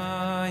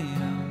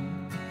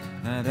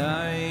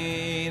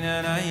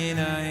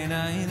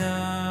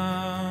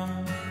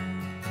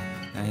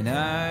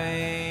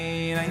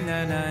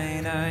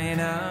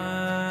na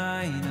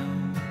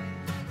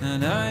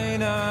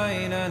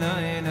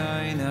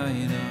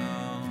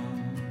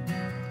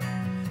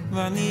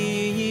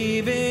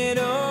ואני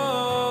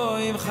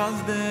ברוב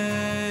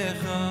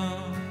חסדך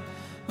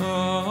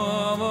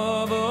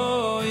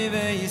בואי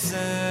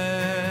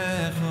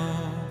וייסך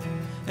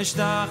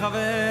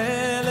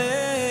אשתחווה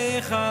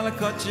לך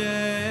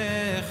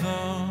לקודשך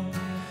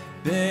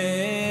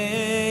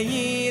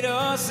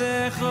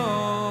בירוסך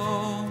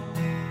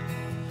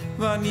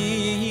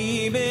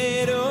ואני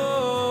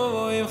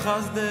ברוב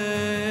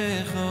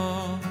חסדך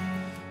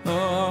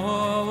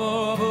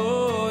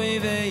בואי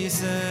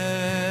וייסך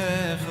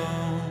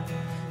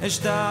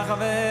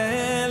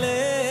אשתחווה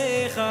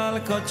לך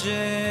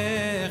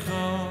לקודשך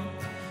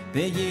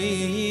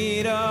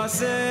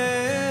בירוסך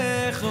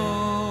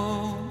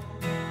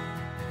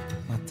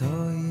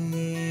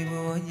מתוי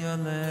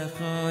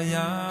בוינלך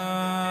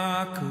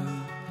יעקב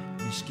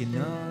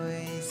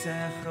משכנוי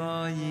סך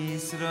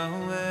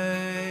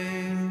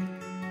ישראל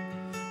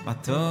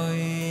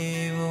מתוי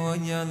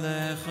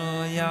בוינלך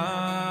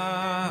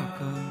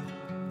יעקב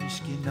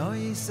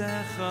משכנוי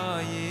סך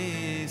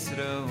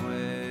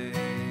ישראל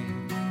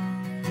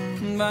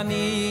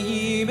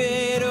ואני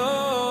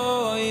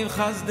ברוב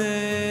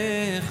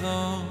חסדך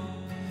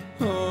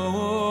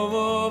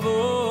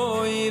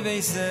בואי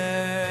וייסך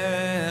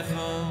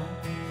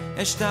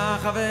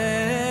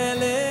אשתחווה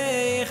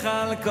לך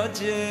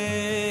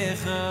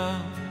לקודשך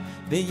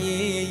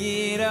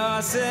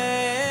בירוסך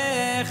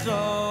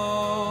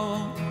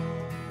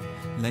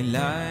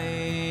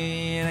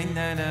מתוי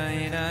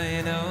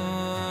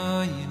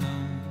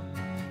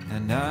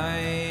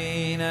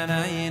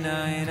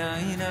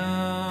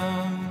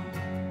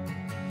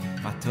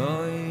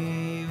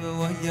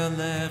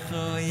וילך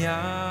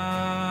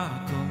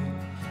יעקב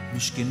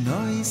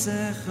משכנוי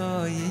סך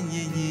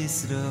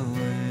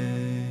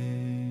ישראל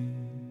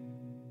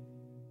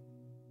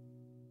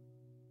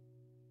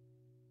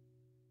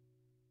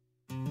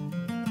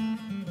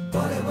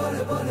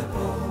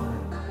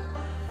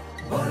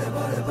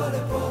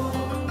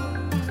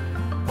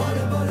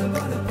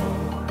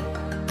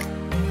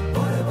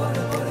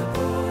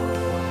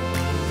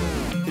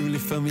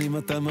לפעמים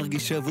אתה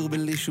מרגיש שבור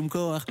בלי שום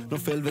כוח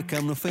נופל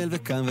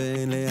וקם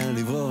ואין לאן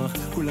לברוח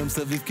כולם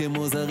סביב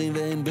כמו זרים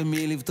ואין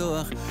במי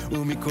לבטוח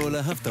ומכל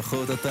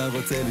ההבטחות אתה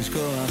רוצה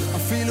לשכוח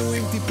אפילו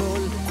אם תיפול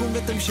קום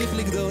ותמשיך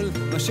לגדול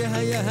מה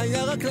שהיה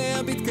היה רק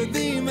להביט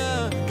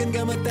קדימה כן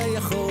גם אתה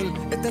יכול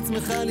את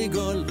עצמך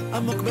לגול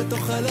עמוק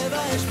בתוך הלב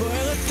האש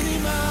בוערת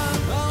פנימה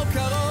האור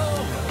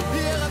קרוב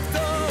יהיה רק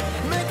טוב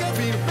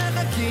מקווים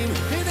מחכים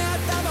הנה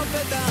אתה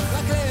בפתח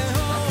רק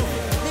לאהוב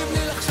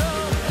מבלי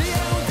לחשוב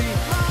יהודי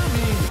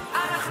מאמין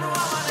אנחנו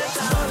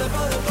המנצח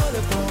בוא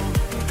לפה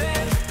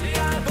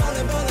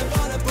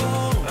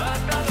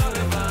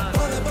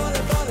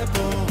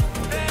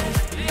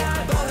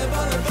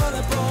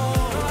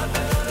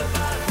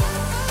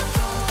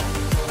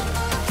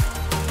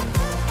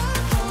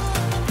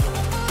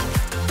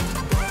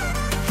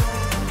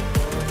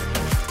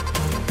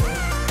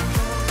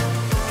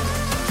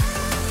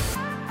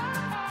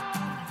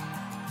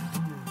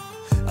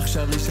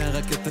עכשיו נשאר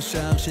רק את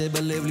השער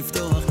שבלב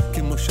לפתוח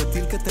כמו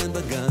שתיל קטן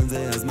בגן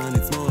זה הזמן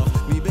לצמוח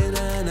מבין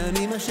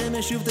העננים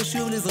השמש שוב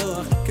תשוב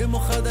לזרוח כמו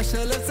חדש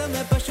הלב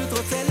צמא פשוט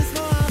רוצה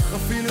לשמוח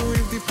אפילו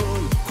אם תיפול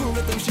קום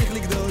ותמשיך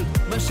לגדול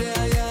מה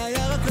שהיה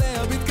היה רק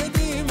להביט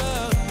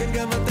קדימה כן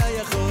גם אתה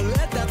יכול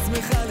את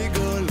עצמך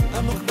לגול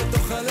עמוק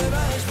בתוך הלב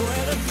האש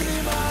בוערת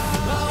פנימה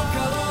האור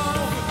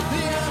קרוב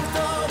נהיה רק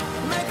טוב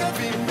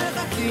מקווים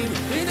מחכים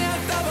הנה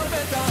אתה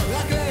בפתח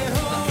רק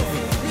לאהוב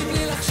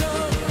מבלי לחשוב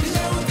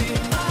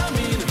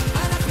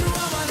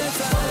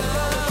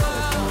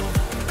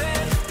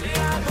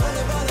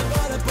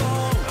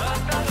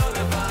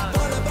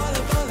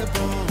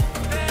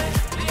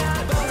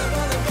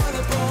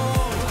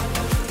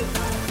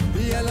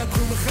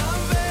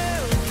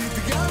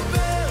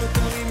תתגבר,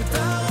 תרים את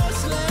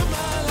הראש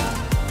למעלה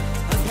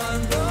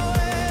הזמן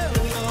בוער,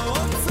 לא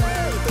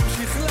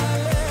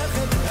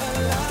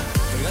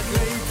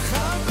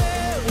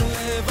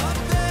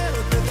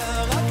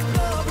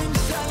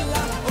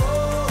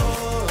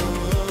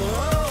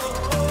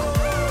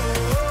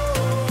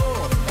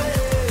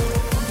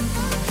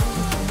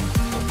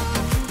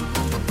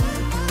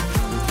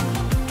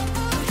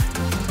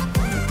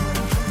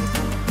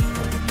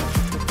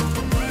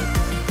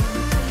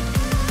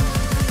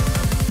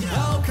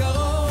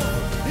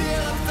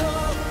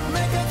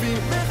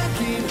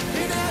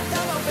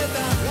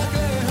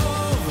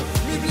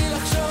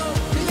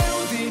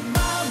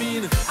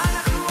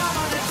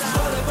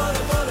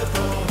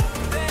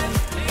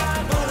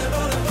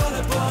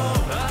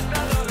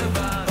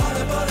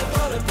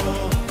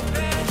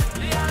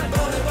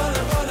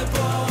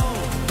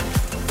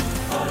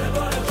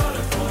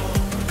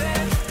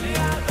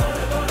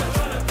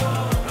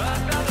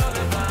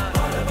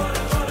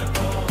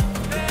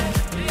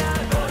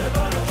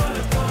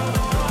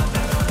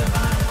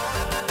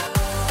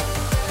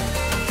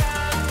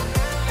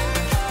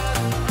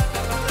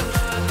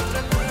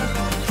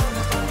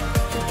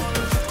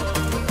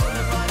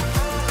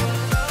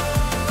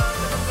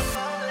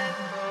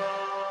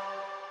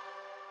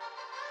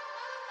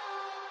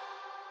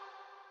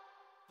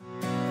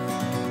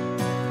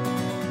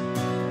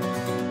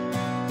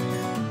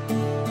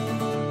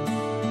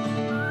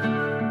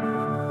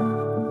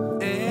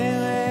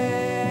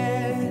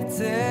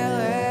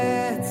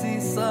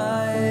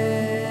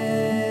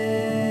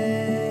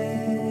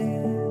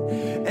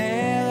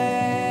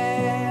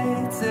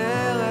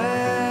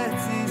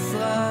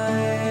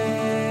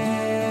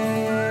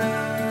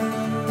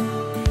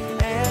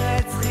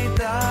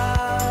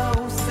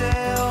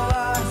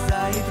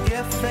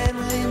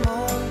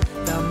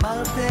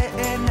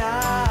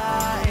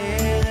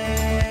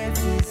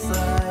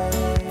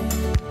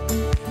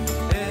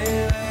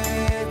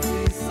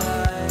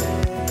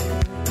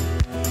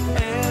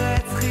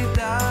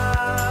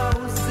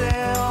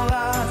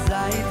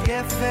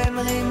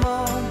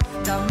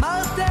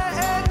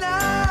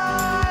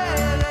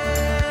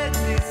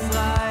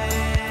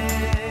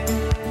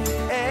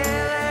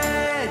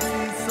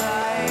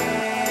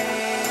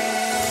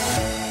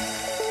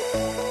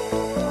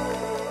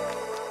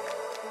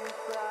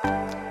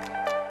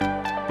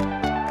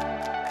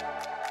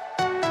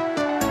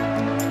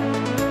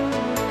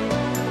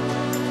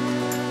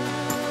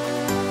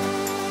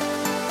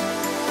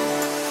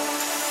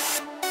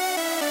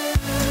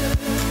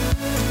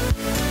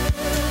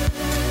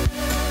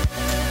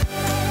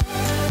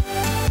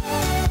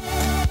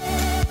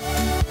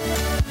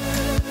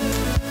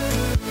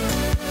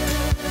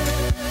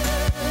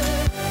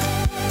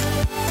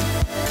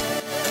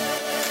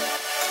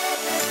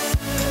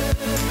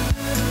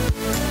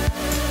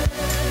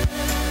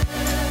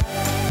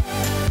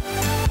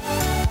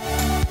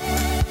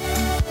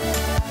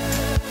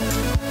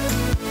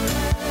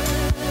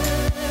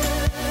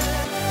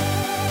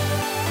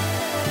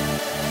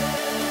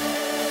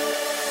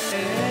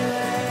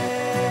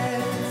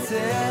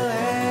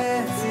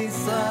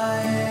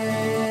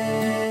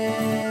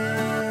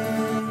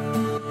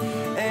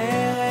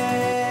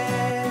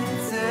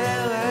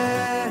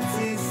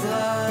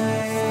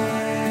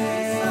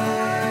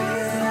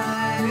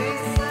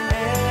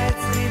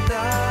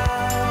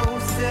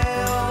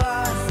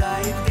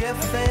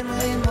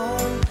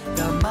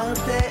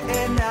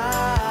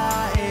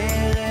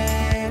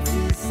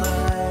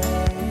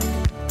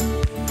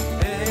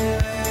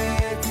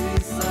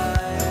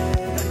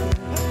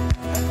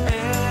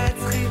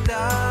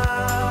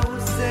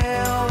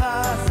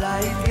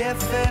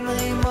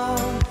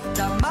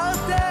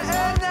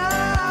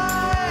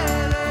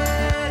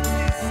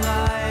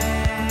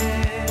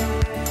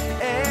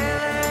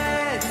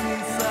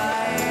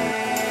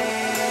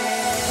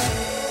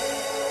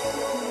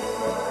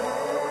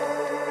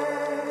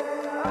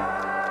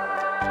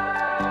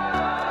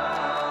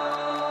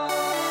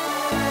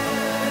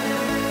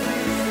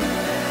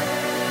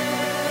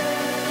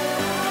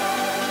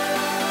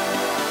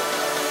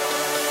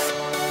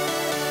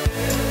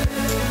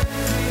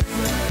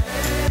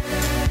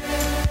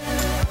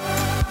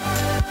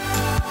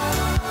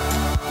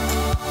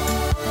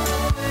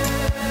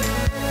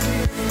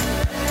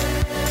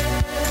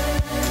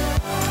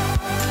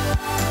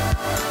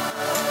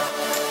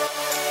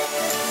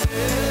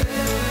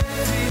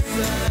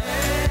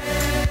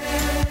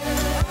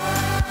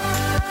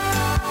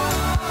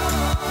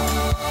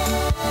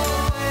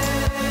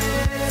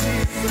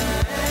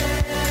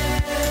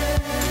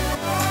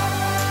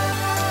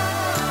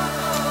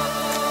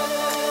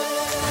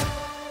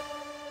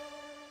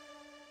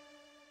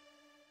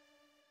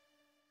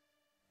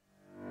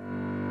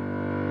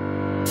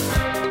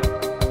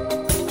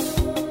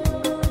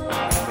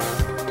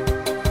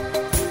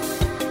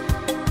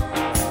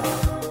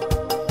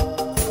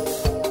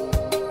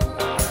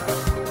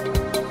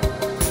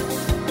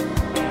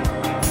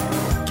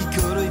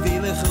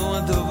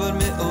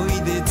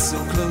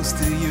close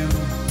to you.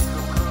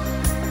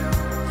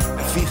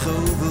 Ficha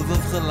uvel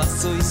v'vchala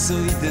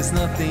soy, there's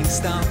nothing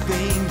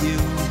stopping you.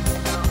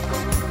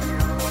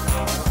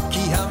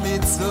 Ki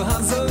ha-mitzvah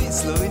hazoi,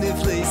 sloi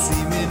neflesi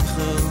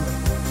mimcho.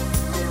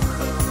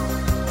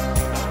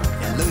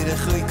 And loi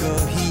rechui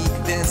kohi,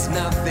 there's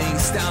nothing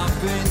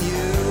stopping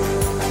you.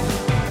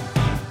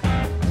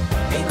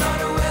 Ein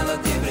lanu ela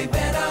divrei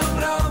ben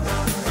Amram.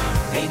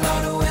 Ein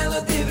lanu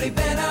ela divrei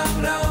ben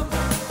Amram.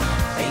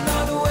 Ein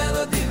lanu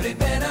ela divrei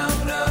ben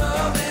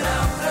Amram. Ben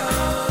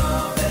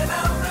Amram, ben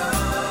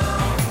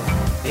Amram.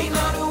 Ein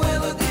lanu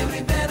ela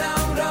divrei ben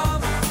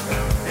Amram.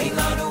 Ein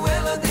lanu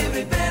ela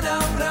divrei ben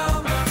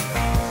Amram.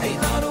 Ein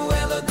lanu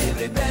ela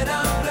divrei ben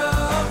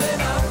Amram,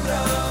 ben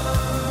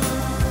Amram.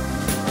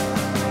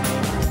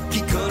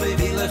 Ki korei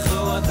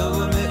vilecho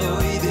ador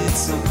me'oid,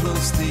 it's so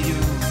close to you.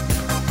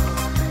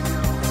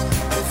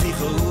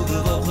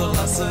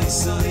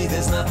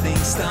 There's nothing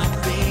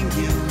stopping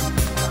you.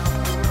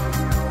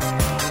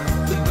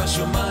 The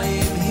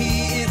Bashomayim,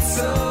 it's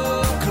so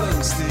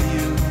close to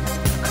you.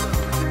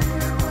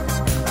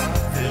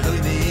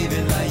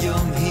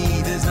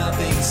 There's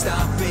nothing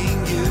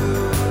stopping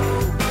you.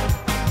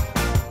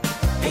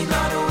 Ein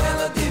lanu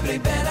ela divrei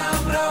ben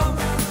Amram.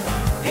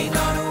 Ein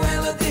lanu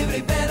ela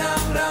divrei ben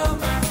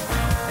Amram.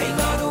 Ein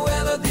lanu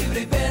ela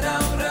divrei ben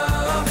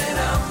Amram. Ben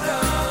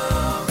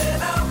Amram,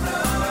 ben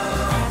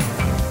Amram.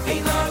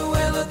 Ein lanu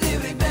ela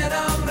divrei ben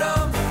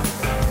Amram.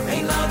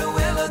 Ein lanu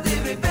ela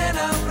divrei ben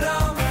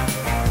Amram.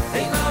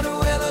 Ein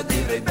lanu ela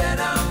divrei ben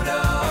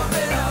Amram.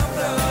 Ben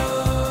Amram.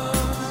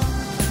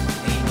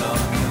 Ein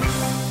lanu.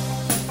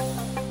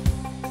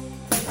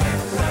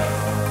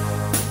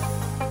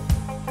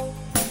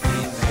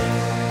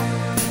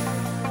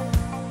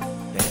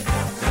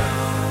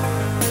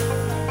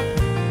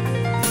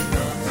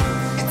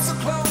 It's so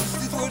close,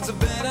 these words of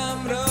Ben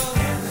Amram.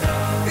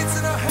 It's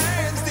in our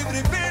hands,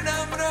 Divrei Ben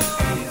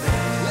Amram.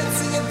 Let's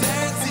sing and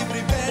dance,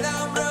 Divrei Ben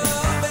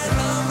Amram, Ben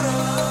Amram.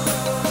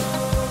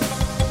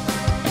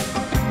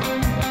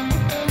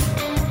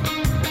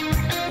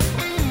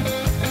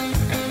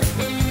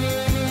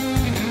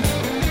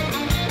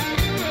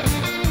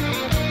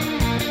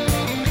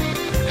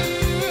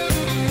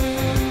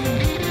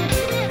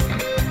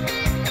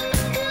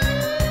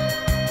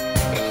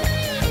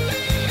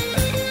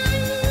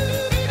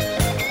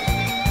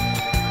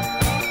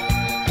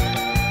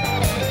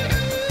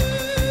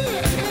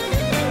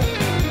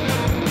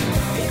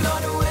 Ein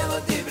lanu ela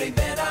divrei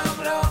ben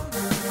Amram.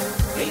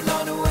 Ein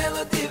lanu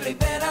ela divrei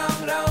ben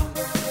Amram.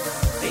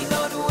 Ein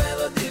lanu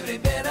ela divrei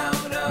ben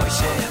Amram.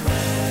 Moshe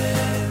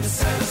Yemen,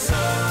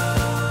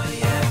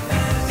 Sarasai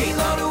Yemen. Ein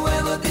lanu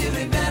ela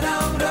divrei ben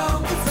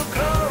Amram.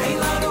 Ein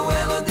lanu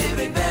ela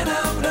divrei ben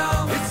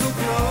Amram.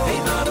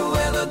 Ein lanu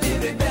ela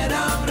divrei ben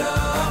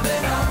Amram,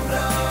 ben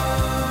Amram.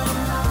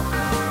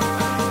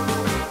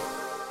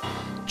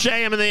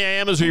 JM in the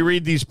AM as we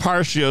read these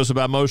parshios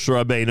about Moshe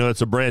Rabbeinu.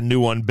 It's a brand new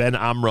one, Ben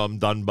Amram,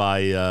 done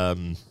by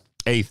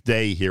Eighth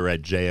Day here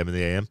at JM in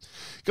the AM.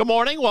 Good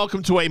morning.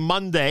 Welcome to a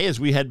Monday as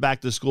we head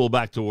back to school,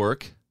 back to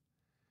work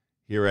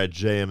here at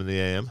JM in the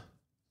AM.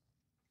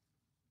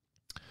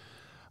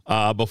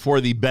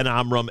 Before the Ben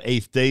Amram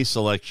Eighth Day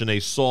selection, a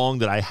song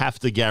that I have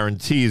to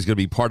guarantee is going to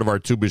be part of our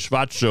Tu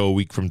B'Shvat show a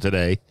week from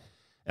today.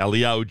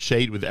 Eliyahu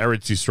Chait with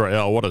Eretz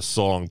Yisrael. What a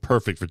song.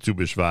 Perfect for Tu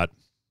B'Shvat.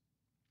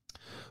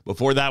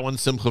 Before that one,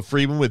 Simcha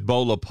Friedman with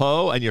Bola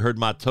Po, and you heard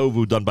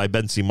Matovu done by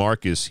Bensi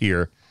Marcus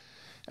here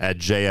at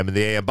JM in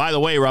the AM. By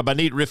the way,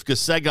 Rabbanit Rivka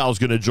Segal is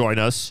going to join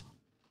us.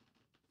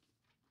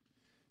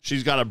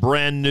 She's got a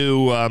brand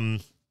new...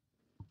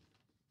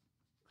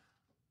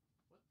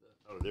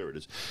 there it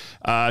is.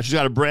 She's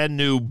got a brand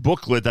new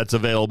booklet that's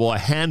available, a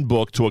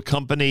handbook to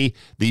accompany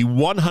the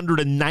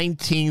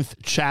 119th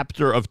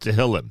chapter of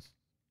Tehillim.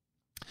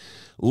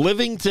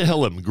 Living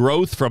Tehillim,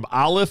 Growth from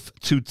Aleph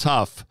to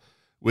Tuf,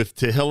 with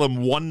Tehillim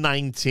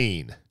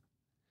 119.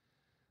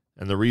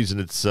 And the reason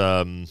it's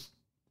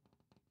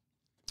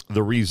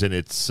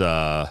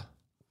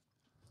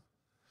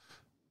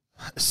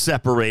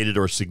separated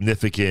or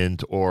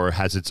significant or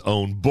has its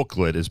own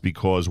booklet is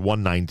because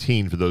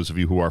 119, for those of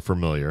you who are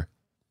familiar,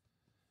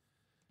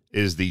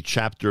 is the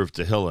chapter of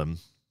Tehillim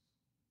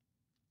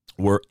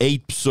where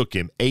 8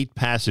 psukim, 8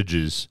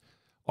 passages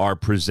are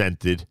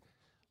presented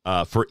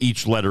for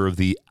each letter of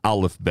the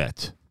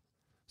Aleph-Bet.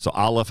 So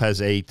Aleph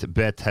has 8,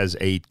 Bet has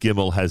 8,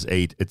 Gimel has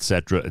 8,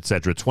 etc.,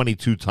 etc.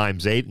 22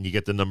 times 8, and you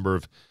get the number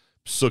of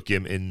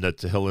psukim in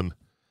Tehillim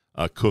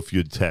Kuf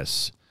Yud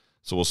Tes.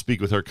 So we'll speak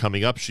with her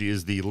coming up. She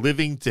is the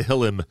Living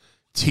Tehillim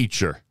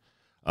teacher.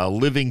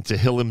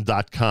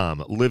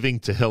 LivingTehillim.com. Living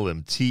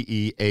Tehillim,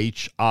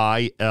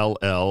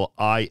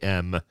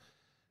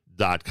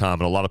 TEHILLIM.com.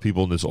 And a lot of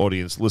people in this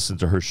audience listen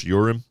to her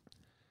shiurim,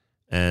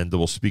 and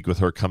we'll speak with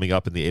her coming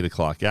up in the 8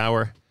 o'clock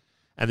hour.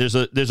 And there's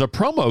a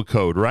promo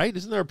code, right?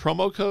 Isn't there a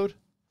promo code?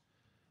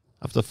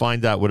 I have to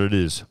find out what it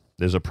is.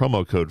 There's a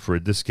promo code for a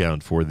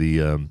discount for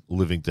the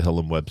Living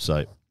Tehillim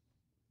website.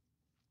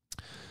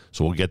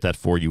 So we'll get that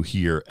for you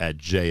here at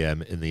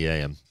JM in the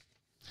AM.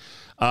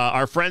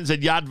 Our friends at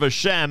Yad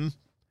Vashem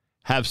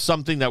have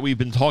something that we've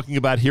been talking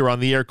about here on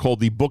the air called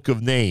the Book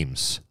of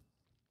Names.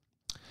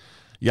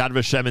 Yad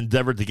Vashem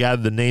endeavored to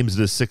gather the names of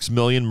the 6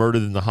 million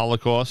murdered in the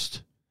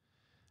Holocaust.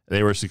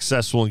 They were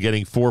successful in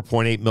getting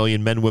 4.8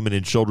 million men, women,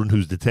 and children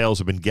whose details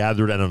have been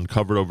gathered and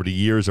uncovered over the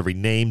years. Every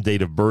name,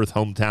 date of birth,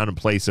 hometown, and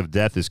place of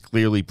death is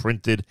clearly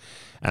printed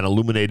and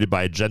illuminated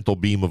by a gentle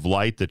beam of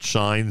light that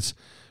shines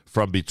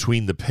from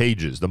between the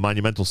pages. The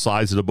monumental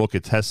size of the book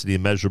attests to the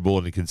immeasurable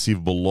and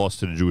inconceivable loss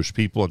to the Jewish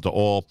people and to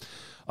all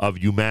of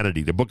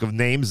humanity. The Book of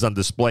Names is on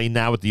display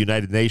now at the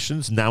United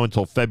Nations, now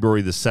until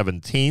February the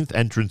 17th.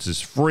 Entrance is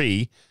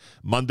free,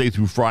 Monday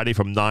through Friday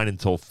from 9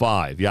 until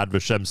 5. Yad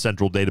Vashem's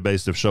central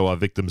database of Shoah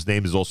victims'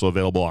 names is also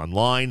available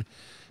online.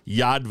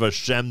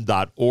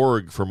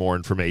 yadvashem.org for more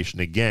information.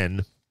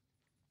 Again,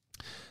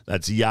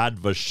 that's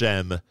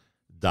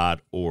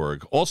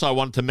yadvashem.org. Also, I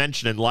wanted to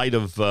mention, in light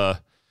of the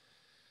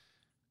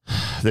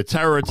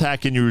terror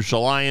attack in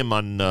Yerushalayim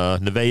on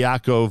Neve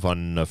Yaakov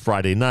on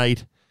Friday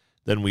night,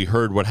 then we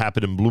heard what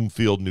happened in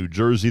Bloomfield, New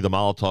Jersey, the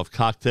Molotov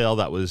cocktail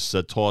that was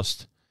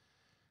tossed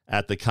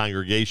at the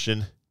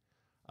congregation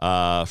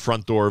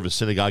front door of a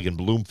synagogue in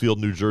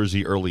Bloomfield, New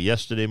Jersey, early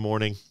yesterday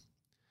morning.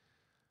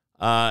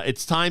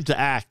 It's time to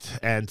act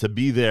and to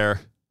be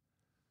there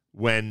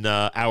when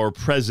our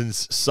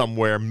presence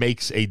somewhere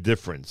makes a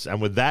difference.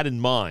 And with that in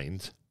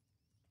mind,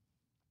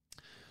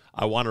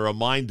 I want to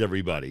remind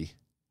everybody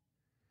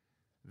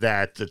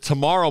that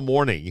tomorrow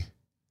morning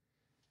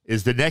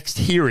is the next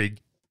hearing.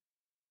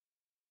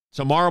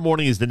 Tomorrow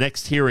morning is the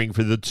next hearing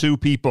for the two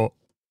people.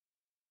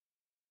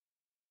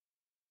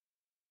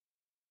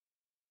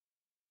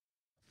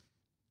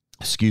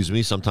 Excuse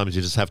me, sometimes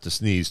you just have to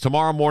sneeze.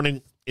 Tomorrow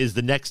morning is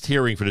the next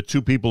hearing for the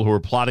two people who are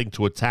plotting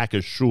to attack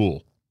a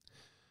shul.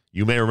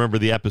 You may remember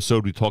the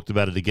episode. We talked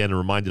about it again and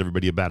reminded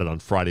everybody about it on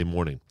Friday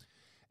morning.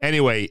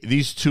 Anyway,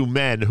 these two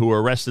men who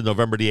were arrested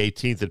November the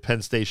 18th at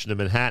Penn Station in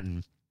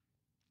Manhattan,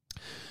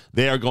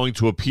 they are going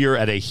to appear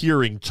at a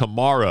hearing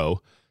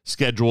tomorrow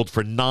scheduled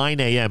for 9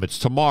 a.m. It's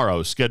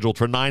tomorrow, scheduled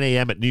for 9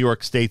 a.m. at New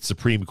York State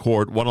Supreme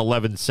Court,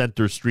 111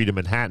 Center Street in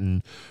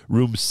Manhattan,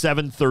 room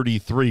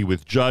 733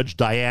 with Judge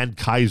Diane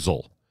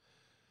Keisel.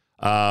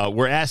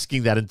 We're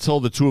asking that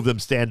until the two of them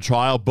stand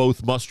trial,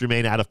 both must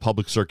remain out of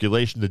public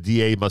circulation. The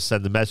DA must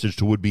send a message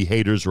to would-be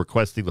haters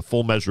requesting the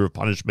full measure of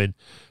punishment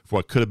for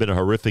what could have been a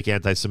horrific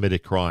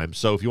anti-Semitic crime.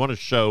 So if you want to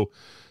show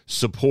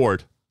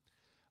support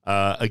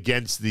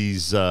against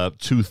these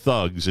two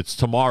thugs, it's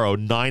tomorrow,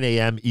 9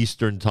 a.m.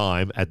 Eastern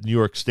Time at New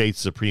York State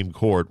Supreme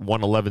Court,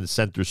 111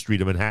 Center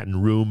Street in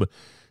Manhattan, room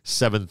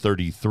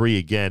 733.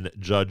 Again,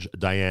 Judge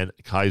Diane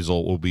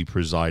Keisel will be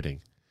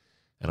presiding.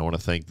 And I want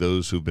to thank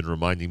those who've been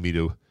reminding me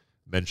to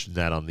mention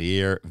that on the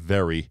air.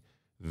 Very,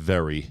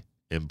 very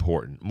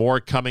important. More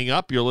coming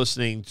up. You're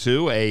listening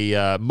to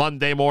a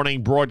Monday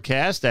morning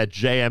broadcast at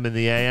JM in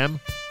the AM.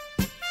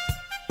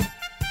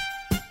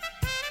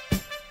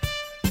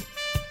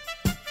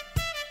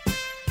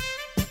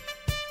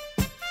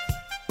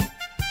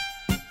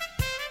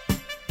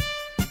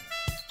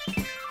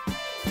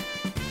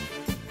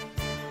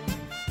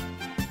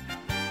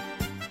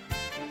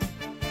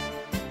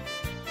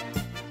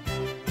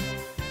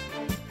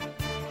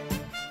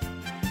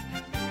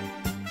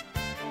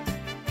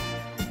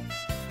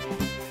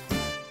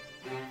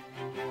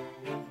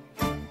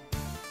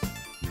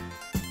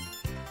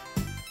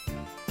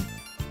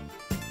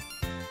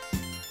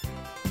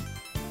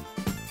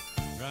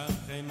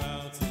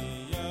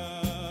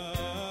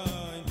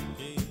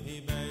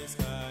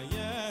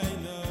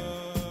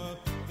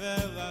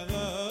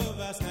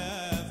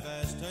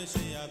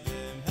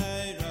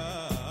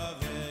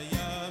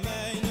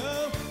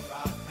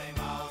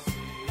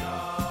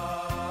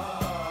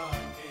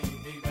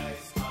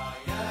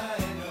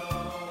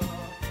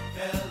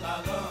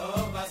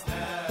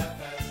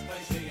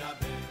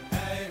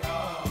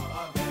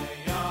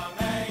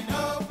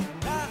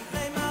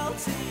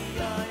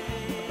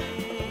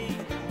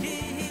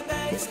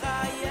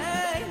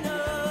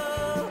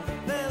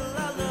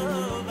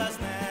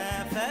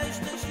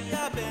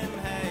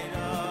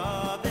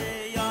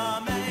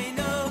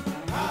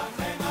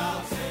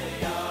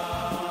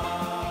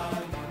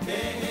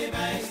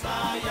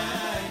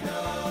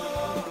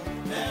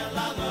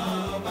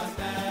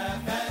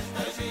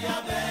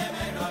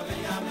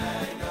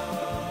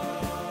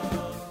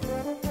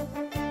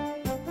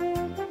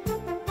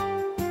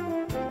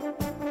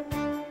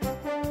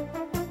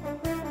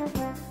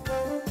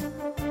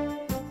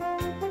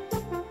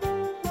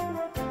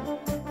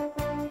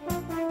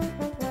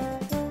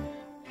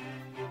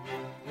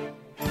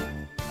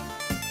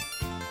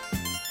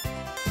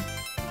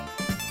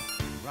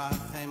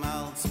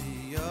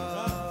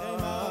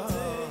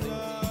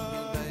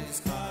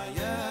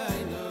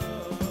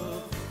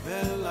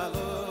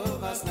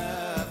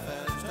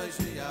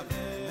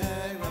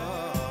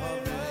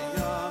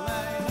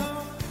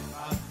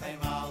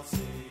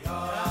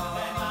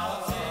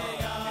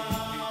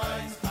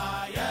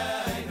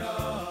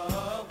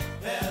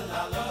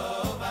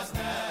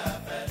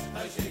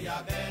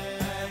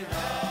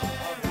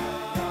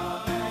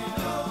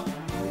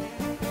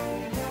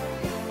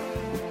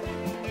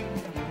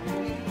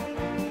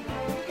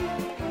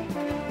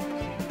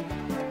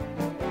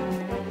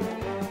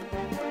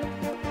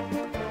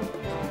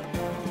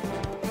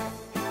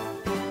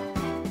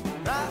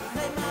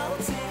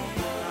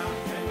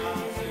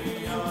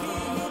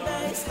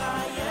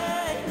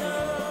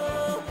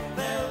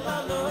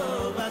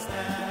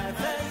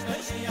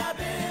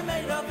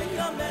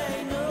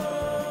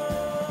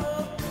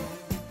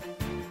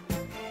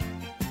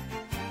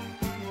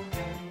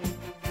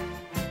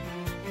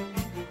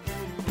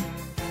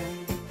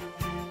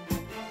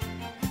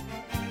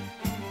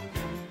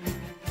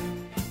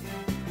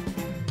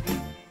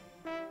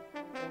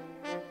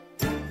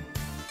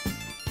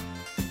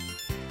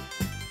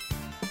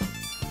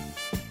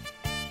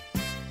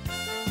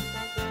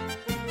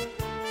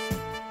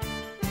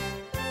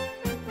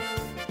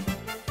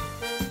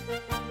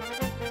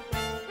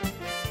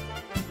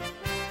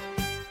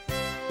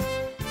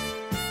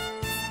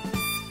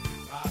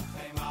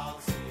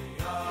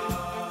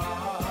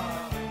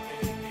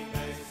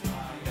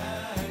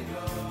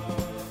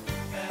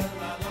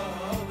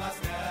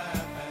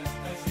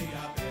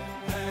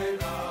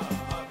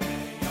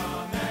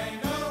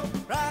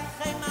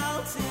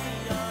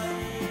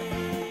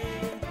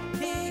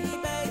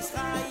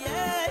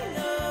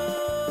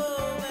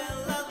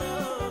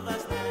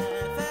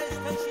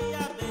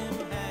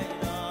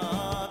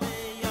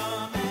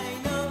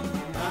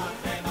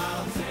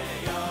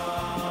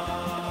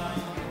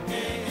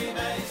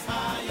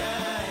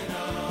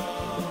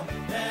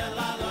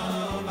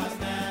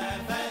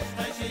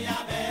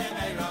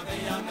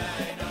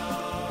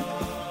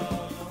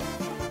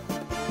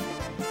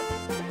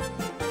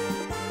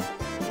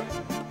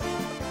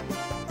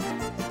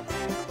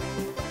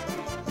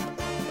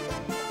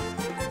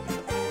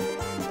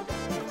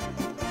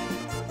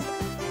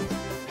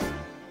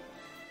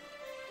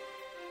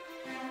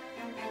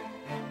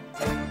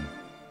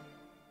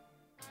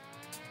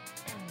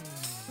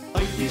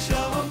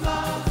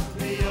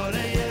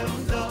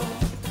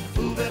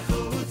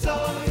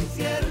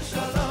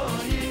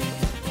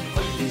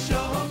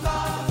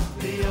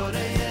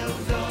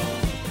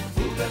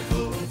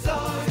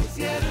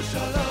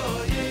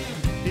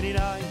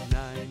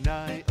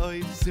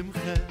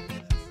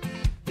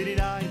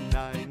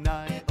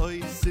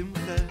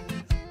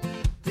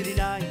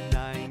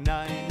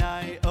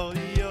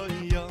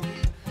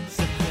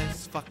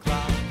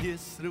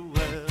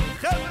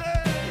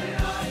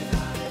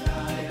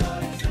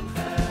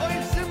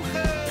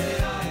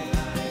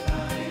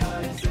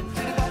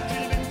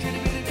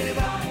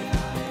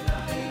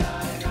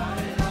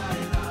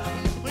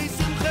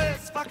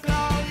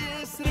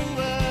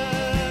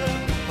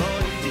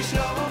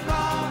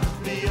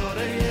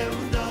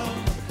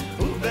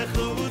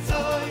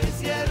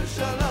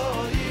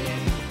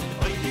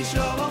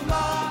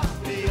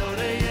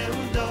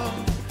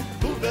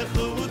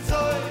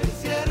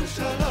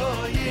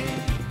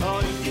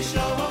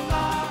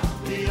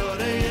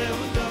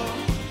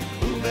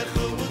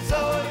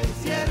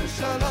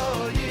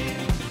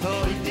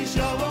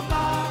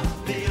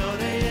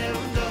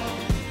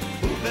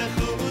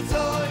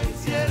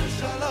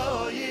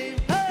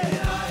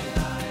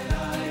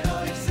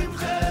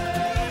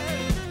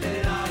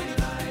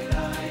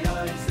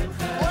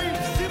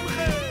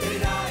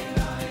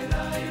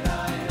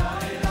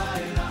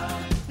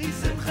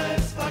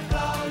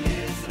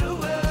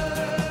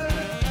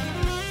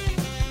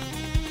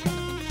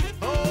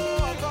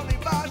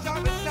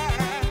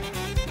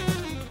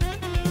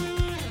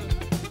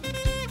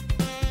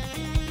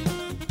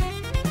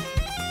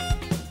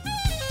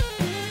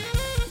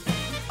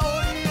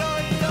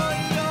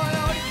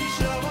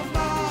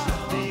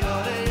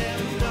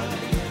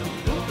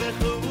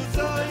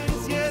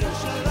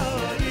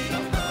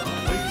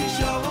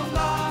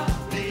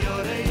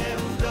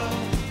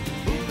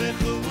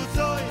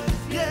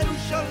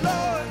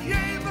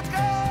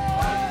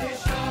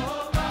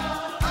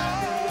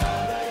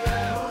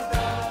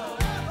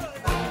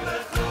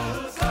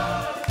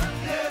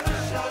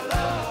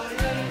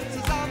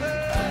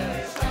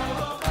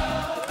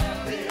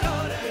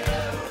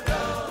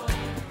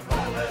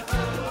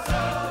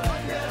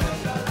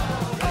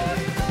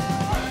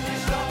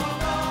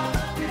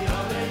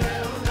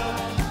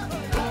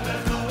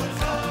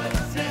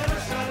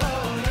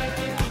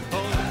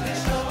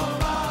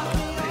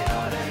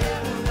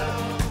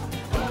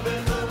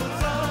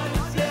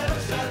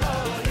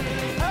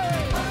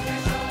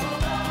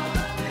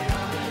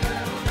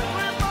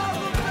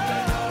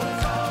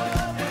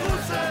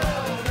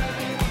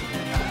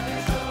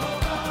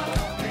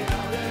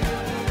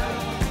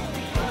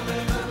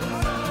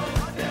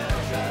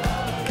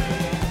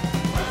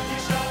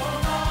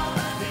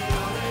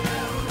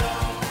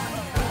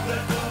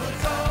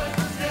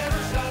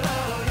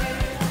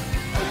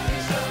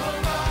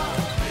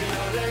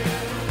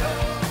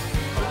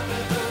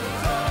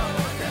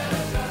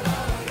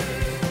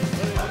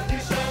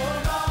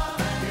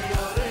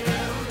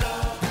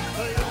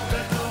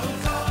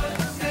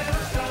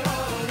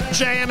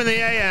 JM in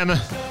the AM.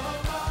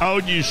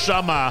 Od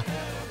Yishama,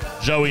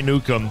 Joey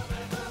Newcomb.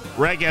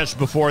 Regesh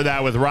before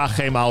that with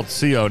Rachem Al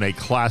Tzion, a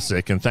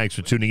classic. And thanks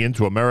for tuning in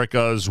to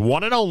America's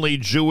one and only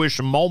Jewish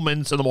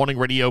Moments in the Morning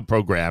radio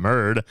program,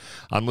 heard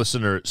on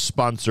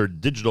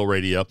listener-sponsored digital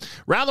radio.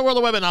 Around the world,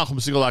 the web at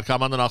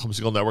NachumSegal.com, on the Nachum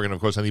Segal Network, and, of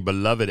course, on the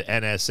beloved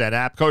NSN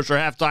app. Kosher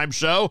Halftime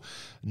Show,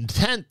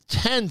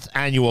 10th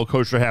annual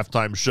Kosher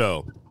Halftime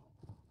Show.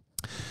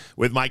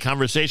 With my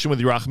conversation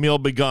with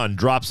Yerachmiel Begun,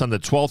 drops on the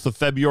 12th of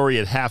February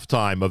at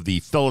halftime of the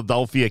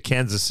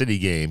Philadelphia-Kansas City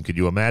game. Could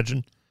you imagine?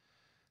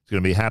 It's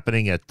going to be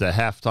happening at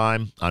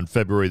halftime on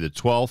February the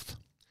 12th.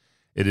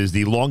 It is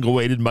the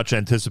long-awaited,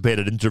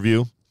 much-anticipated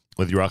interview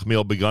with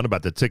Yerachmiel Begun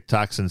about the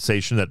TikTok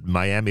sensation that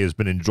Miami has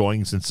been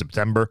enjoying since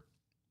September.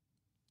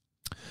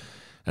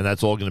 And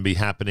that's all going to be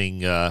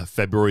happening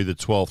February the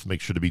 12th.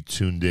 Make sure to be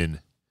tuned in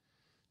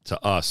to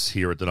us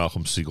here at the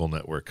Nachum Segal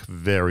Network.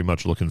 Very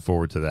much looking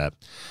forward to that.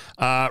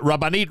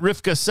 Rabbanit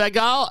Rivka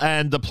Segal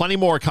and plenty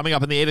more coming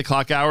up in the 8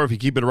 o'clock hour if you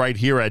keep it right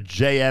here at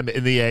JM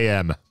in the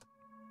AM.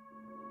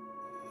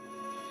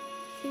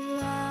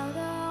 Throughout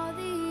all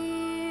the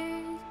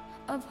years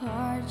of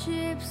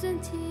hardships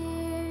and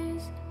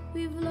tears,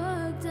 we've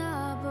looked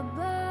up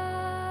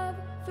above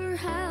for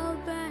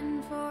help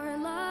and for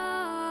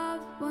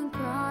love when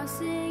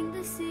crossing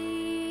the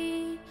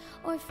sea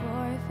or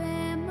for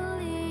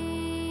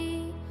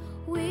family.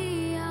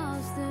 We all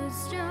stood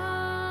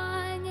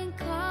strong and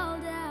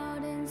called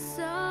out in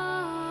song.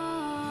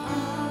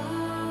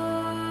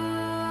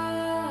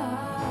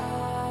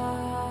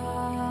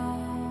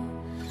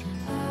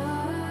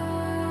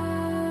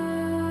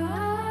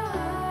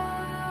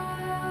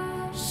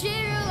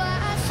 Shiru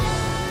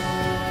Hashem,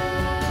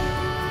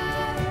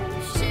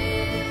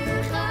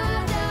 Shir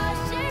Chadash,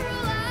 Shiru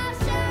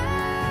Hashem,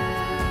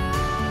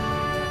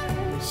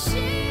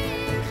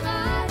 Shir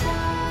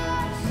Chadash.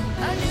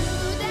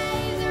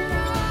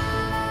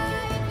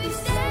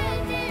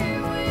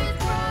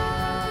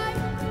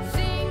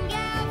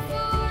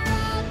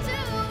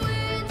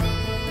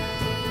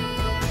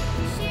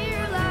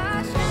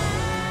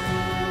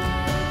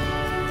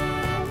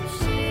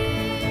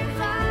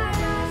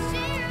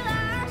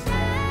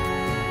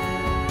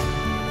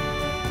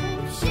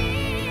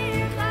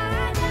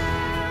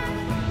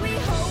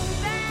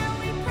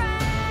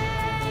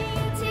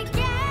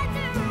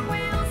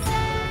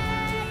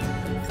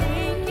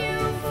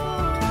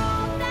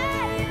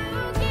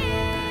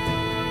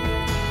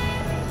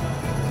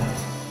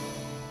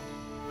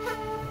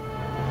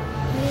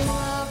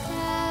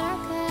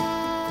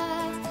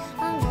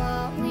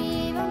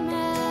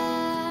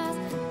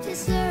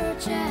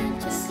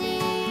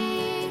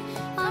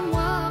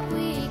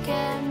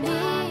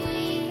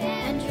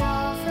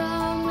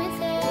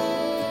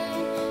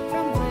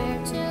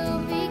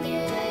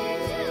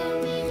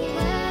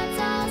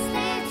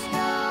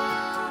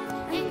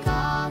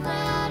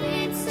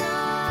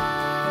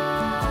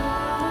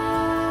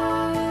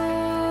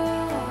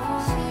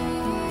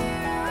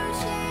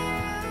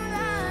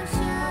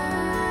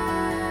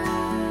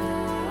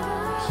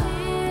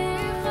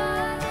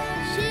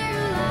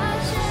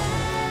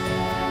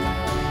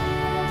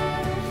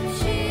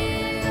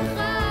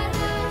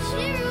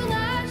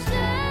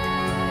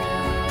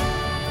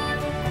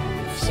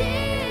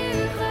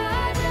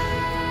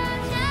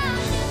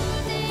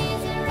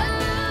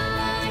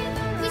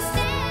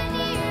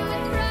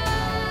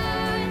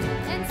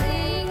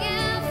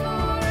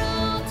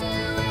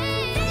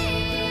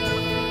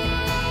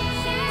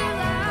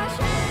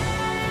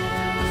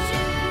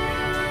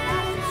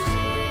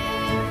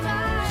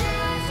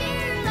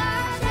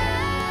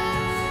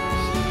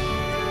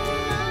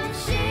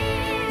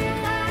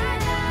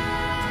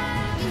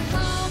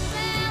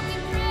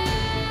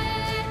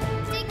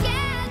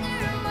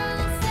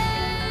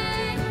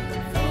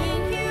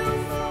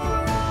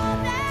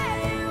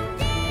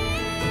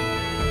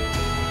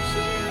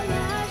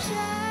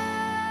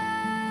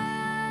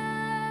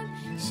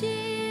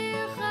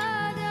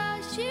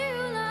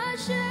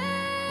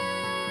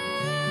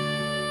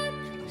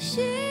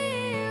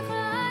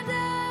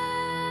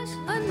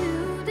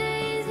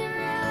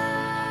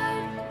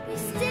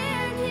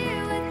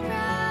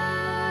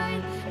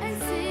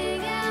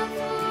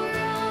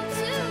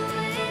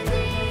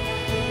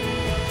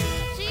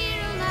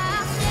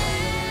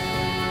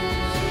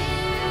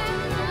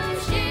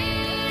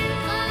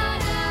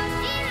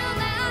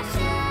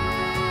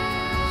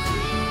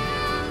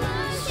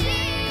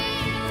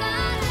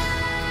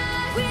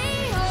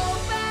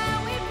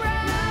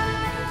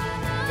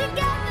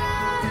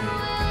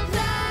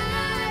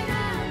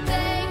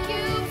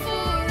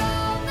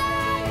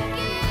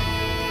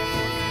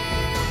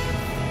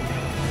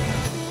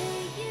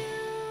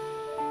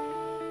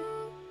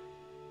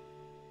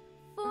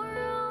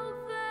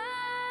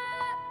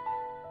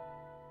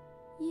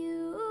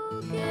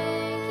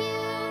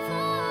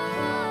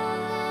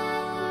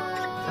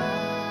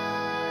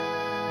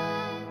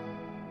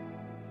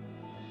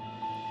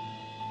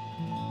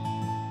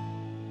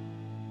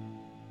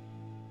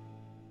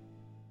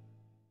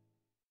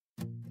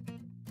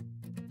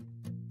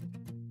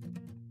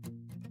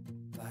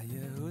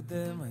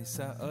 Yehudim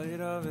Isa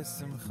Oira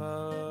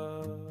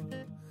V'Simcha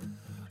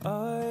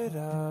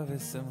Oira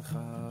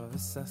V'Simcha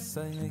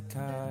V'Sasay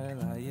Nikar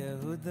La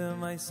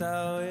Yehudim Isa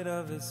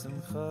Oira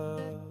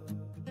V'Simcha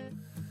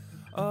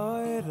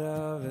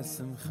Oira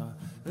V'Simcha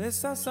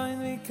V'Sasay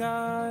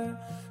Nikar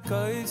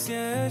Kois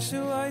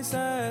Yeshu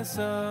Isa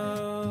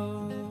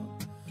Eso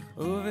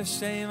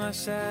Uv'Shem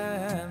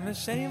Hashem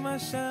V'Shem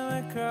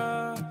Hashem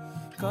Ekra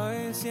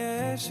Kois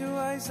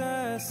Yeshu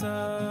Isa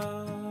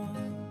Eso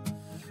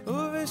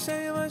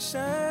Uv'Shem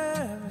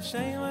Hashem,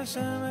 V'Shem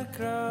Hashem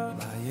Ekra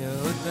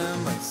V'Yehudim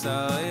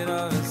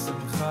V'Sa'ira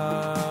V'Simcha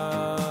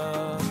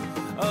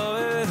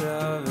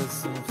Oira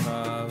V'Simcha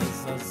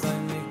V'Sasay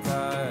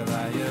Nikar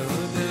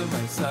V'Yehudim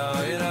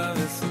V'Sa'ira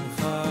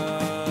V'Simcha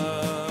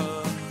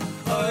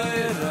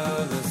Oira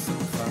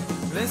V'Simcha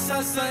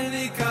V'Sasay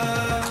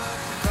Nikar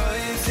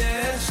Koyis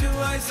Yeshu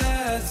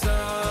V'Seso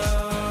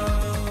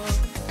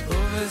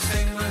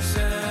Uv'Shem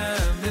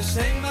Hashem,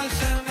 V'Shem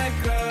Hashem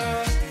Ekra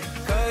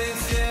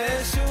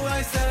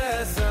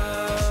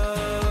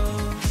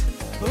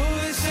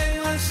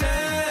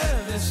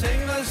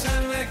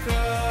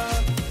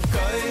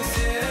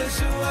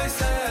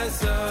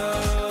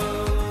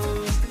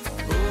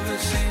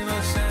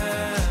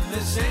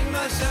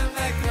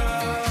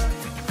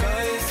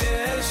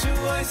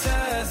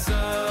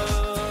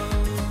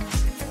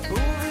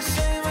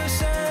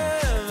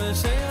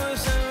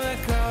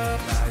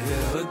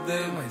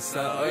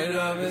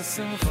Oira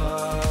v'simcha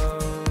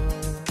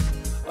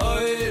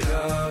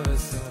Oira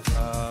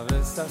v'simcha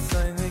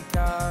V'sasay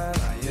nikar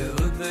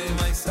Yehudim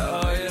Isa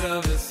Oira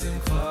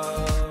v'simcha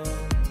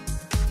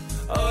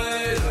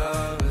Oira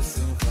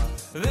v'simcha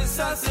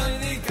V'sasay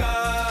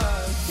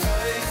nikar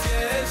Koyis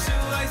Yeshu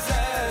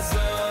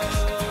V'Seso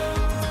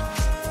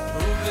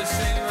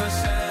Uv'Shem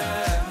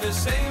Hashem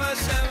V'Shem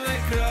Hashem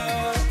Ekra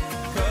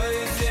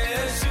Koyis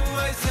Yeshu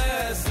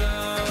V'Seso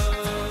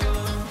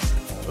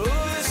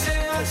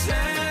Uv'Shem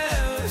Hashem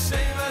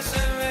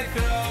Hashem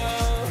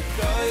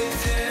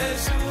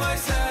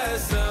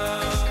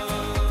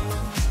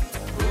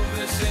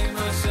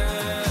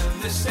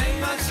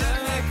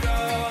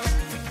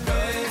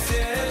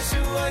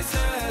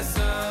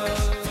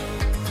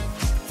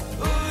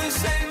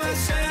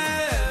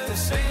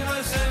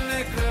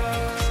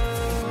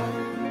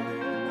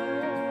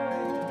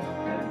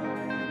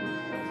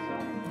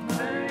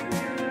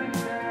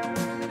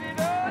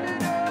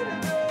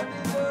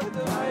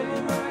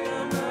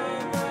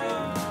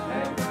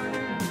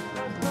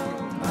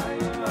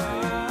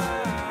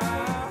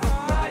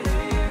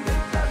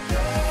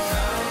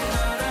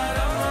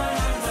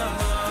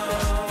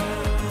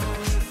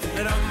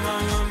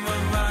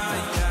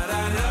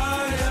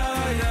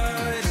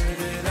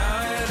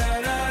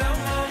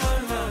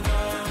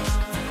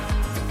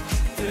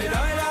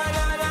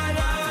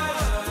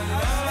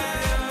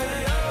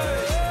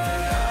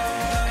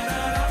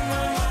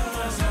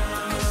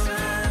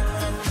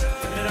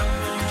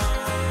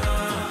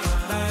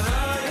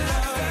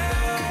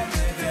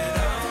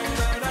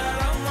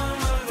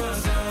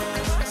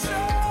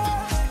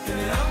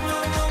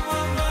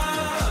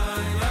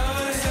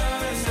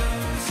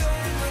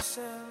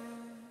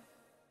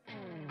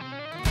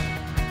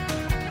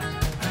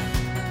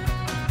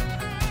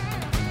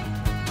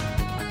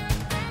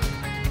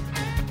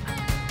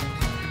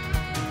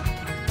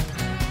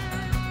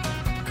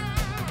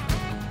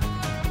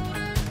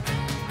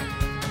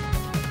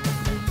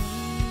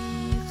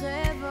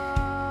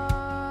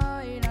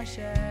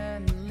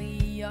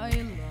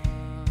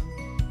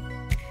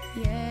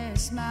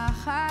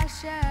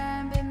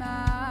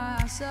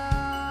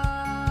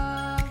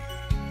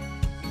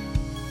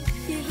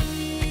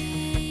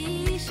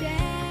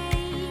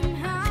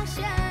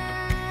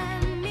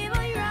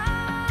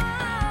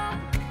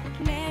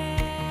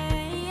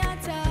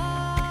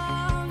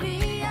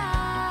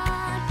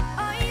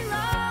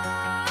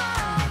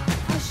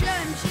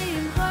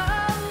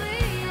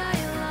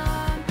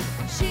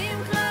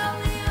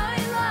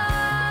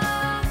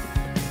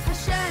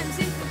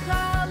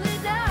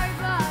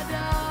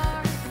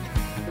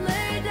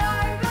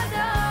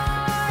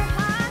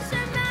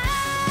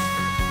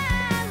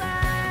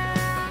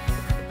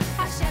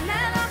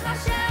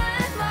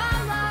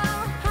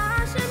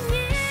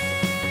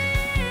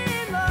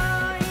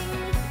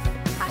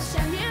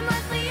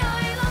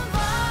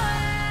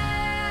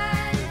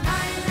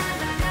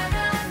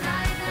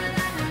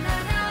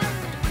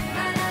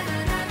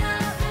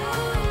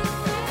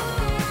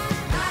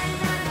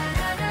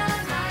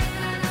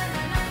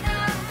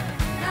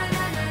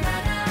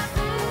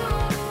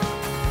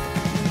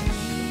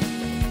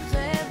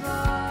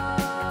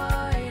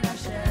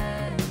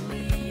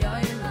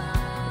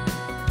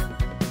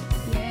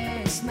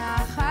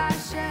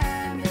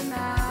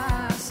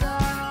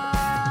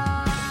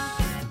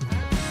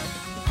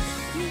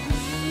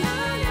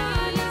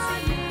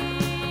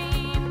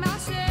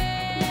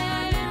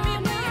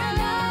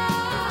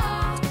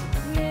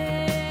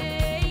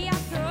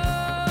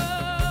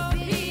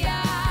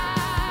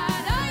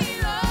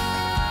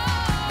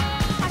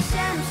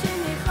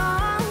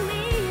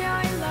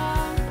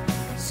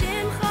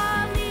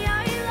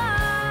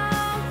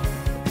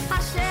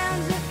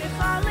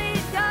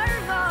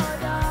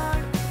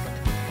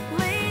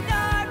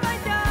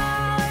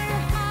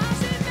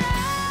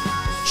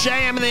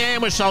JM in the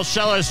AM with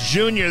Shalshelis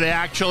Jr. They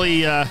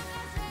actually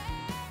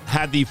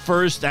had the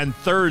first and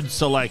third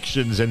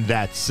selections in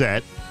that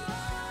set.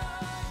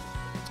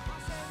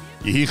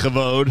 Yehi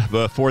Chavod.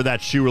 Before that,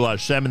 Shirul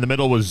Hashem. In the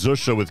middle was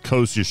Zusha with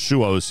Kos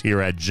Yeshuos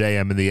here at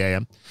JM in the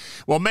AM.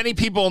 Well, many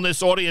people in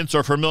this audience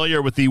are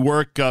familiar with the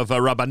work of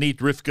Rabbanit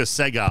Rivka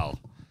Segal.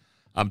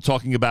 I'm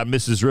talking about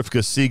Mrs.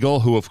 Rivka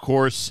Segal, who, of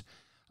course,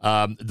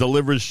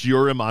 delivers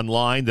shiurim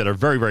online that are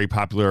very, very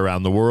popular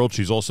around the world.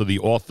 She's also the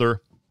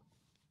author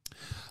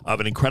of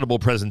an incredible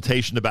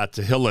presentation about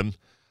Tehillim.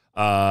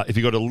 If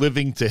you go to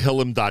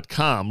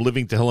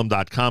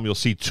livingtehillim.com, you'll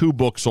see 2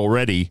 books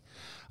already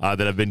that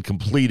have been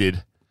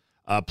completed.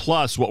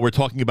 Plus, what we're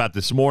talking about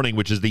this morning,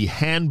 which is the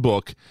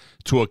handbook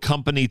to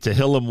accompany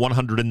Tehillim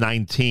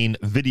 119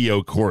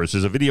 video course.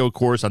 There's a video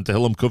course on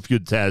Tehillim Kuf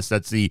Yud Tes.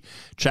 That's the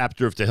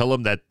chapter of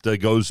Tehillim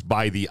that goes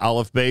by the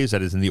Aleph Beis,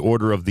 that is in the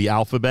order of the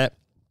alphabet,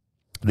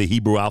 the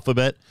Hebrew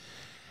alphabet.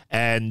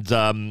 And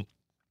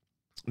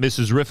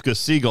Mrs. Rivka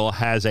Segal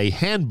has a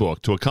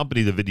handbook to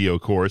accompany the video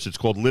course. It's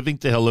called Living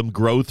Tehillim,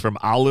 Growth from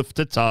Aleph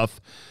to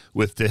Tuf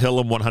with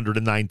Tehillim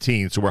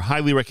 119. So we're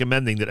highly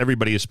recommending that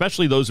everybody,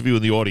 especially those of you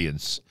in the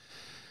audience,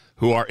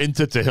 who are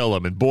into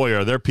Tehillim, and boy,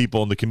 are there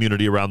people in the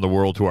community around the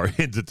world who are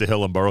into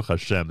Tehillim, Baruch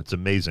Hashem. It's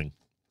amazing.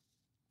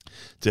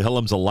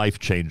 Tehillim's a life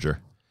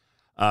changer.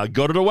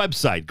 Go to the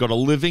website. Go to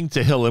Living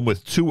Tehillim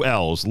with 2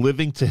 L's.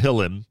 Living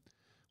Tehillim.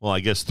 Well, I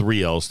guess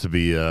 3 L's to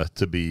be to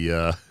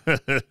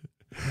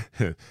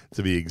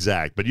be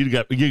exact. But you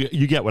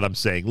get what I'm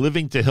saying.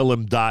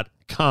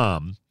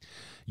 Livingtehillim.com.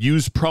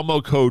 Use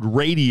promo code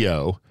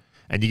RADIO,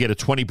 and you get a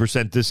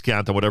 20%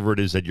 discount on whatever it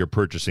is that you're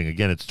purchasing.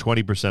 Again, it's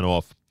 20%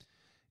 off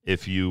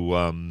if you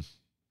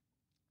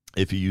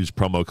use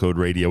promo code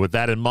Radio. With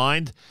that in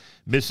mind,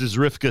 Mrs.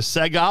 Rivka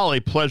Segal, a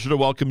pleasure to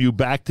welcome you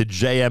back to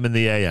JM in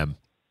the AM.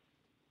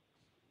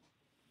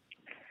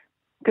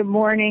 Good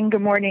morning.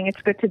 Good morning.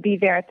 It's good to be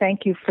there.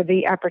 Thank you for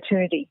the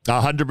opportunity.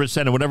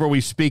 100%. And whenever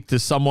we speak to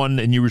someone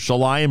in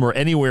Yerushalayim or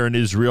anywhere in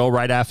Israel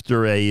right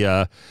after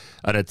an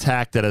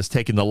attack that has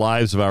taken the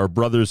lives of our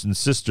brothers and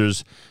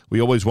sisters,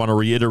 we always want to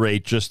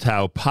reiterate just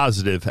how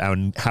positive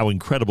and how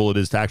incredible it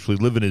is to actually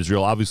live in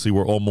Israel. Obviously,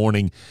 we're all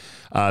mourning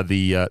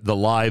the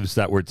lives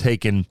that were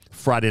taken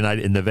Friday night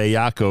in Neve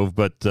Yaakov,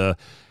 but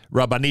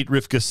Rabbanit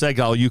Rivka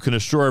Segal, you can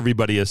assure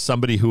everybody, as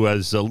somebody who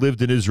has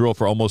lived in Israel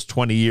for almost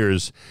 20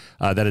 years,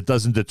 that it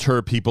doesn't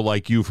deter people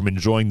like you from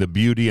enjoying the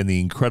beauty and the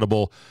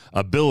incredible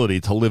ability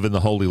to live in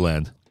the Holy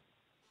Land.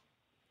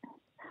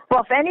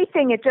 Well, if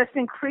anything, it just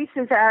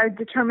increases our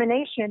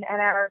determination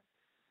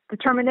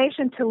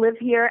to live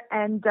here,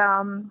 and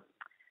the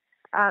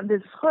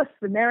zchus,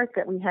 the merit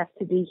that we have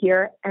to be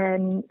here.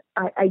 And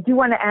I do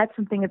want to add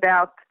something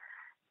about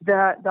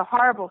the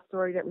horrible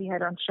story that we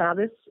had on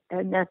Shabbos,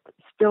 and that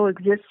still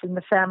exists in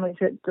the families,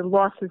 the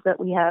losses that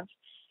we have.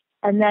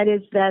 And that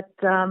is that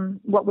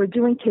what we're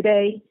doing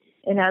today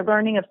in our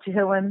learning of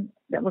Tehillim,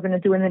 that we're going to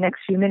do in the next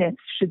few minutes,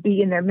 should be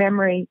in their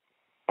memory.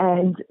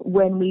 And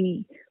when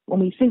we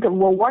think of,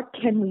 well, what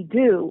can we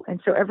do?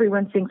 And so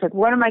everyone thinks, like,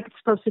 what am I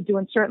supposed to do?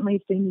 And certainly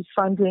if they need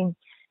funding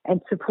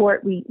and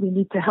support, we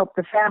need to help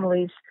the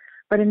families.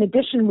 But in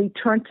addition, we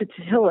turn to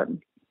Tehillim.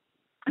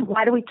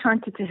 Why do we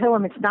turn to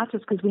Tehillim? It's not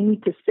just because we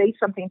need to say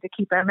something to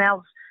keep our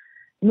mouths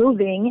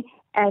moving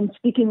and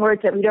speaking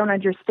words that we don't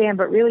understand,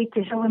 but really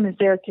Tehillim is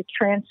there to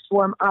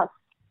transform us.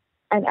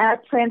 And our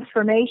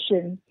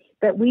transformation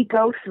that we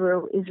go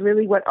through is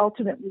really what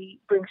ultimately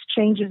brings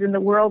changes in the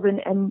world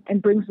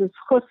and brings this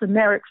chus of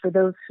merit for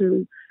those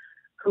who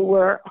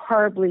were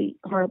horribly,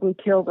 horribly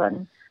killed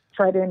on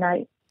Friday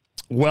night.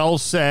 Well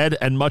said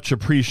and much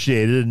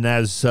appreciated. And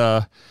as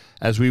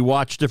we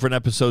watch different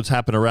episodes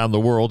happen around the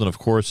world, and of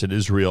course in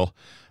Israel,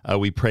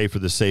 we pray for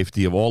the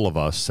safety of all of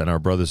us and our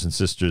brothers and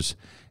sisters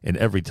in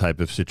every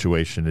type of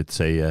situation. It's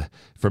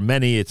for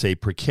many, it's a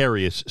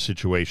precarious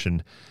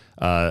situation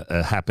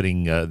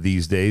happening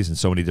these days in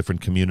so many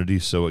different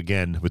communities. So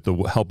again, with the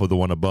help of the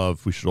one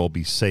above, we should all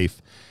be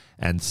safe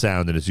and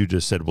sound. And as you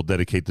just said, we'll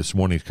dedicate this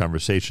morning's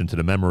conversation to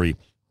the memory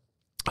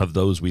of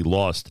those we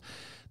lost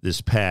this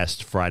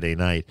past Friday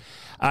night.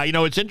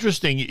 It's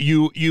interesting.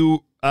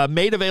 You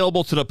made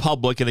available to the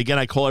public, and again,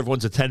 I call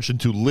everyone's attention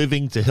to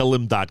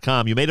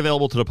livingtehillim.com. You made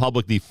available to the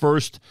public the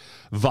first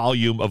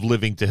volume of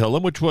Living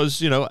Tehillim, which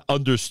was,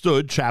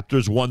 understood,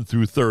 chapters 1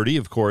 through 30,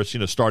 of course,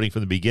 starting from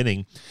the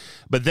beginning.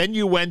 But then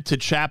you went to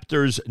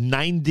chapters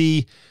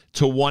 90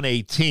 to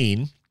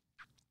 118,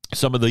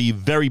 some of the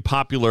very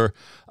popular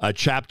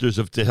chapters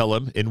of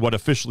Tehillim in what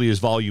officially is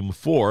Volume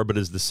 4, but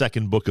is the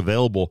second book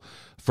available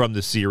from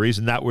the series,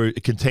 and that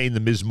contained the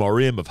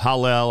Mizmorim of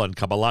Hallel and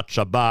Kabbalat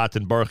Shabbat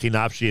and Baruch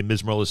Nafshi and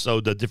Mizmor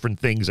L'Soda, different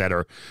things that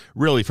are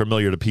really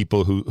familiar to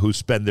people who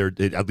spend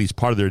at least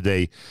part of their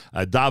day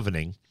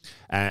davening.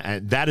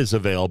 And that is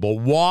available.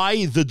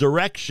 Why the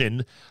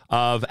direction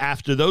of,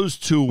 after those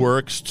 2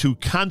 works, to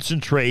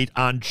concentrate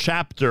on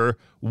chapter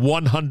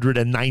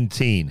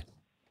 119?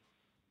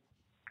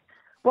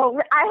 Well,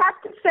 I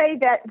have to say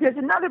that there's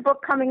another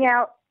book coming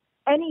out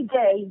any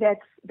day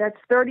that's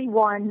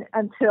 31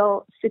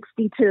 until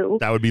 62.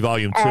 That would be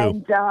volume 2.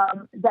 And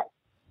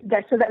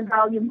that's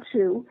volume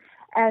 2.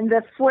 And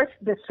the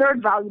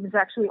third volume is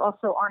actually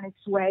also on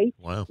its way.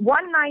 Wow.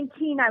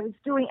 119 I was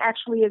doing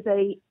actually as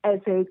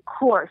a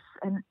course,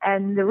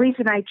 and the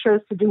reason I chose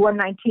to do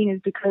 119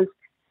 is because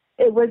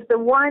it was the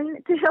one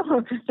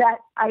Tehillim that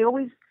I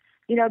always,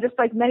 just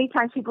like many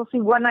times people see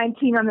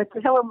 119 on the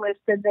Tehillim list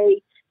and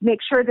they make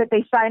sure that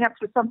they sign up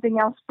for something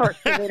else first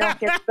so they don't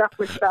get stuck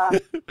with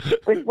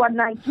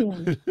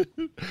 119.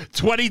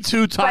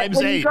 22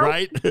 times 8,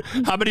 right?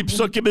 How many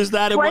psukim is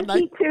that in one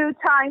night? 22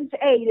 times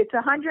 8. It's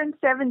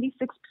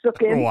 176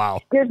 psukim.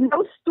 Wow. There's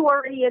no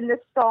story in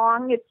this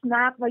song. It's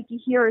not like you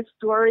hear a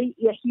story.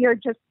 You hear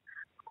just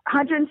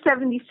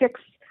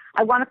 176,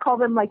 I want to call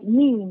them like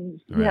memes,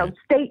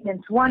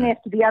 statements, one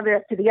after the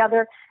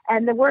other.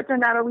 And the words are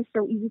not always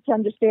so easy to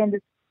understand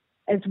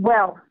as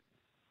well.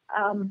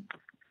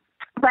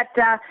 But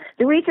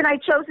the reason I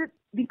chose it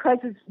because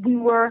we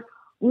were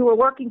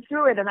working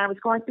through it, and I was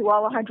going through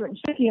all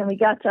 150, and we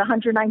got to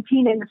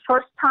 119. And the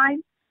first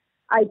time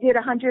I did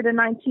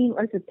 119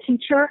 as a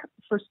teacher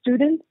for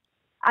students,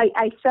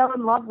 I fell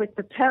in love with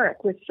the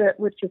perek, with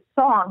the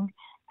song,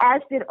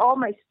 as did all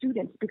my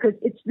students, because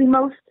it's the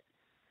most.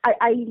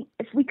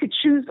 If we could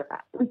choose,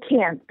 we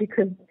can't,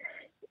 because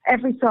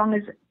every song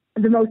is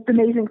the most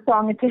amazing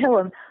song in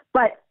Tehillim.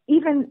 But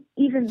even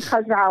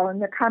Chazal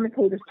and the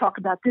commentators talk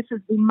about this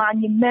is the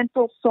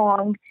monumental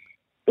song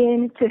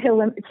in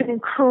Tehillim. It's an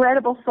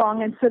incredible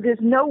song, and so there's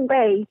no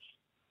way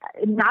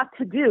not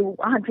to do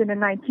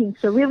 119.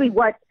 So really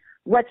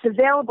what's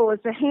available is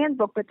a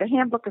handbook, but the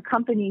handbook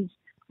accompanies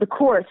the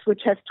course,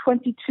 which has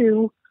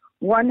 22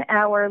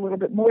 1-hour, a little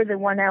bit more than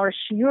 1 hour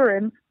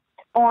shiurim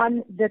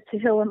on the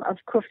Tehillim of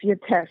Kuf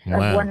Yates of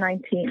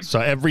 119. So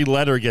every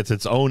letter gets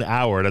its own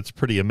hour. That's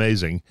pretty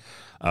amazing,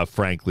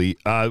 frankly.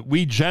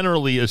 We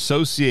generally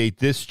associate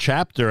this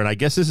chapter, and I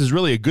guess this is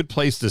really a good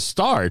place to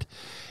start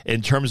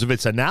in terms of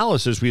its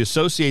analysis. We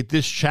associate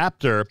this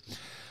chapter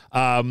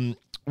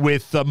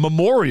with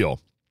memorial.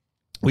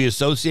 We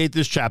associate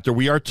this chapter.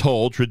 We are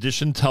told,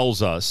 tradition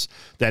tells us,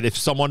 that if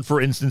someone,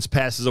 for instance,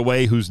 passes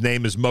away whose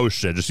name is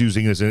Moshe, just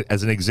using it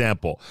as an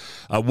example,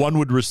 one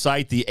would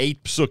recite the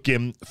 8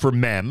 psukim for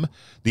Mem,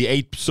 the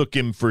 8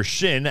 psukim for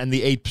Shin, and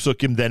the 8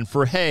 psukim then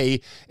for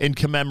Hey in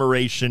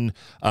commemoration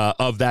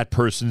of that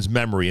person's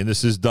memory. And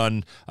this is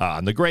done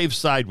on the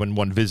graveside, when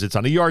one visits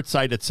on a yard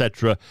site,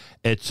 etc.,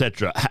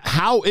 etc.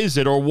 How is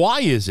it, or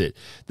why is it,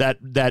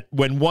 that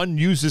when one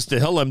uses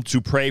Tehillim to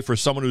pray for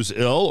someone who's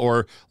ill,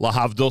 or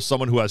lahavdil,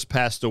 someone who has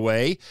passed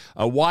away,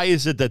 why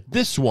is it that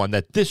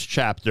this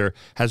chapter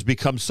has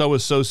become so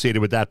associated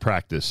with that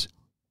practice?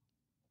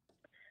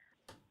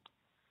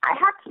 I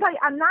have to tell you,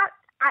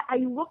 I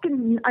look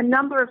in a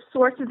number of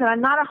sources, and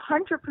I'm not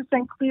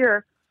 100%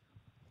 clear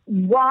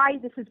why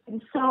this has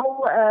been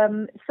so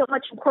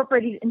much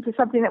incorporated into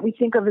something that we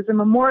think of as a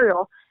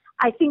memorial.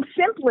 I think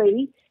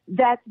simply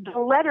that the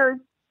letters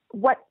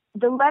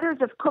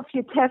of Kuf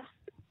Yates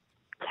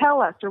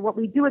tell us, or what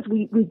we do is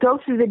we go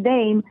through the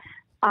name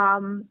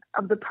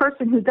of the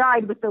person who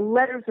died with the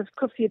letters of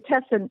Kuf Yates,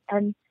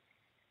 and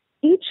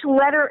each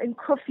letter in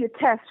Kuf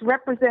Yates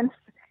represents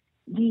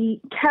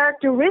the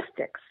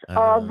characteristics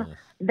of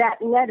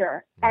that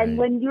letter. Right. And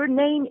when your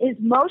name is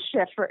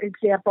Moshe, for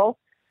example,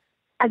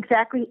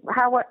 exactly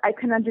how I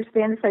can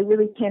understand this, I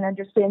really can't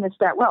understand this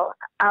that well.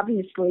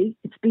 Obviously,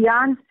 it's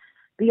beyond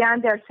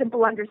our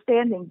simple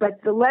understanding,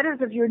 but the letters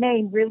of your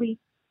name really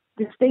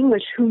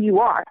distinguish who you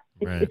are.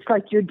 It's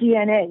like your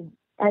DNA.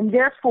 And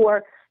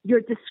therefore,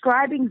 you're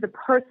describing the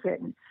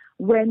person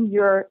when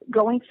you're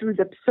going through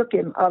the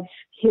psukim of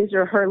his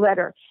or her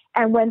letter.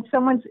 And when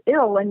someone's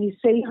ill and you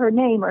say her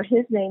name or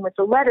his name with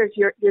the letters,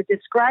 you're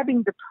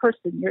describing the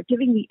person. You're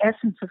giving the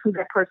essence of who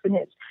that person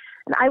is.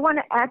 And I want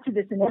to add to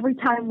this, and every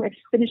time we've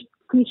finished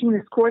teaching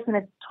this course, and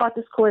I've taught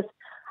this course,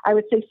 I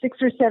would say 6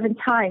 or 7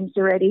 times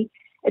already,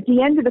 at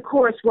the end of the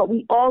course, what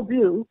we all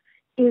do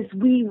is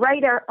we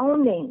write our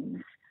own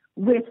names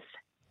with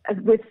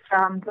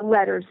the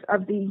letters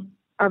of the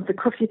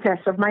Kuf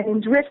Yates. Of my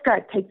name's Rivka. I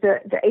take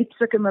the 8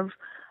 psukim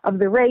of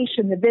the Reish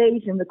and the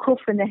Beis and the Kuf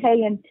and the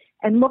Hey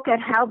and look at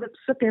how the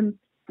psukim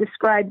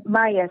describe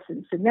my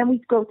essence. And then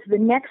we go to the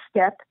next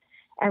step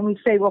and we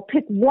say, well,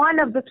 pick one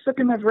of the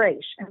psukim of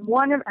Reish and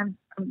I'm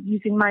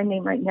using my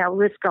name right now,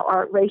 Rivka,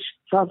 or Reish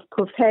of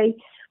Kuf Hey,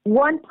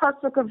 one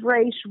pasuk of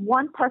Reish,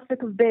 one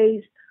pasuk of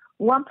Beis,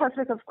 one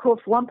pasuk of Kuf,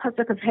 one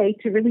pasuk of Hey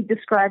to really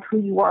describe who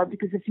you are.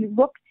 Because if you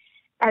look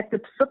at the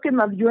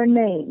psukim of your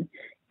name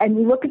and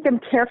you look at them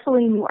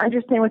carefully and you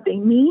understand what they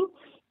mean,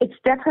 it's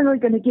definitely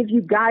going to give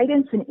you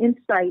guidance and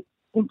insight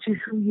into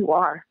who you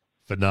are.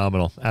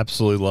 Phenomenal.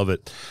 Absolutely love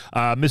it.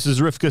 Mrs.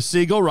 Rivka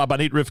Segal,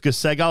 Rabbanit Rivka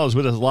Segal, is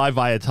with us live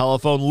via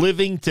telephone.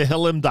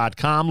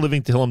 LivingTehillim.com.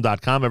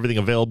 LivingTehillim.com. Everything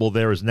available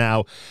there is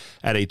now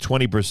at a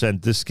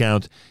 20%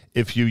 discount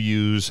if you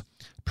use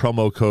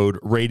promo code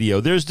radio.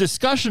 There's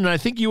discussion, and I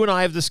think you and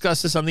I have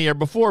discussed this on the air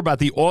before, about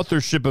the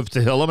authorship of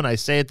Tehillim, and I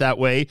say it that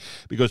way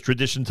because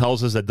tradition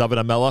tells us that David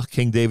HaMelech,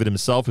 King David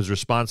himself, is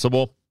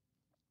responsible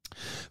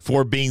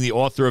for being the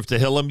author of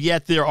Tehillim,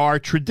 yet there are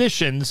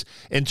traditions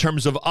in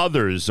terms of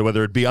others,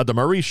 whether it be Adam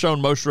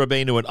Arishon, Moshe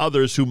Rabbeinu, and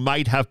others who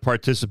might have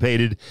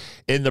participated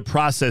in the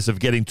process of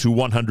getting to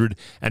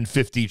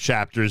 150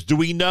 chapters. Do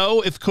we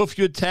know if Kuf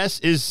Yud Tes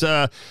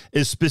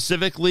is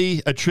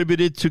specifically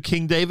attributed to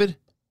King David?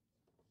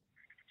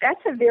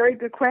 That's a very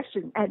good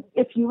question. And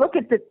if you look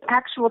at the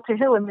actual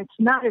Tehillim, it's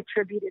not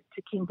attributed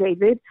to King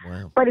David,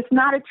 but it's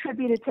not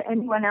attributed to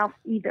anyone else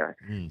either.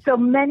 So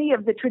many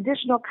of the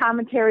traditional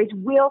commentaries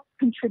will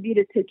contribute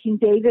it to King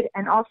David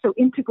and also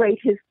integrate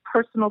his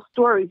personal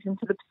stories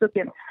into the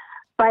Psukim.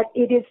 But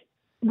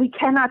we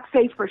cannot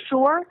say for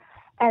sure,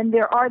 and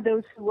there are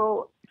those who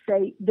will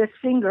say the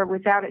singer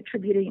without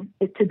attributing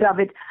it to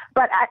David.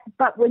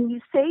 But when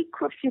you say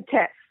Kuf Yud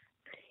Tes,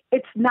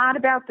 it's not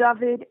about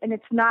David and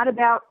it's not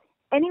about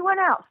anyone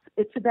else.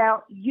 It's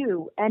about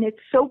you. And it's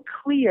so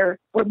clear,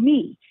 or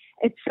me,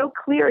 it's so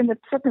clear in the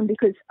Psukim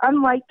because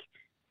unlike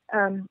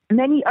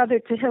many other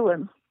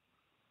Tehillim,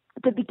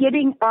 at the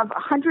beginning of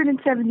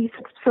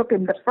 176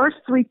 Psukim, the first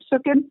 3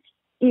 Psukim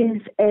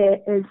is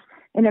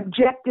an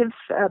objective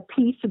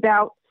piece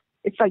about,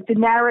 it's like the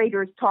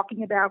narrator is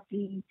talking about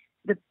the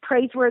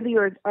praiseworthy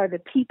or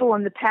the people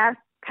on the path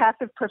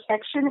of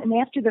perfection. And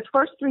after the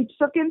first 3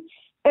 Psukim,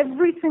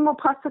 every single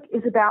pasuk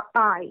is about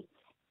I.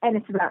 And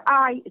it's about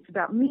I, it's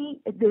about me.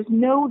 There's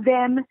no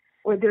them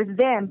or there's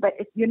them, but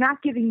if you're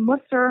not giving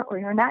mussar or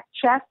you're not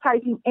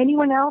chastising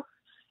anyone else,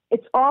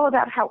 it's all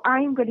about how I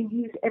am going to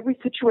use every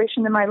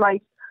situation in my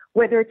life,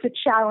 whether it's a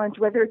challenge,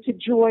 whether it's a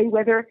joy,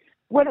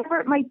 whatever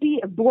it might be,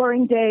 a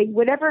boring day,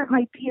 whatever it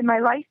might be in my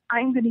life,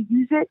 I'm going to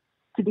use it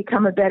to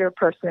become a better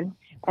person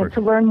and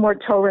to learn more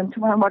Torah and to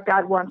learn what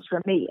God wants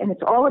from me. And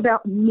it's all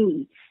about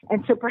me.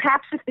 And so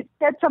perhaps if it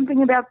said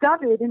something about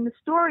David in the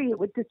story, it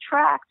would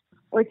detract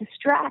or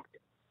distract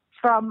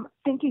from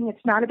thinking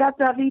it's not about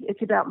David,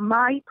 it's about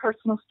my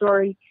personal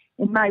story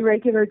in my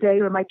regular day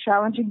or my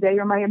challenging day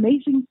or my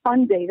amazing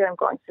fun day that I'm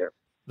going through.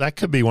 That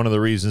could be one of the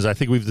reasons. I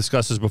think we've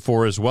discussed this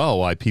before as well,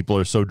 why people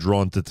are so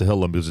drawn to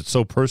Tehillim, because it's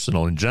so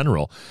personal in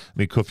general. I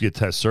mean, Kuf Yud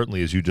Tes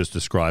certainly, as you just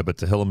described, but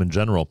Tehillim in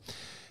general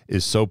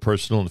is so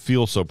personal and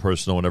feels so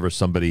personal whenever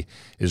somebody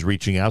is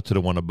reaching out to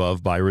the one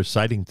above by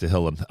reciting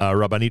Tehillim.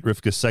 Rabbanit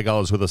Rivka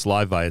Segal is with us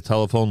live via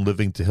telephone,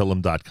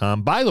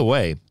 livingtehillim.com. By the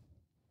way,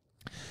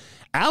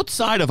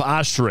 outside of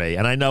Ashrei,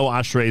 and I know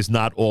Ashrei is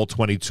not all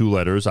 22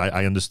 letters,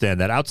 I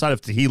understand that. Outside of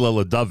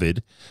Tehillah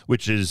LeDavid,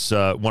 which is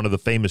one of the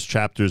famous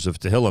chapters of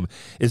Tehillim,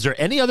 is there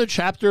any other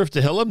chapter of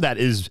Tehillim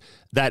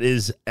that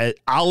is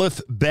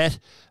Aleph Bet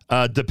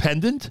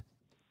dependent?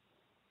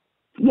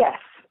 Yes,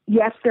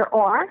 there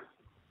are.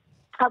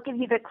 I'll give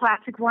you the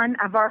classic one,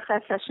 Avar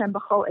Ches Hashem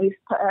B'chol Eis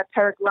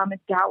Perek Lamed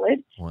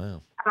Daled.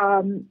 Wow.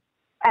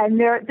 And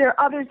there are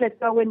others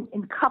that go in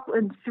couple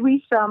and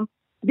threesome.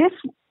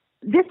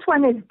 This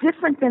one is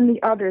different than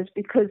the others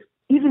because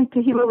even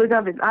Tehillah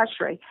LeDavid,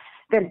 Ashrei,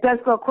 that it does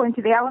go according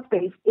to the Aleph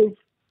Beis,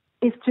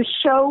 is to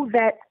show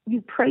that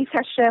you praise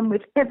Hashem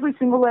with every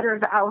single letter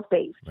of the Aleph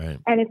Beis. Right.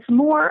 And it's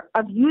more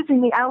of using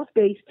the Aleph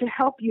Beis to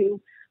help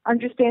you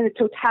understand the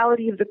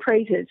totality of the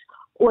praises.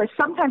 Or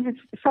sometimes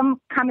some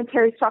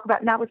commentaries talk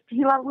about not with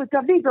Tehillah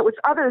LeDavid, but with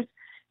others,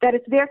 that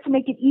it's there to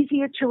make it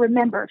easier to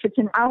remember. If it's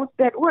in Aleph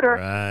Bet order,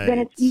 then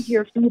it's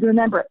easier for you to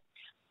remember it.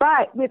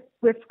 But with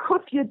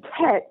Kuf Yud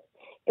Tet,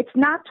 it's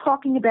not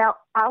talking about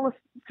Aleph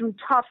through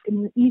Tuf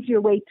in an easier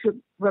way to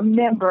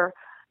remember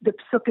the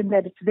psukim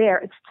that it's there.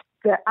 It's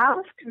the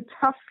Aleph through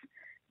Tuf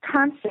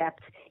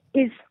concept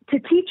is to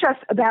teach us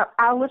about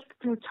Aleph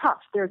through Tuf.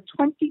 There are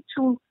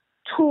 22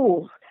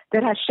 tools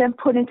that Hashem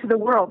put into the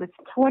world. It's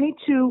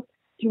 22,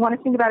 if you want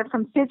to think about it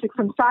from physics,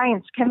 from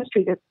science,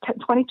 chemistry, there's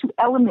 22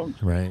 elements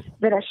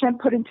that Hashem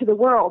put into the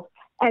world.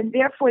 And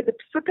therefore the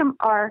psukim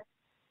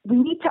we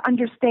need to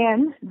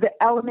understand the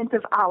element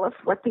of Aleph,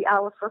 what the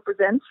Aleph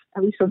represents,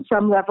 at least on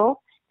some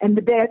level, and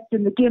the Bet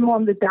and the Gimel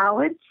and the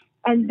Daled.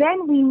 And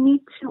then we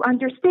need to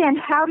understand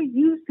how to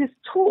use this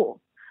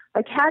tool.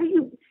 Like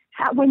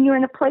when you're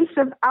in a place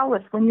of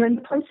Aleph, when you're in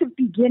the place of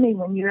beginning,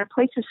 when you're in a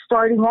place of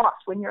starting off,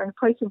 when you're in a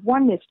place of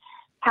oneness,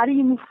 how do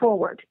you move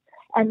forward?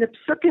 And the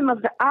psukim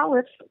of the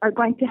Aleph are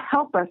going to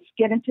help us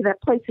get into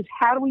that place of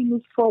how do we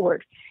move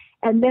forward.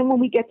 And then when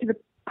we get to the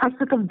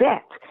pasuk of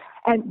Bet,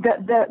 and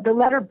the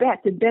letter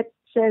Bet, the Bet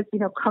says,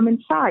 come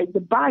inside,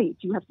 the bayit,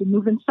 you have to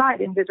move inside.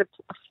 And there's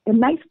a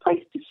nice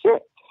place to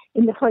sit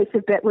in the place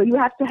of Bet, where you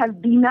have to have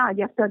binah,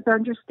 you have to have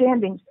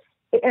understanding,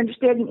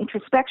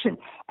 introspection.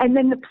 And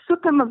then the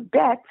psukim of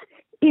Bet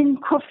in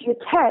Kuf Yud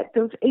Tet,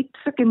 those 8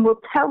 psukim will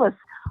tell us,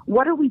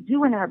 what do we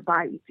do in our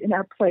bayit, in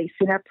our place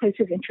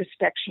of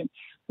introspection?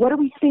 What do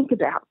we think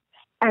about?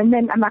 And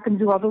then I'm not going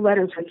to do all the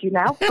letters with you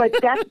now, but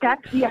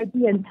that's the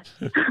idea.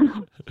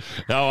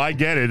 No, I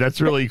get it. That's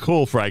really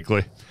cool,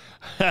 frankly.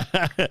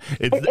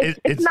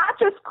 It's not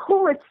just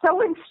cool. It's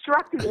so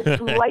instructive.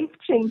 It's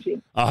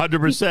life-changing.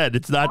 100%.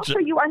 It's not just...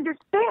 Also, you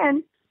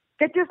understand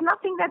that there's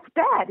nothing that's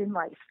bad in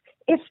life.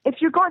 If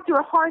you're going through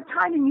a hard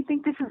time and you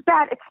think this is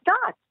bad, it's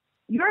not.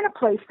 You're in a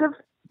place of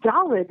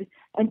Dalet,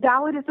 and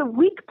Dalet is a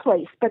weak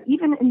place. But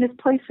even in this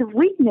place of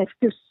weakness,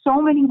 there's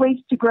so many ways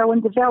to grow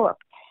and develop.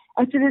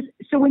 And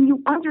so when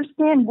you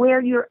understand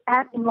where you're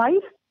at in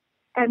life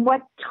and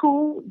what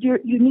tool you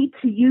need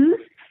to use,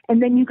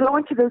 and then you go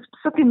into those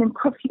psukim and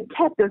Kuf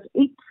Yutet, those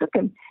 8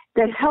 psukim,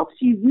 that helps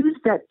you use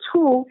that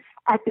tool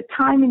at the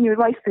time in your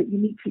life that you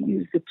need to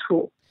use the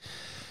tool.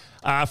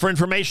 For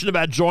information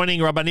about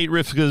joining Rabbanit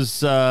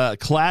Rivka's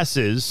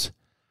classes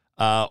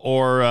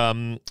or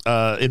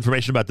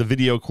information about the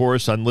video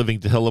course on Living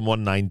Tehillim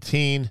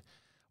 119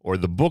 or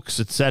the books,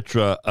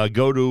 etc.,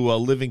 go to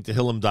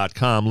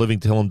livingtehillim.com,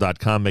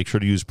 livingtehillim.com. Make sure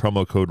to use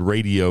promo code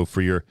RADIO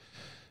for your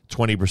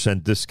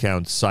 20%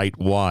 discount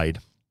site-wide.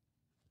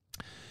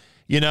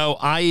 You know,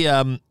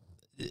 I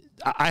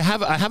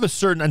have a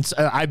certain,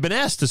 I've been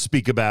asked to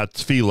speak about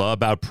tefillah,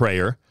 about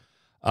prayer,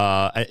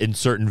 in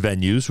certain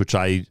venues, which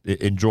I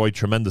enjoy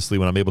tremendously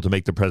when I'm able to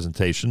make the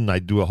presentation. I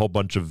do a whole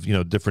bunch of,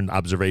 different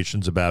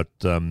observations about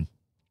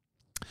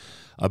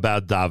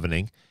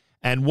davening.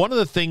 And one of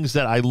the things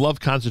that I love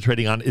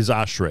concentrating on is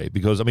Ashrei,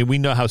 because, we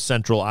know how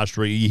central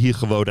Ashrei, Yehi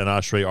Chavod, and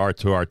Ashrei are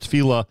to our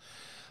tefillah.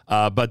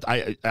 But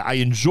I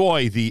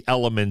enjoy the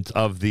element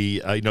of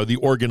the the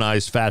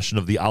organized fashion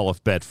of the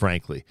Aleph Bet,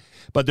 frankly.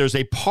 But there's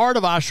a part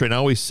of Ashrei, and I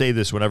always say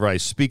this whenever I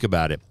speak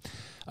about it.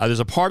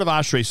 There's a part of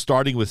Ashrei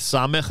starting with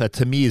Samech that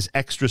to me is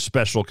extra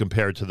special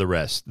compared to the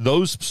rest.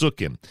 Those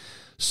psukim,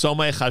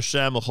 Somech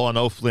Hashem L'chol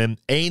Hanoflim,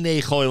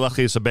 Einei Chol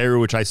Elachei Saberu,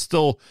 which I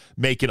still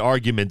make an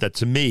argument that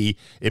to me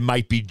it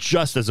might be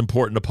just as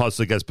important a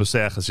pasuk as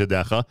Pesach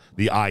Yadecha,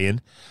 the ayin.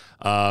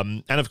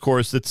 And of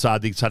course, the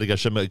tzaddik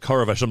Hashem,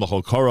 Korov Hashem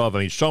L'chol Korov.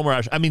 Shomer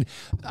Hashem.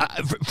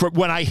 For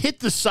when I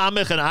hit the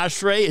Samech and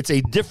Ashrei, it's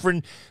a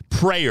different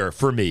prayer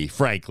for me.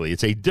 Frankly,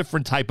 it's a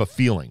different type of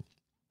feeling.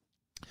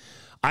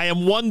 I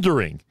am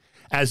wondering,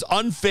 as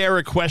unfair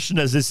a question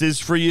as this is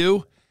for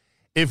you,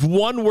 if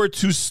one were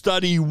to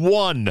study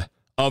one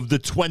of the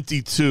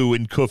 22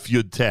 in Kuf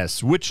Yud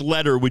Tes, which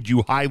letter would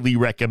you highly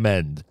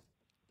recommend?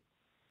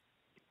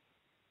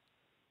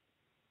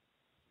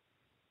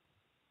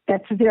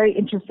 That's a very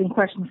interesting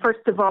question.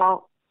 First of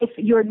all, if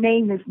your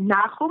name is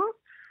Nachum,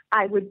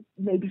 I would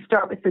maybe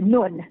start with the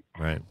Nun.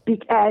 Right.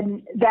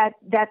 And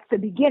that's the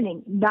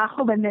beginning.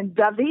 Nachum and then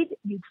David,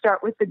 you'd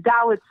start with the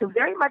Dalet. So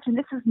very much, and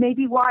this is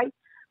maybe why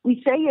we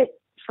say it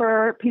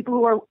for people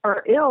who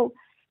are ill,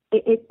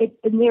 it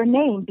in their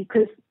name,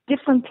 because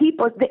different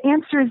people, the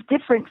answer is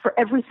different for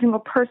every single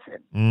person.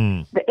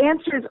 The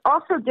answer is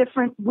also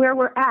different where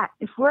we're at.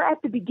 If we're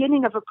at the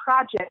beginning of a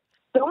project,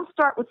 don't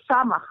start with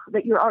Samach,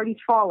 that you're already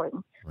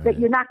falling, that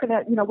you're not going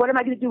to, what am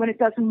I going to do when it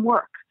doesn't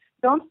work?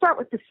 Don't start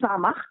with the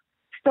Samach.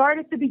 Start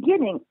at the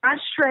beginning.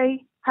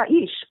 Ashrei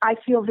Ha'ish. I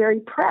feel very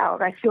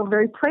proud. I feel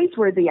very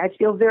praiseworthy. I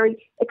feel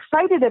very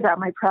excited about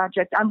my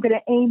project. I'm going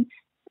to aim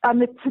on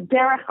the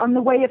Tderech, on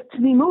the way of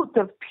Tmimut,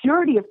 of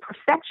purity, of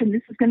perfection.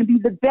 This is going to be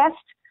the best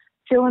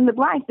fill in the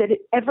blank that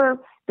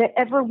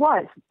ever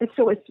was. And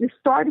so if you're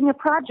starting a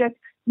project,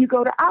 you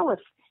go to Aleph.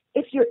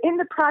 If you're in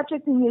the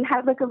project and you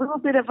have like a little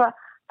bit of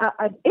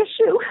an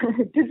issue,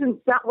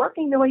 it's not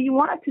working the way you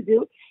want it to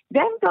do,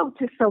 then go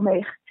to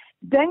Somech.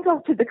 Then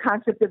go to the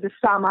concept of the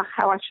Samach,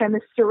 how Hashem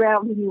is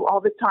surrounding you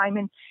all the time.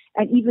 And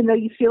even though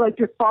you feel like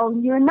you're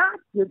falling, you're not.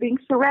 You're being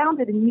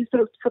surrounded, and use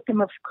those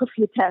psukim of Kuf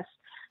Yates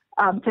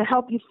to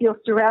help you feel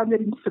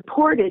surrounded and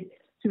supported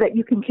so that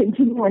you can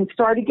continue and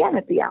start again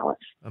at the Aleph.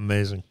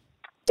 Amazing.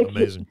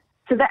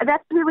 So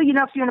that's really,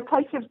 if you're in a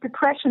place of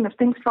depression, of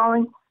things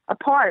falling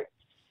apart,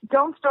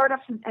 don't start off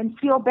and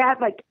feel bad,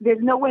 like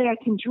there's no way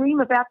I can dream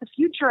about the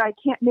future. I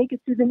can't make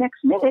it through the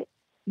next minute.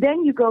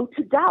 Then you go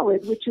to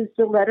Dalet, which is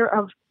the letter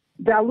of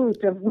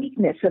Dalut, of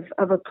weakness,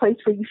 of a place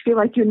where you feel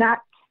like you're not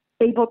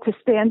able to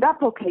stand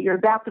up. Okay, you're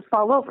about to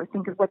fall over.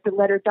 Think of what the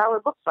letter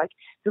Dalet looks like.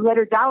 The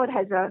letter Dalet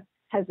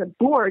has a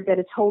board that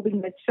it's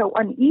holding that's so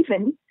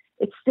uneven.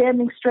 It's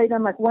standing straight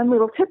on like one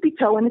little tippy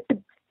toe, and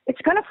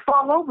it's going to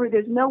fall over.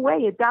 There's no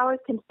way a Dalet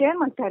can stand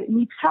like that. It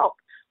needs help.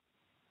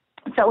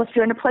 So if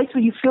you're in a place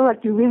where you feel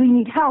like you really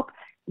need help,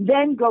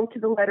 then go to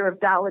the letter of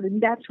Dalet,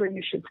 and that's where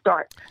you should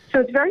start.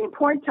 So it's very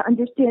important to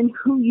understand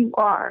who you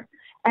are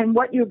and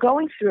what you're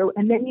going through,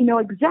 and then you know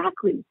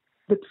exactly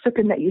the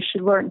psukim that you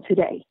should learn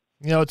today.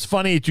 It's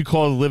funny that you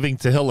call it Living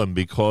Tehillim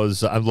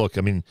because, look,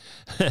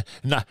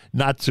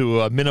 not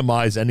to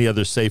minimize any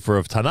other sefer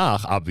of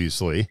Tanakh,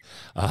 obviously.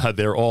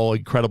 They're all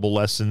incredible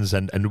lessons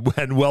and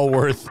well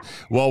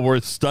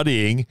worth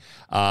studying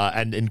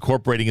and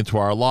incorporating into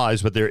our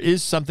lives. But there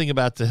is something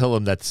about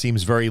Tehillim that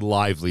seems very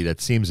lively,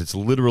 that seems it's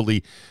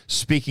literally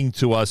speaking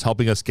to us,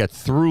 helping us get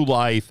through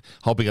life,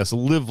 helping us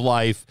live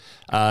life.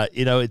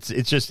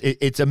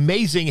 It's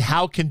amazing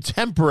how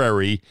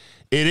contemporary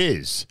it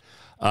is.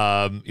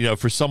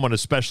 For someone,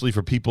 especially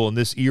for people in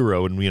this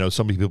era, and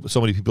so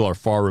many people are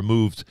far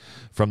removed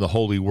from the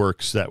holy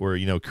works that were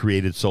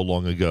created so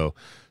long ago.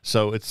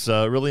 So it's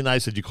really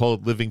nice that you call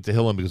it Living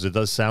Tehillim, because it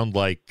does sound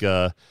like,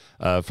 from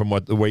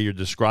the way you're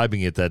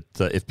describing it, that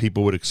if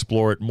people would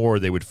explore it more,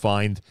 they would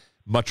find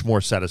much more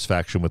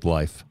satisfaction with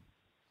life.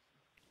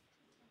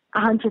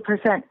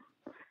 100%.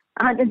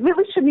 it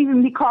really shouldn't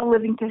even be called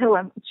living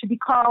Tehillim. It should be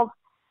called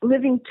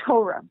living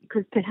Torah,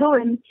 because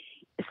Tehillim,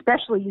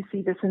 especially you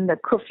see this in the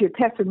Kuf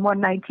Yotes in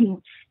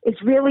 119, is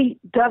really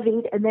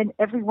David and then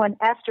everyone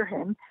after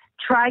him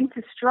trying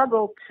to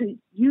struggle to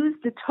use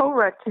the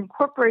Torah to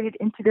incorporate it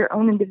into their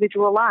own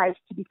individual lives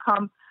to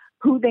become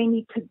who they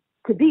need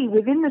to be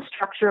within the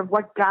structure of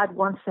what God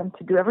wants them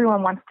to do.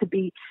 Everyone wants to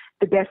be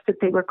the best that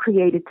they were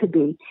created to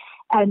be.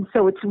 And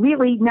so it's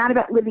really not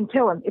about living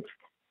Tehillim.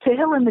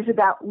 Tehillim is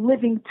about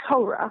living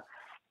Torah.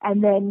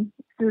 And then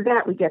through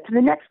that, we get to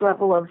the next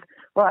level of,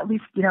 well, at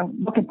least,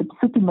 look at the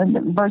psukim and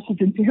the verses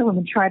in Tehillim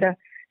and try to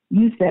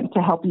use them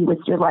to help you with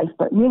your life.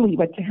 But really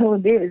what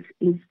Tehillim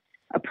is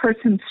a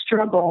person's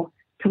struggle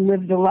to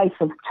live the life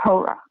of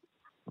Torah.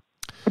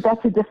 But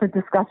that's a different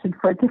discussion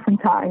for a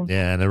different time.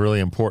 Yeah, and a really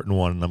important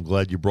one, and I'm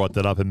glad you brought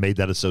that up and made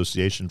that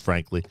association,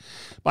 frankly.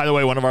 By the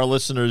way, one of our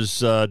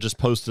listeners just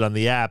posted on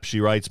the app. She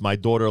writes, my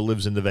daughter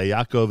lives in Neve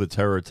Yaakov. A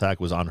terror attack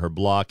was on her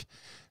block.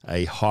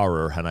 A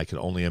horror, and I can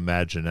only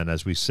imagine. And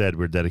as we said,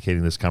 we're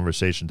dedicating this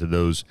conversation to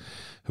those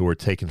who were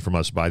taken from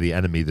us by the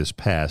enemy this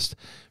past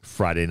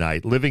Friday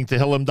night.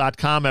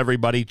 LivingTehillim.com,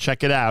 everybody.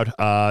 Check it out.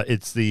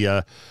 It's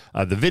the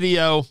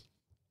video,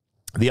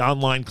 the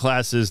online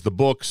classes, the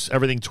books,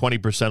 everything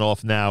 20%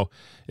 off now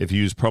if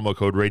you use promo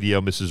code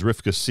radio. Mrs.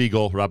 Rivka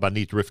Siegel,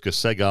 Rabbanit Rivka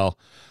Segal,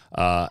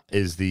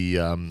 is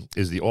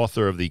the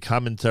author of the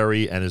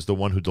commentary and is the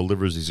one who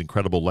delivers these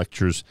incredible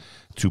lectures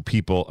to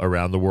people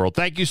around the world.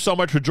 Thank you so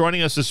much for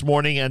joining us this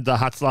morning, and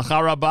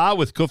Hatzlacha Rabbah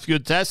with Kuf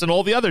Yud Tes and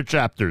all the other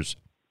chapters.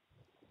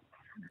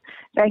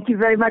 Thank you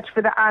very much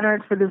for the honor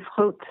and for the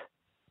zchut.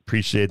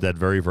 Appreciate that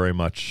very, very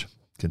much.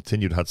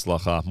 Continued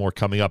Hatzlacha. More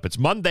coming up. It's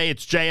Monday.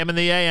 It's JM in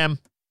the AM.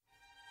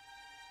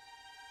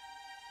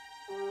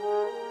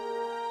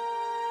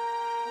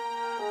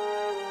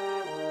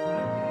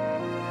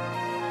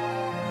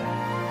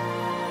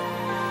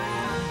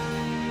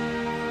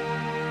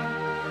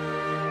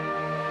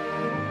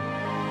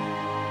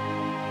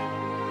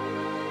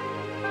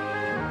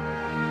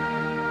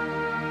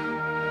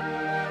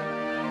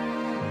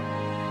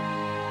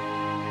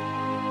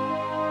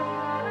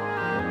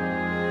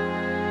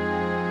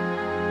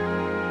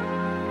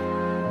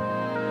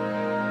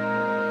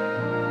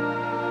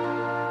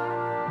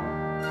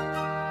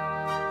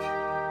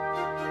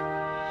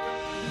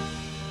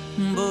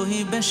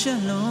 בואי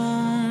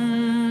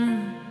בשלום,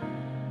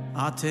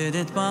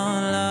 עתידת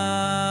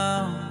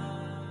בעלה,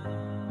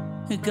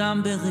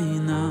 גם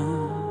ברינה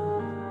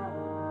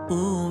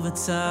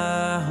ובצהולה,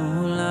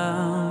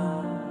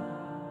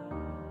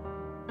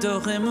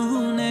 תוך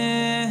אמונה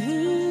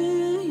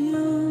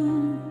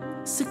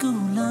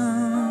סגולה.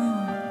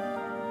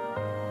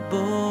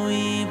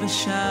 בואי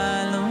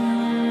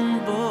בשלום,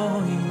 בואי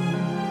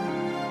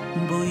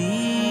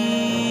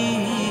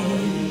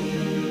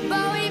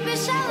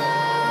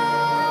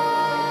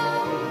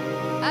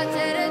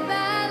עטרת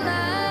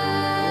בעלה,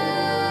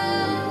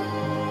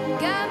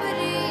 גם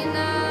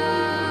ברינה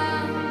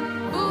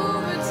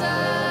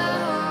ובצהולה,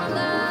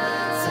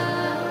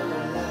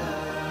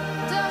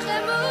 תוך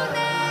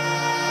אמונה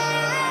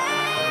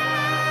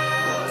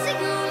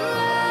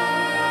סגולה.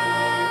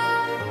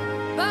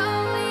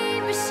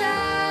 בואי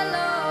בשלום,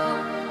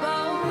 בואי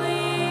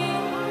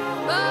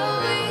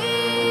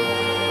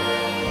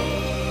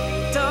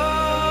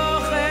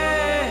תוך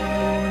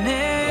אמונה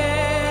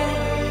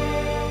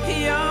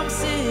ים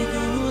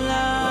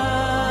סגולה.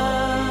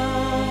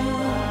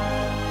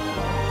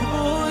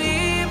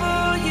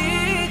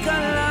 בואי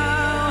כלה,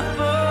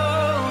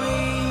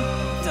 בואי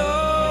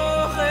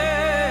תוך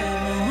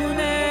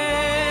אמונה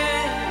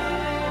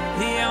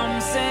ים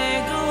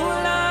סגולה.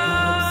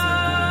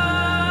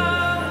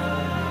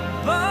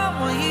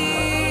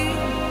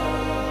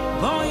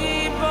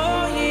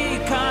 בואי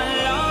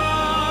כלה,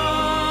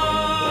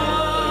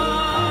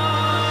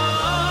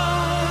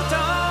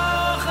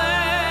 תוך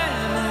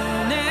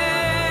אמונה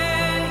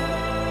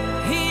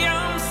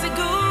ים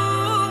סגולה.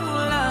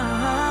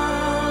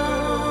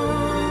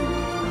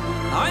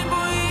 ay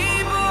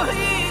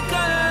בואי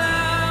כלה,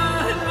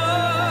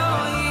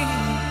 בואי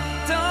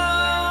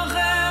תוך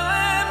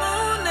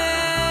אמונה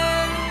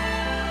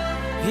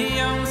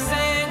ים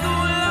סגולה.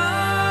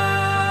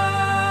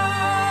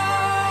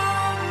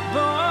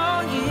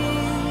 בואי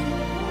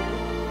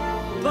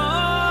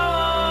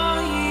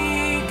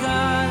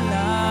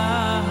כלה.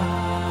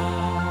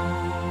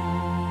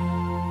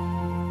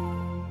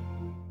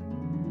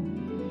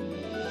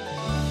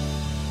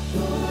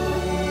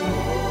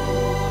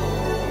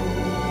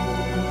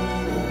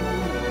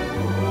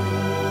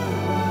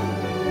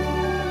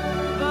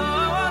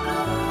 ברוך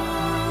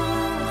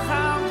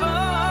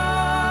הבא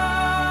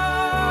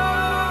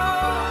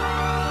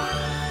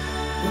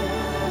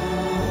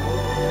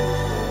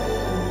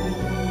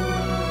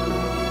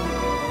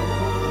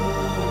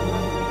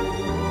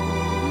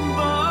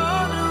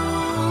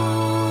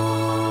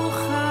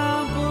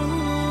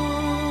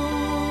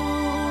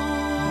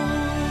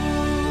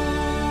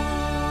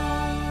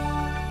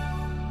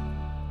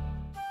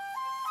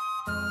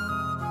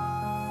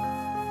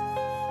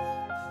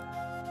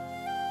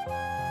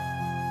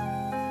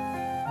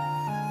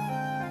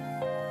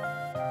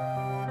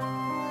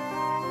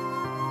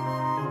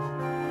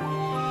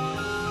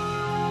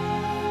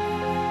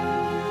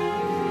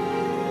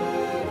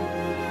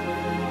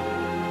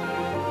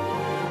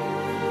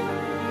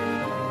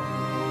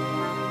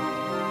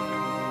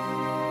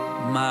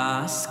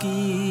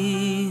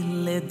Maski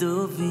le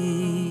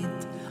David,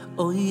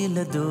 oy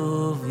le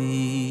David,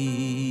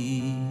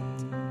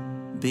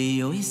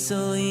 beyoy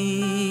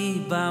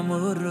soy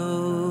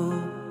bamoro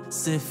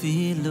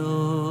sefilo.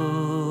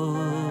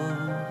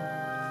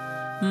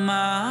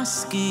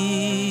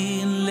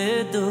 Maski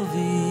le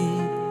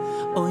David,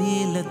 oy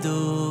le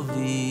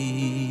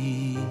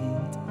David,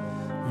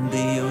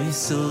 beyoy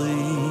soy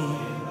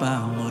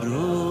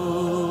bamoro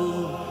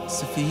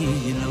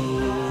sefilo.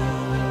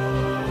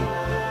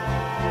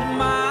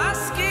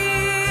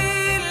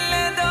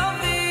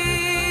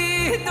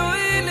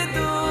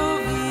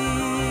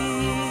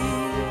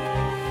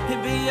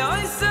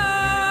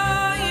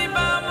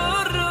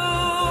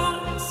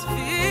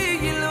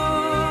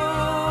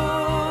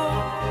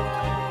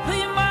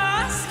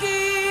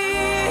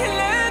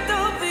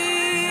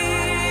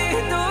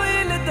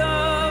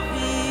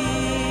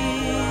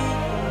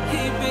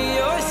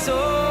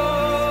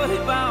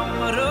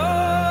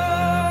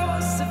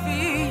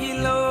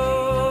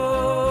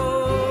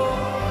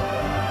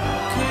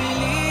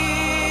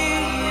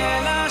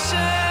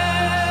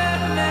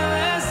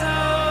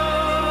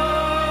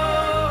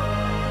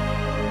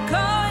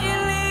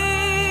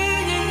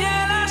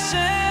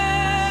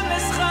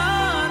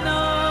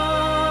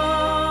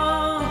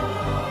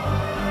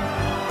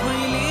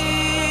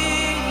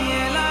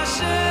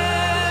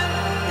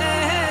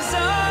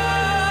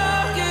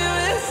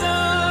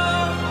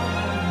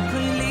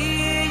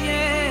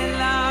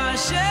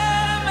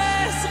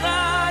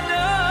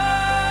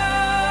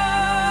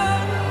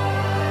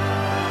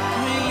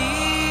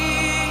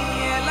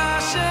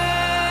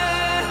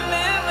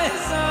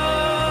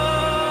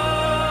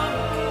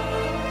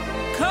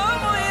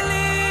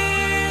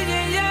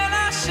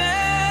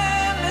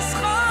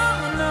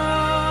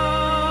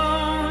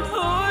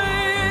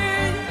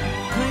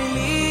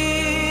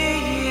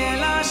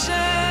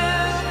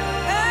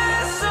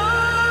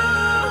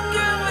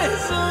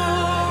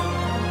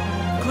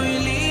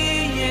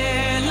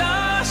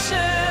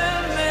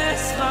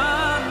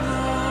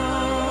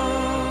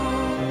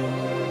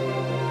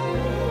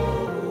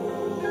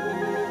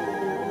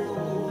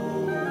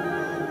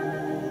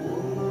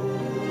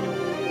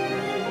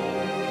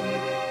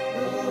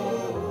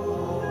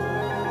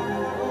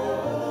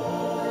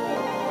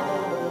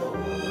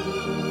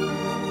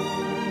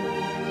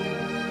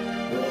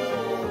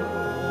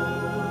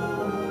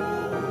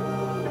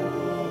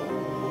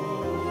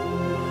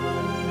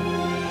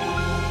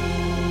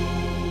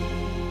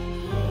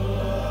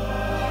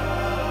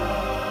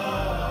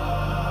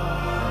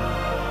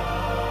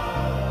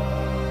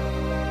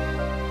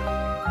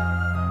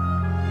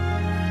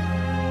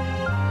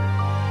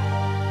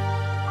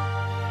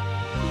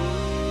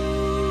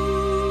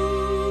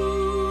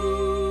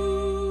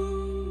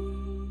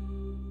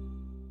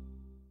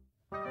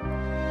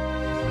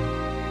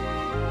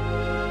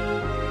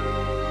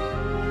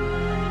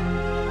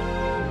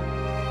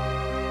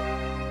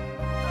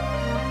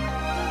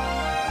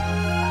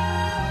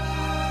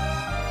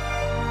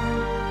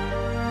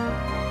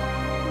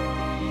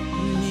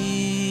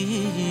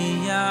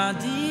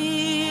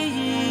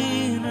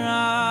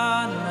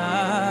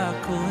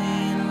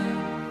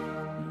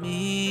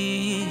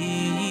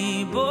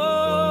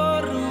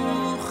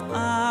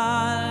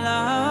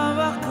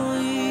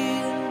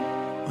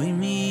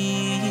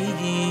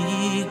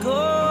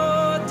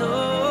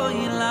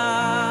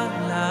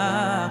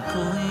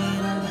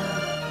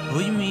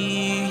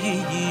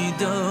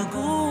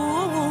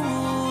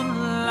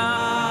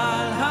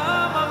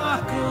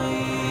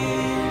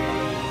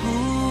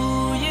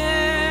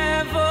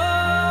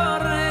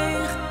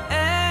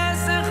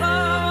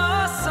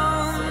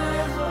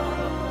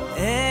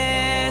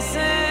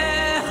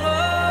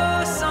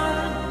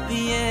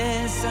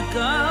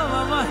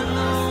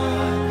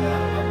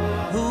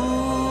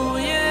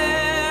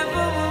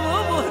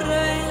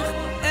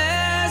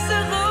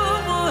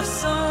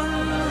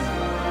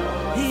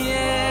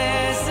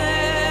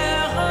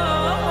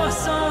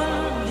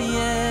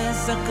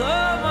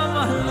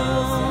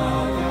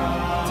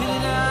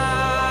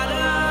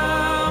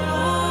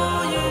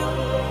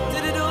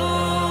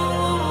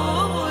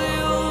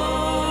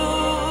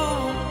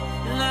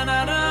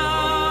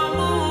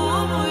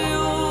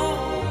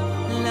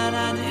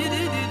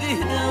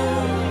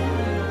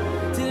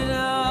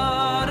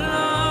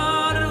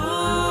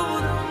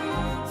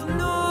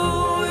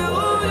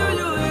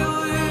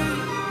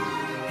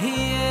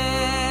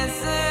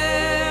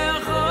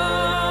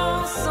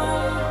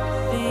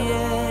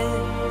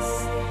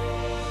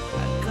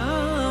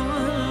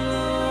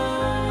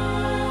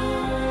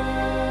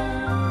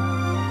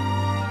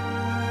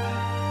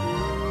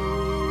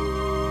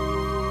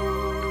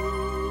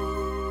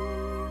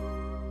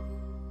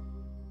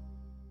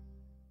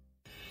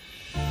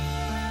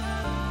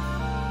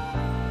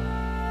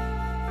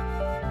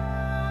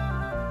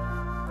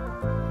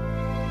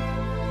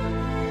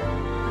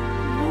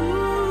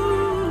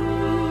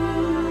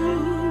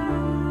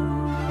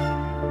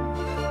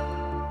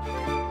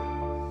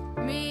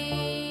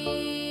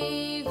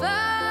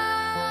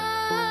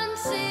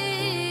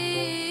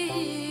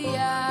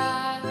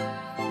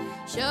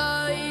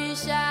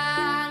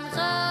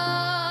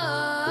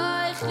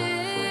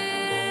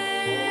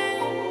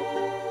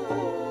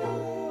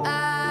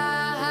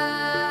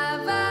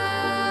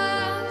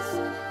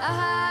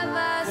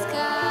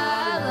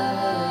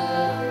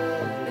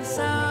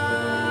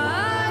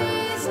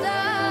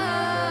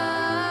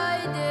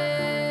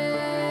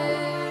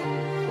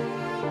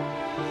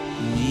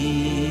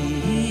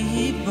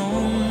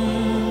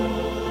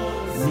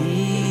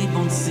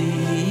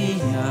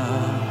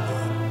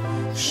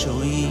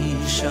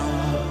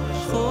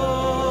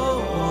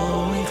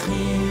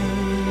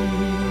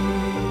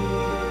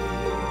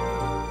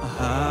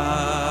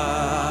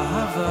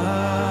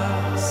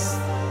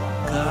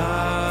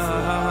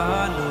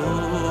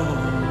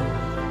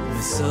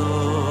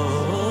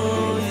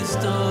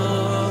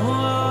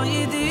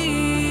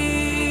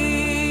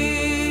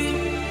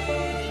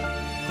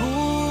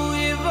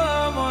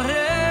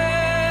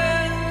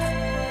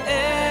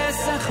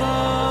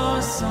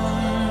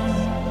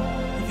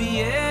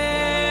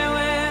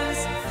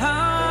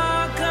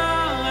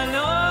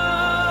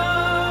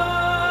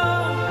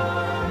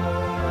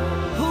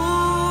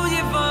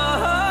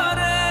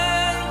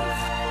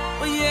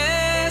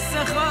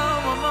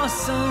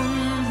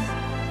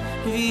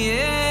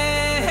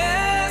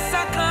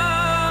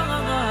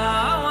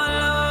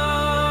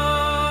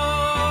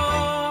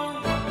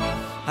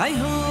 Ay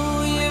hu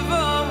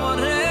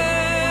yevore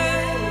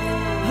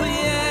hu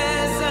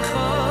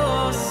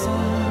yezachos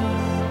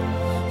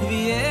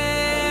v'yezakalu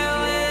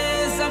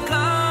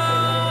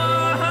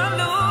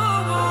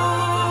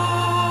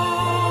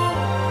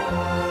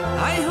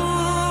ay hu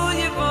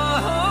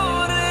yevore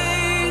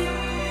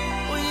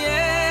hu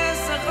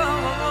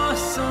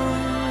yezachos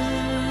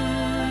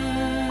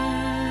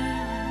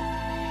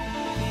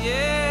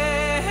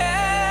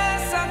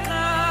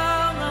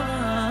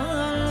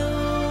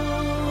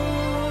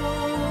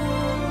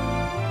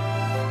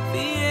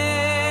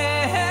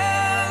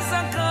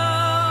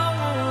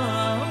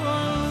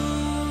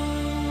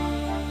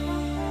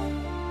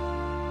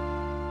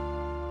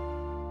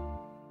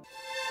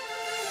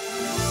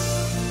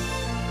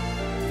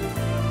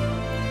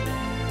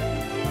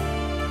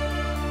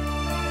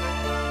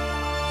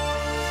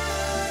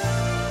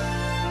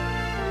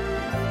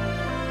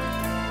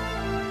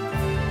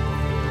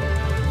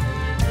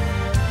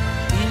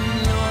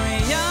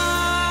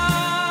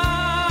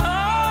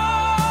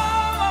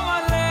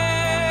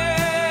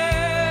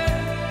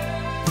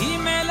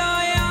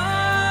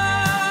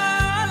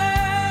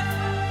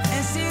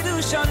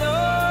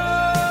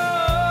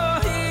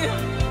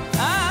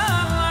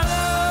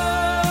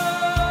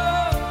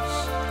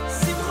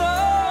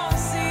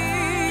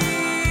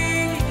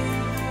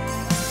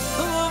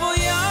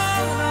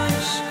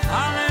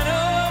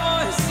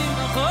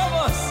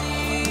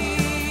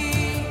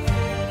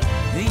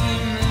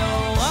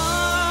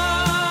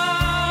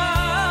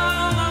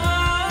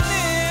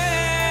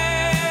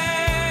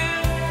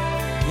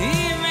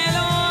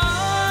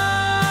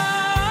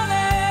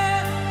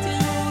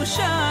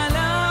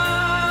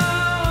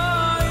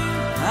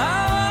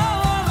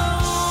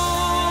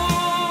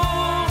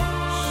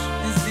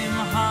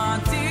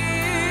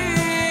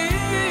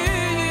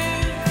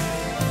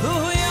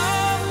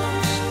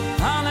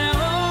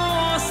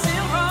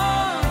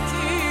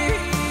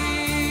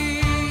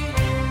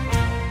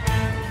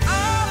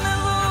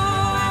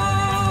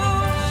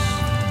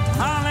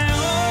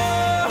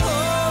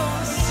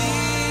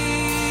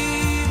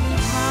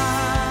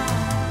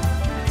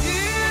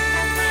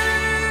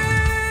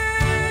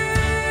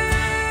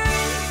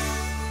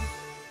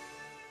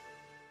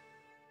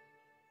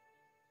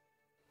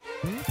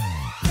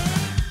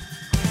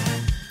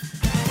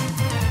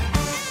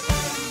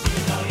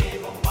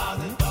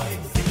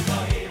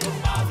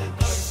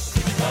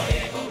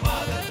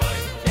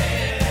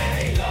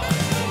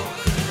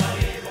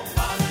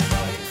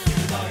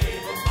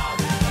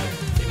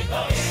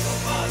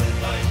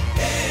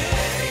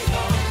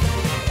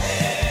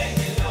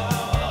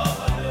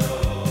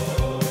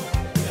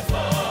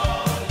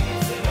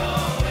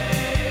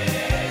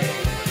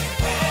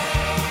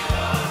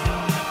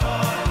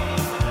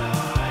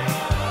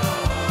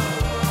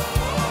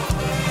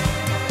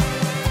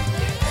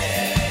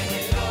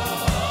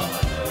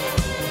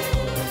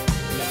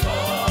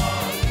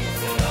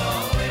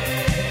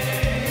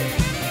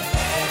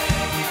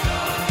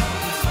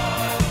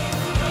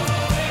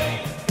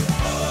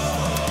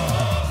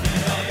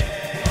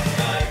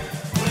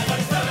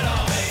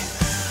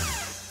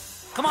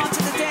Come on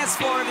to the dance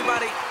floor,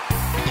 everybody.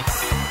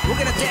 We're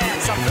gonna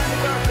dance. I'm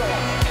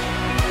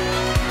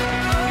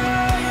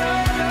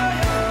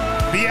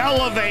The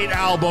Elevate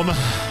album.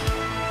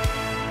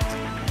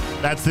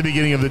 That's the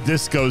beginning of the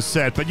disco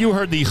set, but you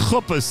heard the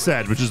Chuppah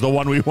set, which is the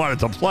one we wanted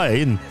to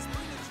play, and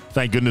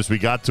thank goodness we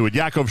got to it.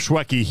 Yaakov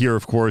Shweki here,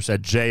 of course,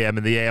 at JM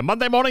in the AM.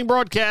 Monday morning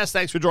broadcast.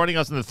 Thanks for joining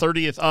us on the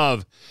 30th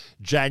of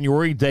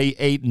January, day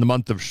 8 in the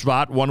month of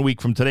Shvat. 1 week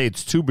from today,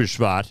 it's Tu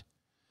B'Shvat.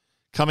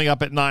 Coming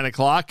up at 9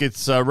 o'clock,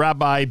 it's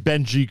Rabbi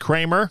Benji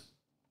Kramer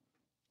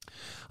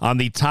on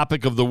the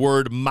topic of the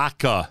word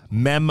Makkah,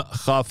 Mem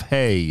Chaf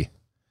Hey.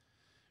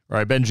 All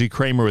right, Benji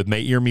Kramer with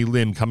Meir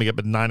Milim coming up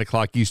at 9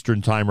 o'clock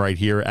Eastern Time right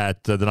here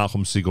at the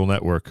Nachum Segal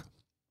Network.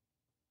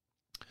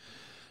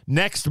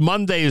 Next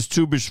Monday is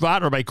Tu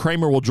B'Shvat. Rabbi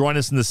Kramer will join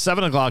us in the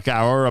 7 o'clock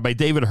hour. Rabbi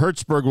David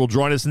Hertzberg will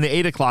join us in the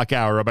 8 o'clock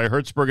hour. Rabbi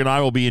Hertzberg and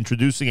I will be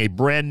introducing a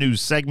brand new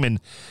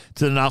segment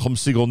to the Nachum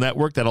Segal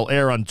Network that'll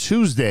air on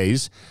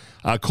Tuesdays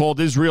called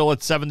Israel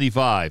at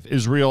 75.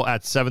 Israel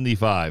at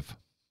 75.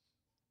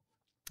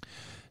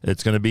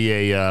 It's going to be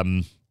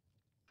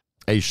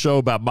a show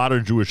about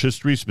modern Jewish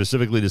history,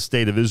 specifically the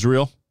state of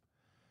Israel.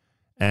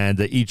 And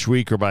each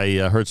week, Rabbi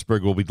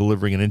Hertzberg will be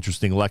delivering an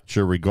interesting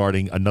lecture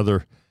regarding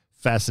another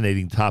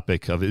fascinating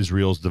topic of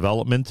Israel's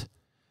development,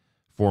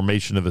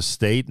 formation of a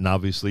state, and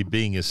obviously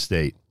being a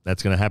state.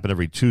 That's going to happen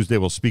every Tuesday.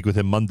 We'll speak with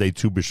him Monday,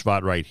 Tu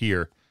B'Shvat, right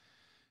here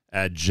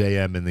at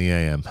JM in the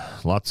AM.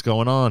 Lots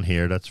going on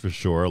here, that's for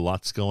sure.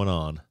 Lots going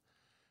on,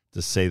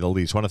 to say the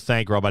least. I want to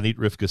thank Rabbanit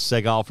Rivka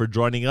Segal for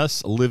joining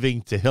us.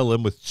 Living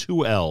Tehillim with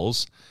 2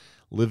 L's.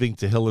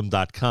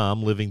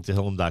 LivingTehillim.com.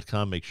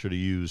 LivingTehillim.com. Make sure to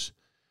use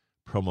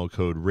promo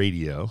code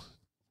radio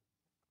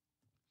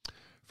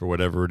for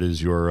whatever it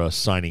is you're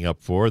signing up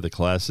for, the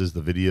classes,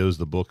 the videos,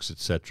 the books,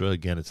 etc.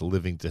 Again, it's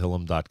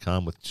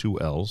LivingTehillim.com with 2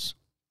 L's.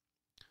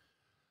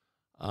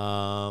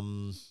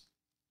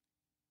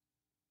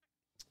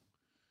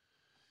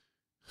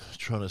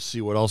 Trying to see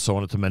what else I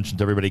wanted to mention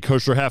to everybody.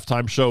 Kosher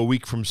Halftime Show a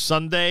week from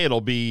Sunday.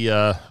 It'll be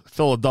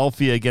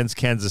Philadelphia against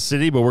Kansas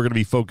City, but we're going to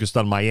be focused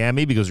on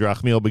Miami because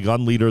Rachmiel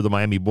Begun, leader of the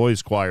Miami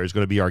Boys Choir, is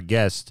going to be our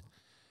guest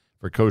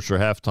for Kosher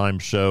Halftime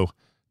Show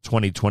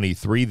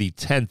 2023, the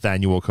 10th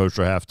annual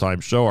Kosher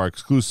Halftime Show, our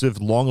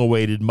exclusive,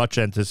 long-awaited,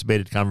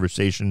 much-anticipated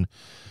conversation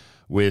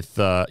with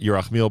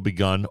Yerachmiel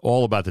Begun,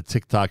 all about the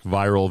TikTok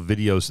viral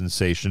video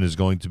sensation is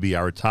going to be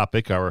our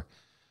topic, our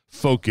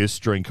focus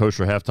during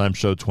Kosher Halftime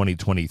Show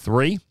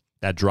 2023.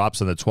 That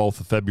drops on the 12th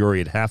of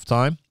February at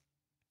halftime.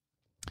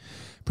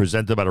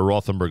 Presented by the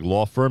Rothenberg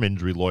Law Firm,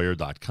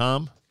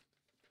 injurylawyer.com.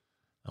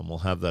 And we'll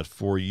have that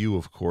for you,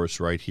 of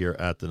course, right here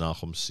at the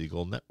Nachum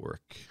Segal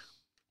Network.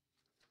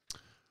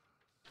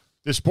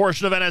 This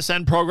portion of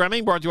NSN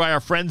programming brought to you by our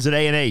friends at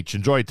A&H.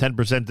 Enjoy a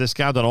 10%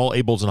 discount on all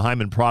Abels and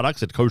Hyman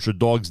products at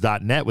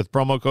kosherdogs.net with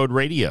promo code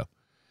radio.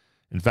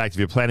 In fact, if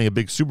you're planning a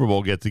big Super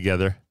Bowl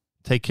get-together,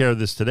 take care of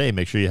this today.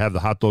 Make sure you have the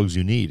hot dogs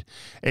you need.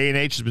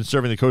 A&H has been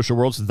serving the kosher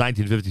world since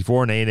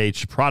 1954, and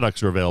A&H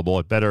products are available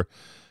at better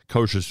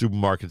kosher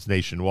supermarkets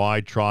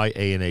nationwide. Try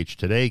A&H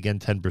today. Again,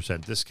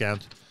 10%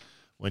 discount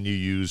when you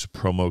use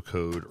promo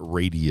code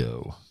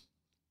radio.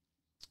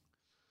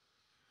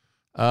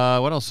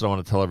 What else did I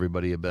want to tell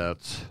everybody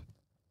about?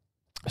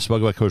 I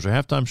spoke about Kosher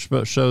Halftime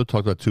Show,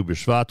 talked about Tu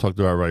B'Shvat, talked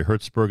about Ray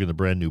Hertzberg and the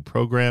brand new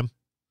program.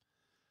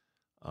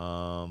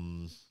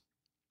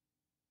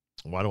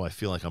 Why do I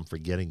feel like I'm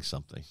forgetting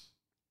something?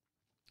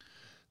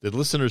 Did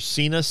listener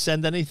Cena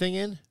send anything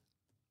in?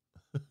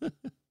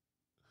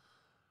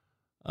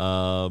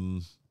 I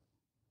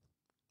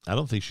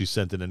don't think she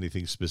sent in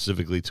anything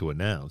specifically to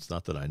announce,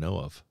 not that I know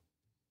of.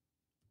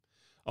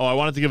 Oh, I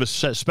wanted to give a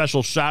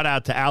special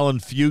shout-out to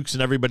Alan Fuchs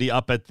and everybody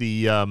up at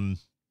the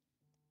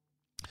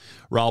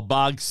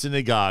Ralbag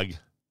Synagogue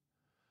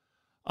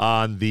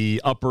on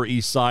the Upper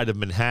East Side of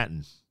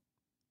Manhattan.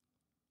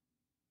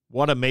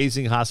 What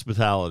amazing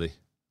hospitality.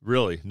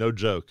 Really, no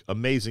joke.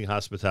 Amazing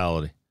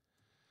hospitality.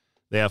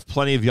 They have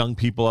plenty of young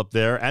people up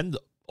there and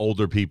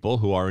older people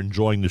who are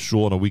enjoying the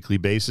shul on a weekly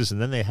basis.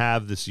 And then they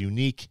have this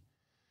unique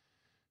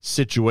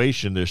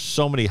situation. There's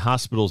so many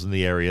hospitals in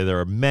the area. There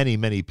are many,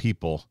 many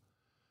people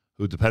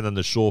who depend on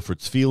the shul for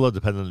tefillah,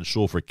 depend on the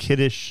shul for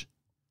kiddush.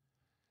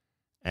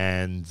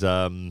 And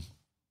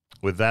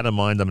with that in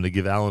mind, I'm going to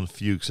give Alan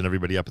Fuchs and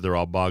everybody up at their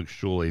Albag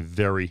shul a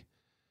very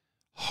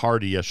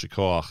hearty Yesher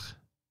Koach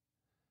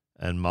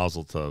and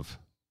Mazel Tov.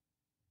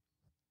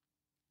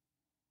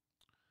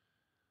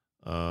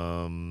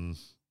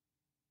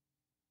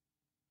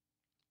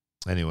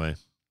 Anyway,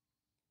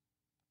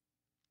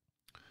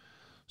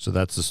 so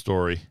that's the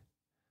story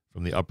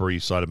from the Upper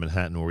East Side of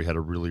Manhattan where we had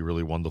a really,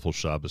 really wonderful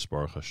Shabbos,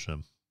 Baruch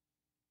Hashem.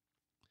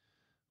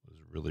 It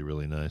was really,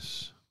 really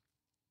nice.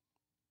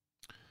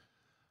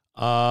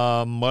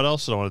 What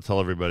else did I want to tell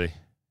everybody?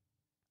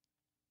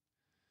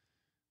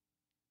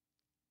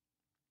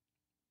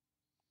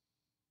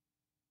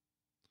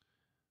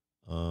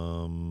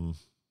 I'm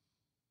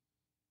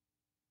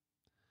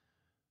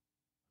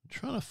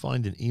trying to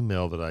find an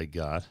email that I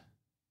got.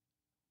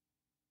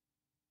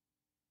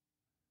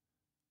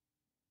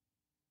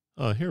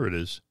 Oh, here it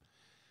is.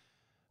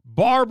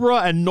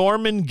 Barbara and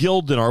Norman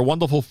Gilden, our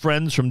wonderful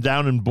friends from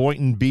down in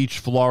Boynton Beach,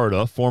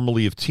 Florida,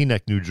 formerly of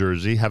Teaneck, New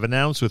Jersey, have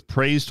announced with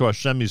praise to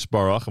Hashem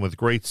Yisbarach and with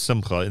great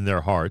simcha in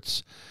their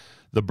hearts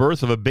the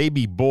birth of a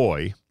baby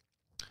boy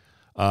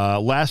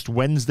last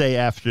Wednesday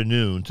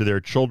afternoon to their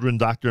children,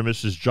 Dr. and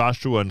Mrs.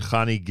 Joshua and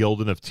Chani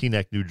Gilden of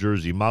Teaneck, New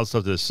Jersey.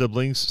 Mazel tov to their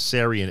siblings,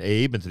 Sari and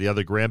Abe, and to the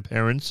other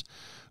grandparents,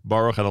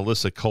 Baruch and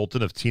Alyssa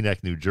Colton of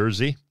Teaneck, New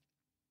Jersey.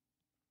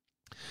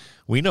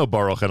 We know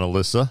Baruch and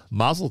Alyssa.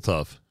 Mazel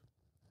tov.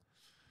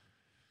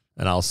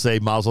 And I'll say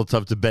Mazel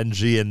tov to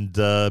Benji and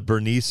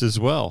Bernice as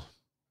well.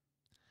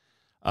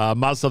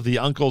 Mazel tov to the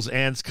uncles,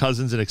 aunts,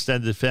 cousins, and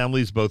extended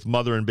families. Both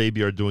mother and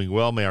baby are doing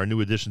well. May our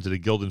new addition to the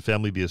Gilden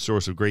family be a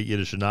source of great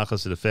Yiddish and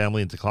nachas to the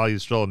family and to Klal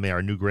Yisrael. And may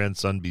our new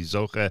grandson be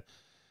zoche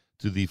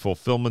to the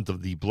fulfillment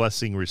of the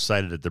blessing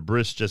recited at the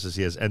bris, just as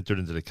he has entered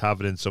into the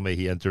covenant, so may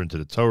he enter into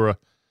the Torah,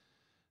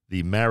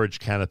 the marriage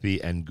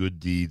canopy, and good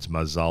deeds.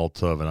 Mazel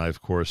tov. And I,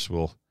 of course,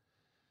 will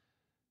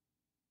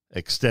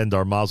extend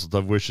our Mazel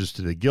tov wishes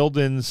to the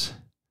Gildens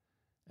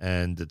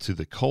and to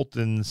the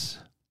Coltons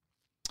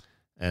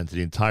and to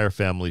the entire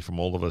family from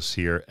all of us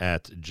here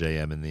at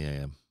JM in the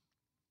AM.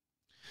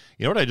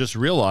 You know what I just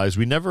realized?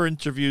 We never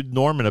interviewed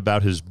Norman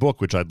about his book,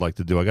 which I'd like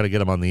to do. I got to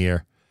get him on the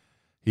air.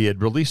 He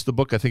had released the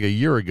book, I think, a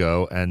year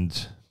ago,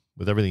 and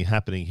with everything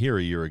happening here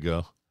a year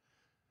ago,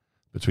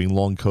 between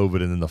long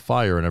COVID and then the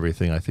fire and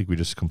everything, I think we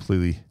just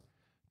completely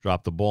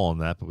dropped the ball on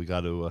that, but we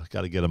got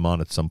to get him on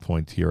at some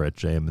point here at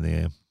JM in the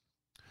AM.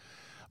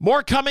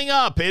 More coming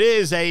up. It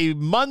is a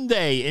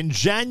Monday in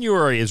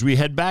January as we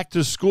head back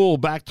to school,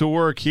 back to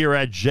work here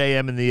at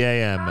JM in the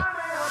AM.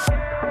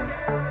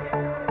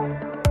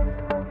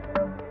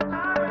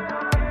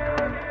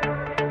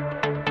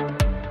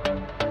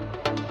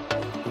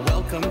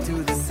 Welcome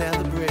to the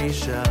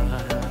celebration.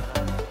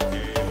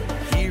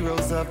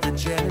 Heroes of the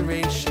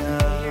generation.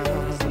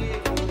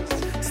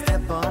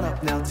 Step on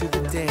up now to the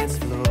dance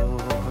floor.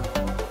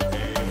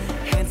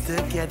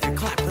 together,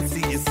 clap, let's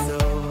see you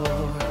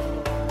soar.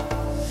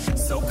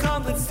 So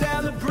come, let's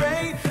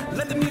celebrate.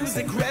 Let the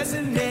music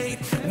resonate.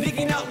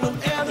 Nicky Nut will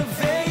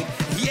elevate.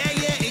 Yeah,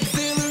 yeah,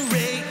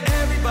 exhilarate.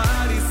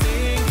 Everybody's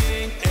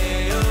singing.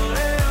 Ayo,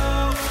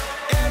 ayo.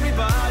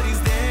 Everybody's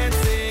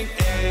dancing.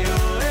 Ayo,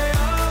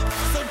 ayo.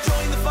 So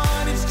join the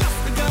fun, it's just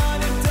begun.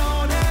 And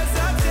don't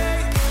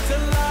hesitate to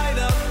light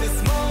up this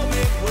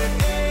moment with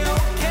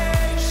A-OK.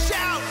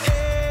 Shout,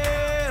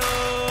 ayo,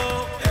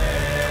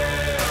 ayo,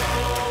 ayo,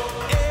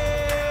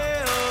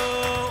 ayo.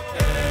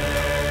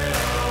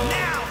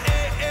 Now,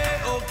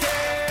 A-OK.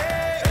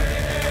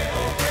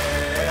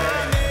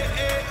 I'm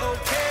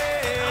A-OK.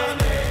 I'm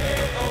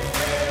A-OK.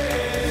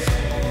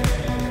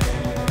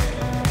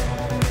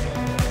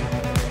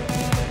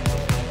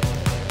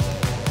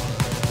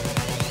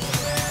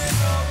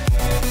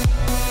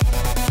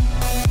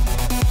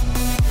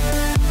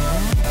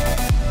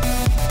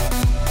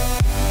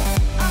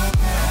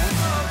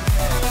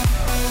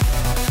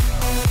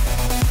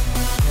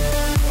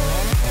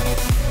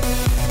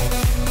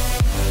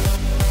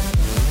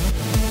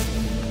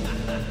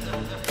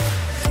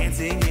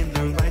 Dancing in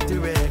the right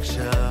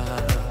direction.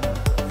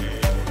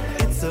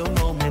 It's a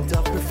moment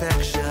of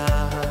perfection.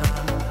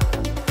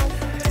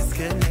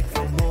 Disconnect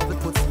from all that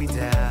puts me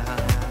down.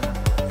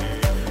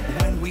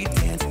 When we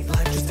dance,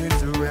 life just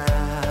turns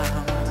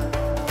around.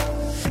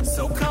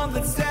 So come,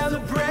 let's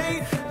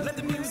celebrate. Let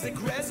the music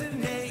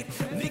resonate.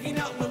 Nicky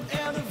Nut will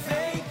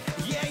elevate.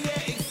 Yeah,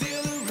 yeah,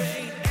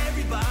 exhilarate.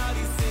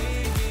 Everybody's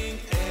singing.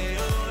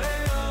 Ayo,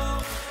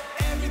 ayo.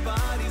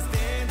 Everybody's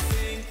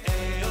dancing.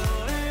 Ayo,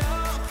 ayo.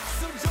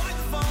 So join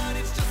the fun,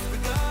 it's just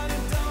begun.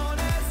 And don't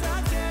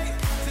hesitate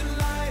to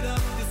light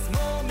up this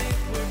moment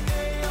with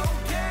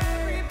A-OK.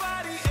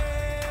 Everybody,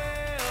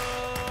 ayo,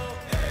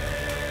 ayo,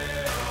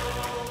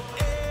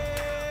 ayo.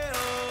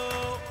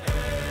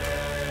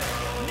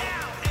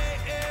 Now,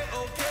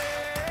 A-OK.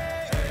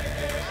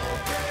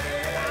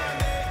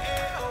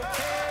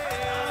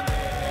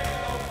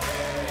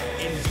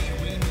 Indeed,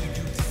 we need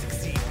you to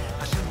succeed.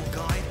 Hashem will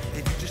guide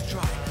if you just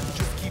try.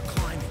 Just keep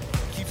climbing,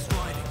 keep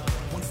striding.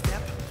 One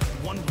step,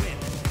 one win.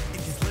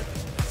 If you slip,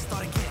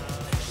 start again.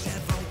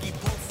 Chevron, keep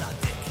pulse out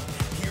dick.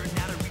 Here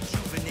now to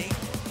rejuvenate.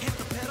 Hit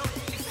the pedal,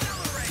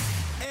 accelerate.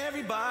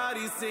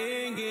 Everybody's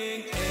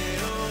singing.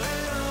 Ayo,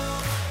 ayo.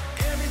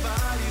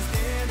 Everybody's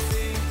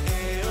dancing.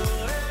 Ayo,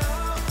 ayo.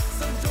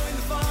 So join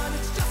the fun,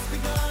 it's just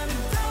begun.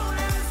 And don't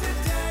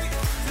hesitate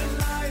to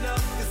light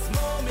up this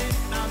moment.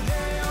 I'm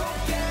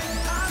A-OK.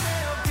 I'm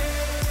A-OK.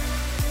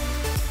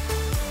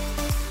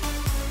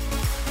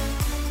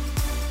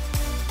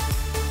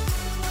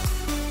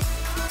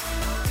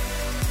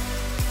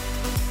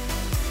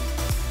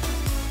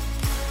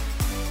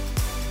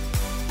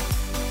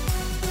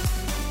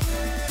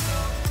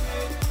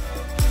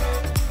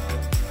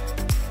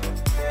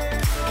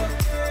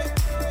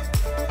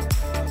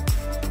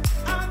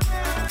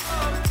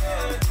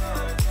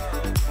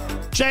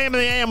 JM in the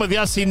AM with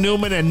Yossi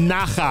Newman and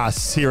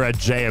Nachas here at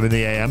JM in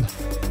the AM.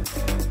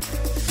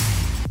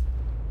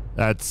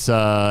 That's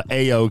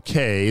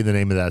A-OK, the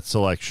name of that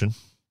selection.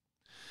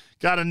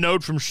 Got a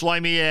note from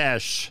Shlomi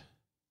Ash.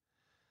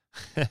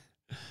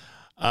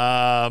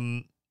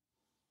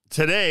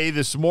 Today,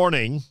 this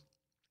morning,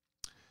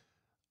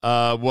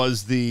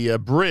 was the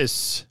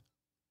bris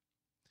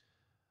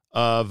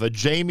of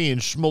Jamie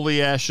and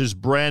Shmuley Ash's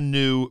brand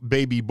new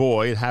baby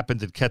boy. It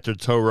happened at Keter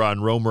Torah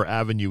on Romer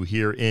Avenue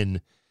here in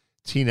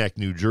Teaneck,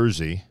 New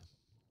Jersey.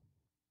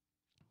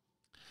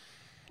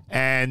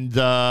 And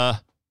the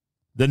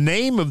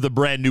name of the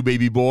brand new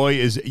baby boy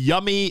is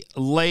Yummy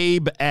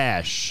Labe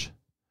Ash.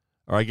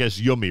 Or I guess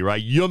Yummy,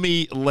 right?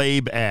 Yummy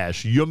Labe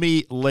Ash.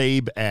 Yummy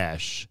Labe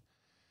Ash.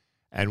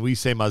 And we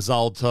say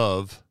Mazal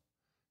Tov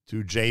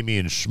to Jamie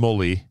and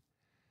Shmuley.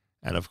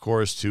 And, of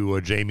course, to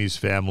Jamie's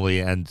family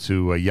and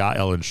to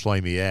Yael and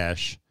Shlomi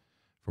Ash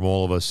from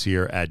all of us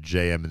here at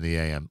JM in the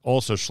AM.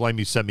 Also,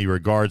 Shlomi sent me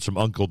regards from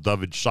Uncle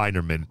David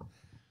Scheinerman.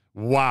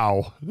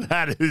 Wow,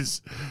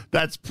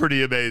 that's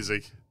pretty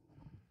amazing.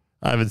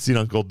 I haven't seen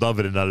Uncle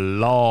David in a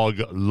long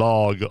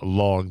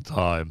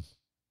time.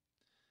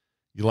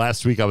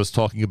 Last week I was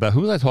talking about,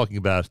 who was I talking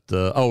about?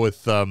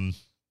 With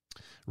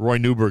Roy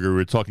Newberger. We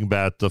were talking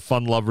about the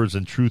fun lovers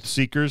and truth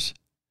seekers.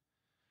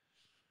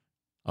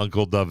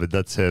 Uncle David,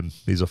 that's him.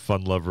 He's a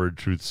fun lover and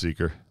truth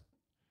seeker.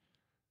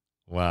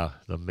 Wow,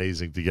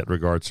 amazing to get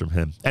regards from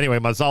him. Anyway,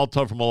 Mazal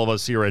Tov from all of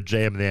us here at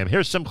JM and the AM.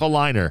 Here's Simcha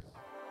Leiner.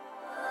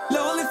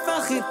 לא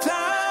לפחד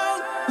כלל,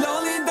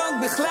 לא לדאוג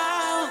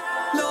בכלל,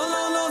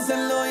 לא, זה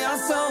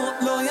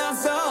לא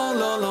יעזור,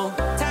 לא.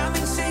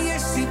 תאמין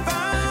שיש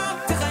סיבה,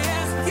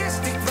 תחייך, יש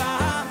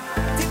תקווה,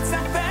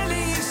 תצפה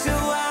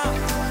לישועה.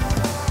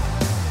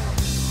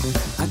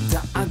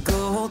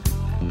 הדאגות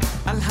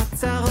על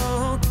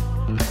הצרות,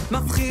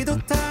 מפחיד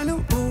אותנו,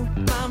 הוא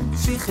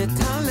ממשיך את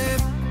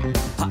הלב.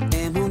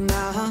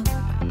 האמונה,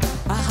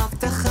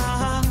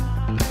 ההבטחה,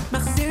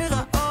 מחזיר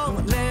האור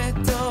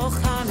לתוך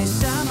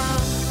הנשמה.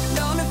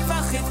 לא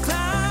לפחד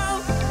כלל,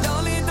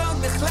 לא לדאוג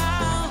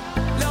בכלל,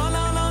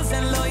 לא, זה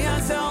לא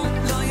יעזור,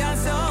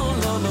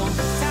 לא.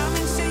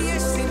 תאמין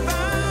שיש סיבה.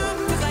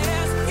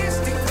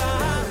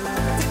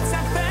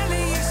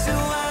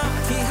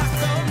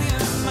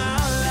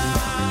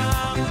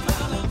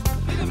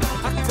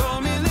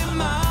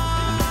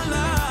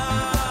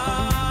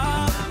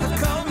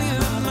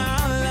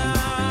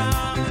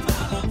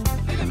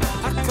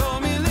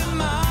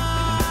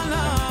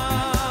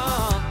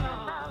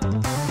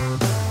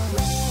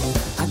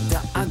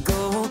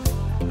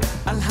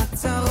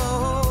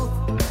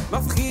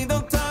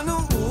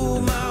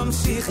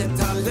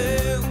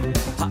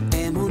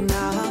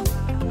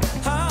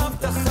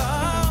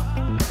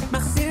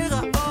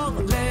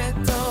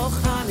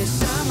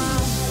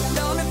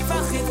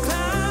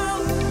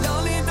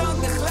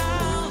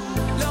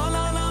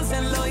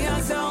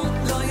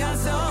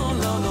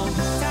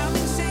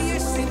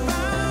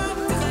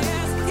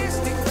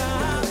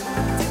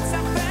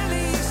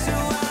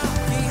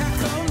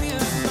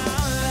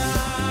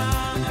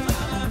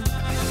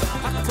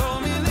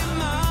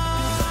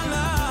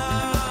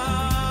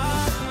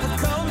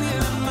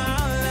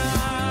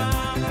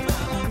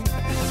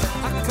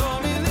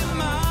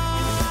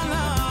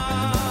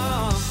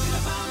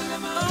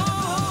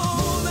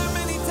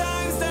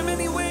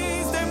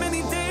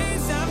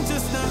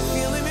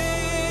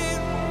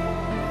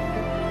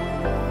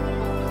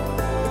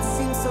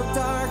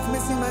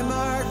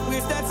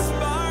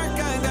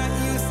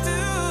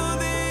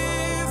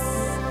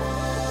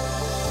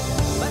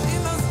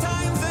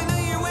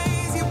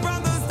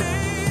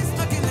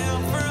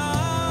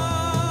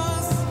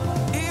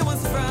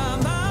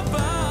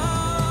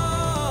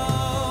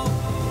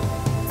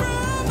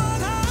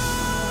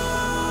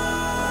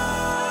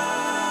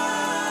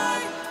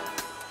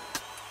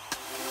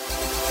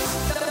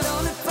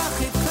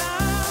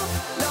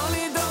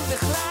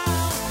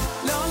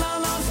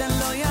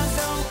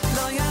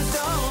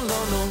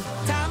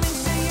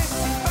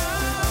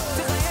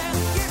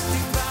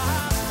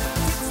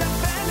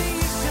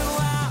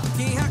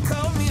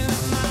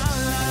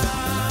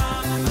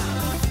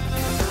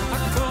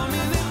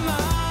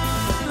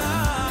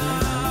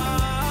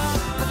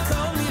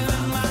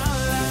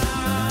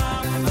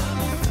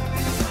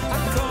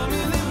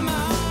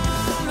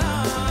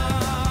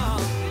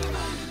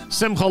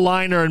 Simcha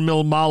Leiner and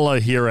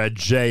Milmala here at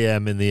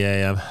JM in the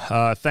AM.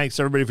 Thanks,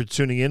 everybody, for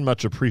tuning in.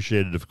 Much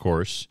appreciated, of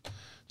course.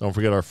 Don't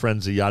forget our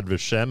friends at Yad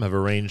Vashem have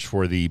arranged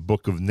for the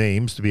Book of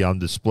Names to be on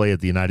display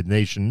at the United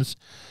Nations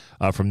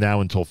from now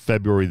until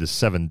February the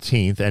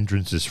 17th.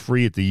 Entrance is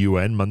free at the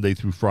UN Monday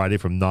through Friday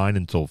from 9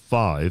 until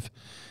 5.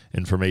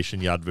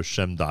 Information,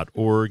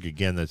 yadvashem.org.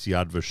 Again, that's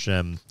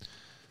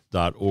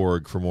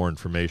yadvashem.org for more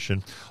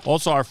information.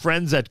 Also, our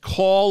friends at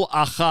Call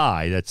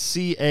Achai, that's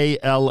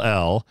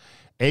CALLACHAI1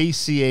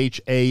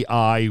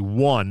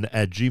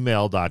 at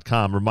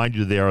gmail.com. Remind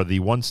you they are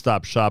the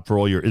one-stop shop for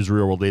all your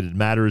Israel-related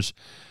matters,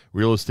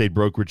 real estate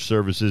brokerage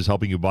services,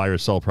 helping you buy or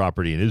sell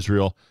property in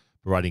Israel,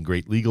 providing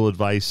great legal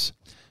advice,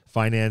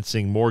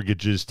 financing,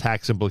 mortgages,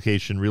 tax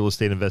implication, real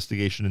estate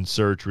investigation and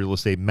search, real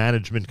estate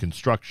management,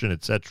 construction,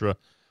 etc.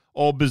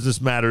 All business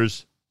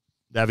matters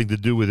having to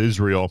do with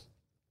Israel.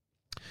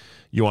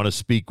 You want to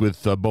speak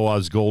with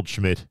Boaz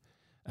Goldschmidt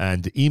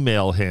and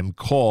email him,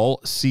 call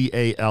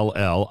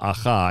CALL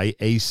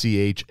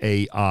ACHAI1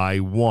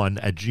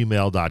 at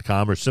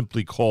gmail.com, or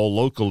simply call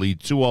locally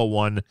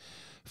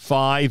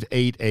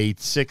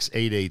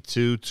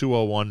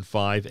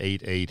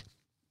 201-588-6882,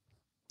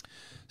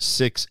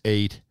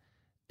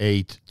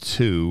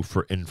 201-588-6882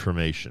 for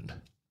information.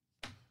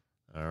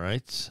 All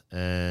right,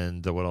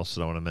 and what else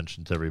did I want to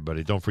mention to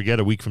everybody? Don't forget,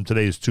 a week from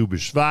today is Tu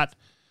B'Shvat.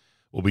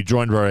 We'll be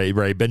joined by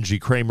Benji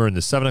Kramer in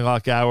the 7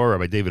 o'clock hour, or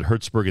by David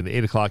Hertzberg in the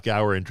 8 o'clock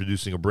hour,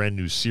 introducing a brand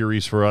new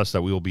series for us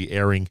that we will be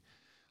airing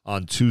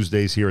on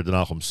Tuesdays here at the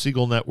Nachum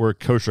Segal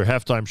Network. Kosher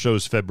Halftime Show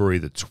is February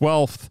the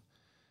 12th.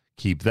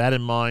 Keep that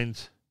in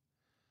mind.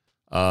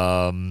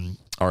 Our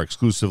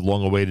exclusive,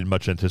 long-awaited,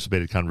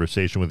 much-anticipated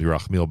conversation with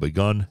Yerachmiel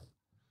Begun.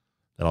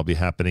 That'll be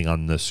happening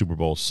on the Super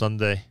Bowl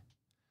Sunday.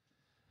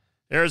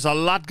 There's a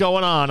lot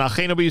going on.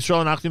 Achenu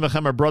b'Yisrael and Achim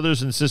Achem, our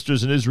brothers and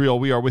sisters in Israel.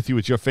 We are with you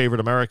with your favorite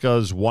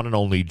America's one and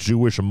only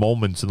Jewish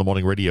Moments in the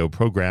Morning radio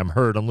program,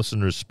 heard on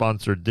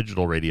listeners-sponsored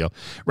digital radio.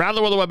 Around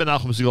the world, the web at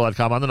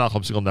NachumSegal.com, on the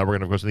Nachum Segal Network,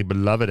 and, of course, on the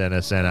beloved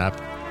NSN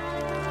app.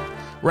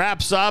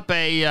 Wraps up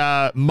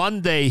a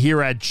Monday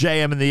here at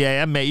JM in the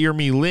AM. Meir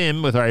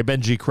Milim with our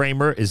Benji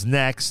Kramer is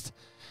next.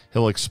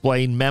 He'll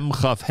explain Mem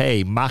Chaf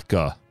Hey,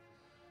 Makkah.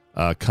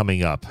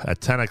 Coming up at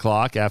 10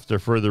 o'clock after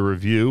further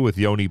review with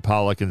Yoni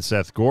Pollock and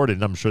Seth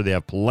Gordon. I'm sure they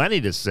have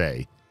plenty to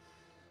say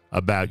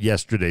about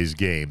yesterday's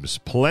games.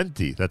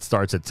 Plenty. That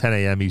starts at 10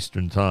 a.m.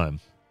 Eastern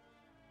Time.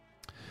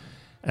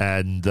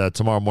 And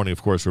tomorrow morning,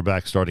 of course, we're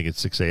back starting at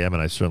 6 a.m.,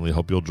 and I certainly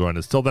hope you'll join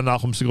us. Till then,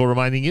 Nachum Segal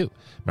reminding you,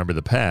 remember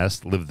the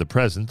past, live the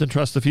present, and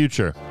trust the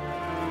future.